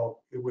as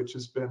well, which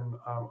has been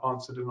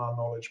answered in our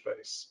knowledge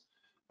base.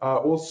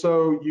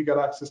 Also, you get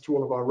access to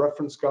all of our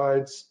reference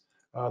guides,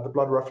 the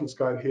blood reference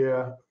guide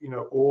here,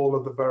 all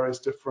of the various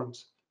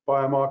different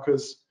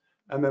biomarkers.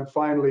 And then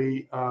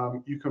finally,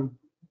 you can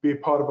be a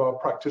part of our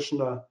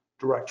practitioner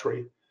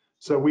directory.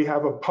 So we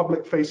have a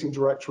public-facing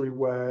directory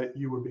where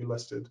you would be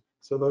listed.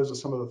 So those are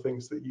some of the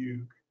things that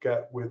you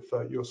get with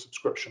your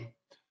subscription.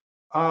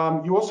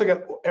 You also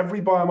get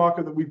every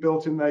biomarker that we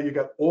built in there. You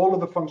get all of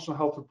the functional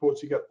health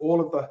reports. You get all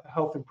of the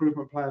health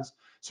improvement plans.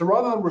 So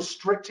rather than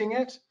restricting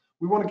it,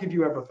 we want to give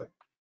you everything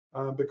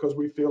because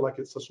we feel like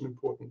it's such an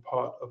important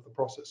part of the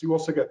process. You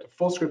also get the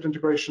Fullscript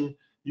integration.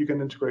 You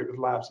can integrate with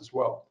labs as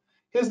well.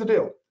 Here's the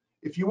deal.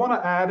 If you want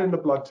to add in a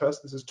blood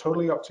test, this is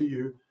totally up to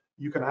you.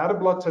 You can add a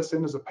blood test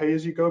in as a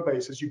pay-as-you-go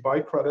basis. You buy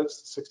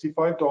credits,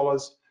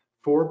 $65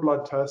 for a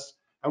blood test.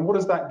 And what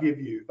does that give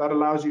you? That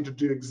allows you to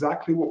do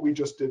exactly what we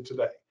just did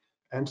today.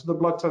 Enter the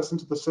blood test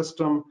into the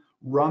system,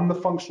 run the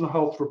functional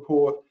health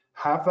report,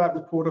 have that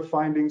report of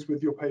findings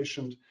with your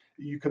patient.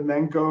 You can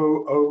then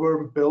go over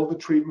and build a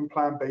treatment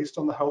plan based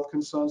on the health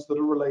concerns that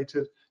are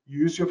related.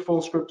 Use your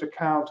Fullscript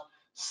account,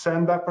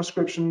 send that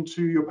prescription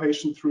to your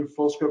patient through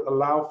Fullscript,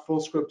 allow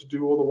Fullscript to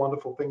do all the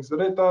wonderful things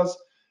that it does,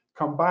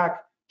 come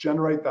back,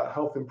 generate that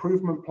health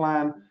improvement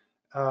plan.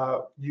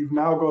 You've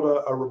now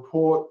got a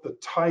report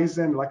that ties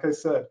in, like I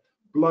said,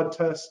 blood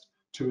test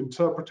to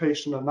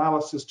interpretation,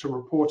 analysis to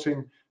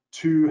reporting,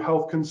 to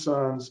health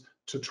concerns,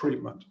 to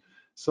treatment.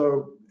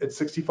 So it's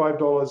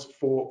 $65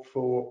 for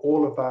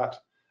all of that.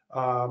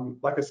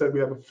 Like I said, we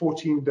have a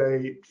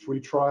 14-day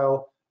free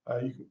trial.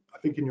 I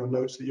think in your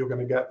notes that you're going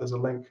to get, there's a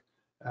link.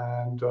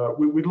 And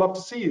we'd love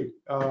to see you.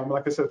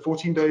 Like I said,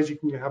 14 days, you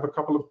can have a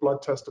couple of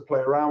blood tests to play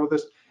around with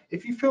this.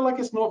 If you feel like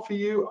it's not for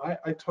you,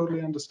 I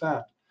totally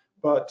understand.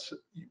 But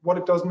what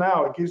it does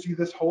now, it gives you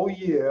this whole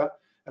year.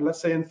 And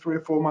let's say in 3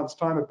 or 4 months'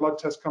 time, a blood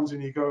test comes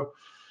in, you go,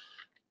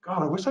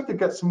 God, I wish I could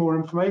get some more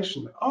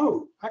information.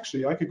 Oh,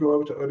 actually, I could go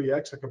over to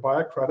ODX, I could buy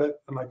a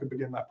credit, and I could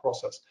begin that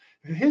process.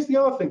 Here's the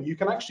other thing. You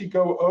can actually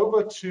go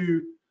over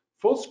to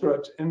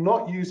Fullscript and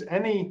not use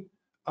any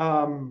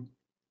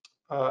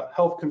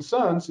health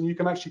concerns, and you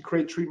can actually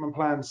create treatment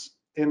plans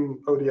in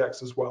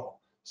ODX as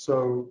well.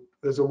 So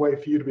there's a way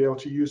for you to be able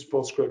to use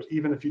Fullscript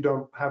even if you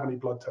don't have any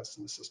blood tests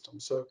in the system.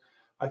 So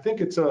I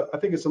think it's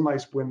a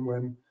nice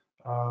win-win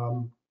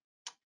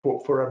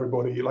for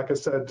everybody. Like I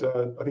said,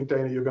 I think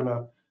Dana, you're going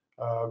to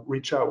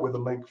reach out with a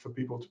link for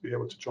people to be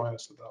able to join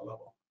us at that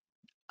level.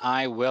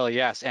 I will,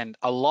 yes, and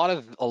a lot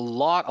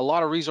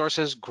of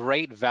resources,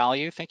 great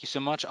value. Thank you so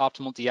much,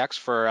 Optimal DX,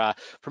 for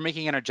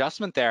making an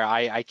adjustment there.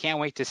 I can't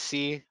wait to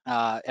see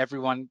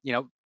everyone,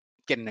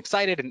 getting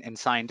excited and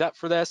signed up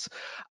for this.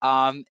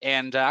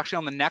 Actually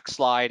on the next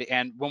slide,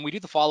 and when we do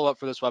the follow-up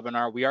for this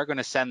webinar, we are going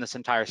to send this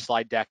entire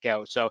slide deck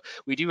out. So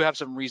we do have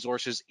some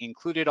resources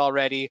included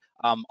already.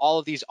 All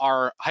of these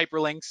are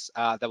hyperlinks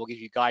that will give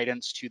you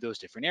guidance to those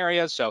different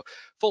areas. So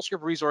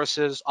Fullscript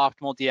resources,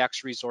 Optimal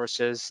DX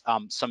resources,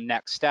 some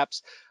next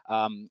steps.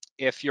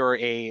 If you're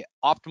a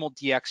Optimal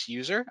DX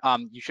user,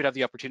 you should have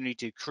the opportunity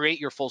to create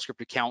your Fullscript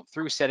account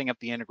through setting up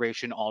the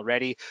integration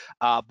already.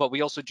 But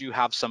we also do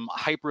have some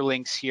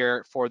hyperlinks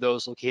here for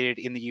those located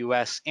in the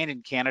US and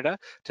in Canada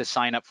to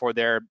sign up for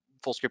their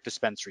Fullscript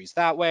dispensaries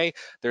that way.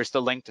 There's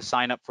the link to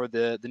sign up for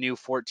the new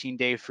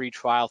 14-day free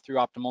trial through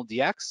Optimal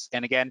DX.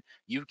 And again,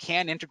 you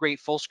can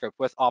integrate Fullscript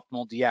with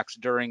Optimal DX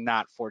during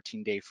that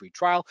 14-day free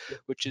trial,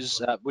 which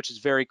is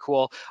very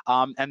cool.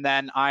 And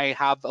then I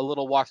have a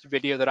little walkthrough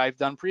video that I've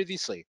done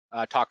previously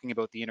talking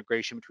about the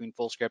integration between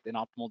Fullscript and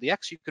Optimal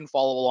DX. You can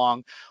follow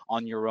along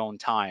on your own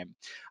time.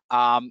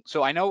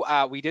 So I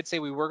know we did say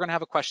we were going to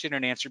have a question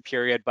and answer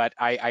period, but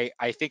I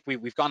think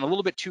we've gone a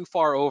little bit too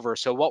far over.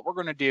 So what we're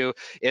going to do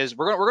is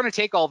we're going to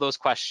take all those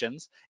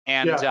questions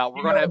and we're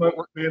going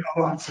to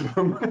answer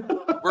them.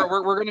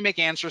 we're going to make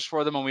answers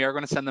for them, and we are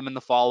going to send them in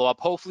the follow-up.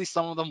 Hopefully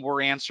some of them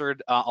were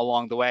answered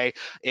along the way,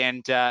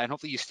 and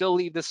hopefully you still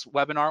leave this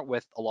webinar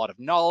with a lot of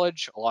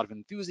knowledge, a lot of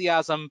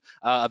enthusiasm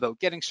about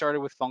getting started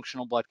with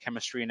functional blood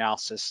chemistry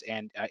analysis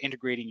and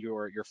integrating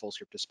your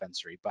Fullscript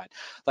dispensary. But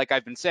like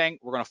I've been saying,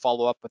 we're going to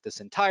follow up with this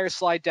entire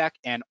slide deck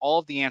and all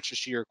of the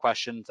answers to your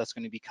questions. That's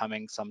going to be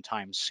coming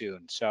sometime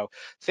soon. So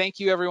thank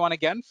you everyone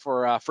again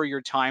for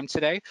your time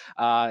today,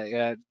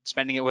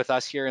 spending it with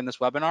us here in this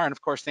webinar. And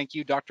of course, thank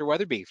you, Dr.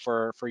 Weatherby,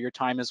 for your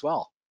time as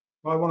well.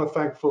 Well, I want to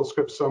thank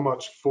Fullscript so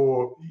much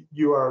for,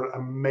 you are an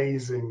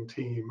amazing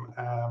team.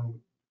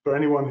 For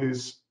anyone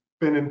who's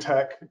been in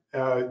tech,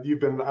 you've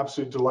been an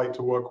absolute delight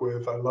to work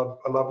with. I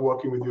love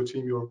working with your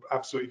team. You're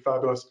absolutely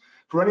fabulous.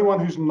 For anyone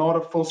who's not a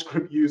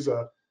Fullscript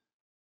user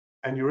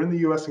and you're in the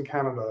US and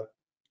Canada,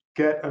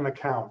 get an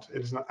account.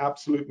 It is an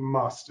absolute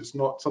must. It's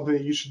not something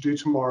that you should do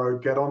tomorrow.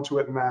 Get onto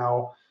it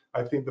now.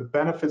 I think the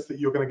benefits that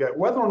you're going to get,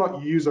 whether or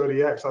not you use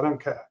ODX, I don't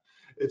care.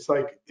 It's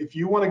like, if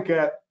you want to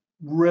get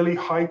really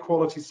high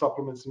quality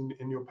supplements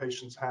in your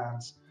patient's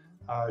hands,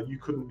 you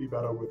couldn't be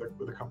better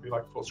with a company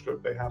like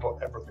Fullscript. They handle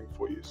everything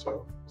for you.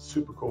 So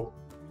super cool.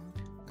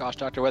 Gosh,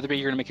 Dr. Weatherby,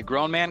 you're going to make a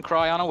grown man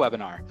cry on a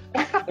webinar.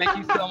 Thank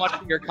you so much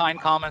for your kind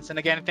comments. And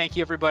again, thank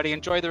you, everybody.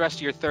 Enjoy the rest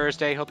of your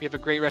Thursday. Hope you have a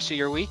great rest of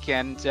your week.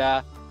 And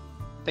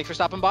thanks for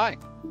stopping by.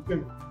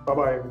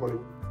 Bye-bye, everybody.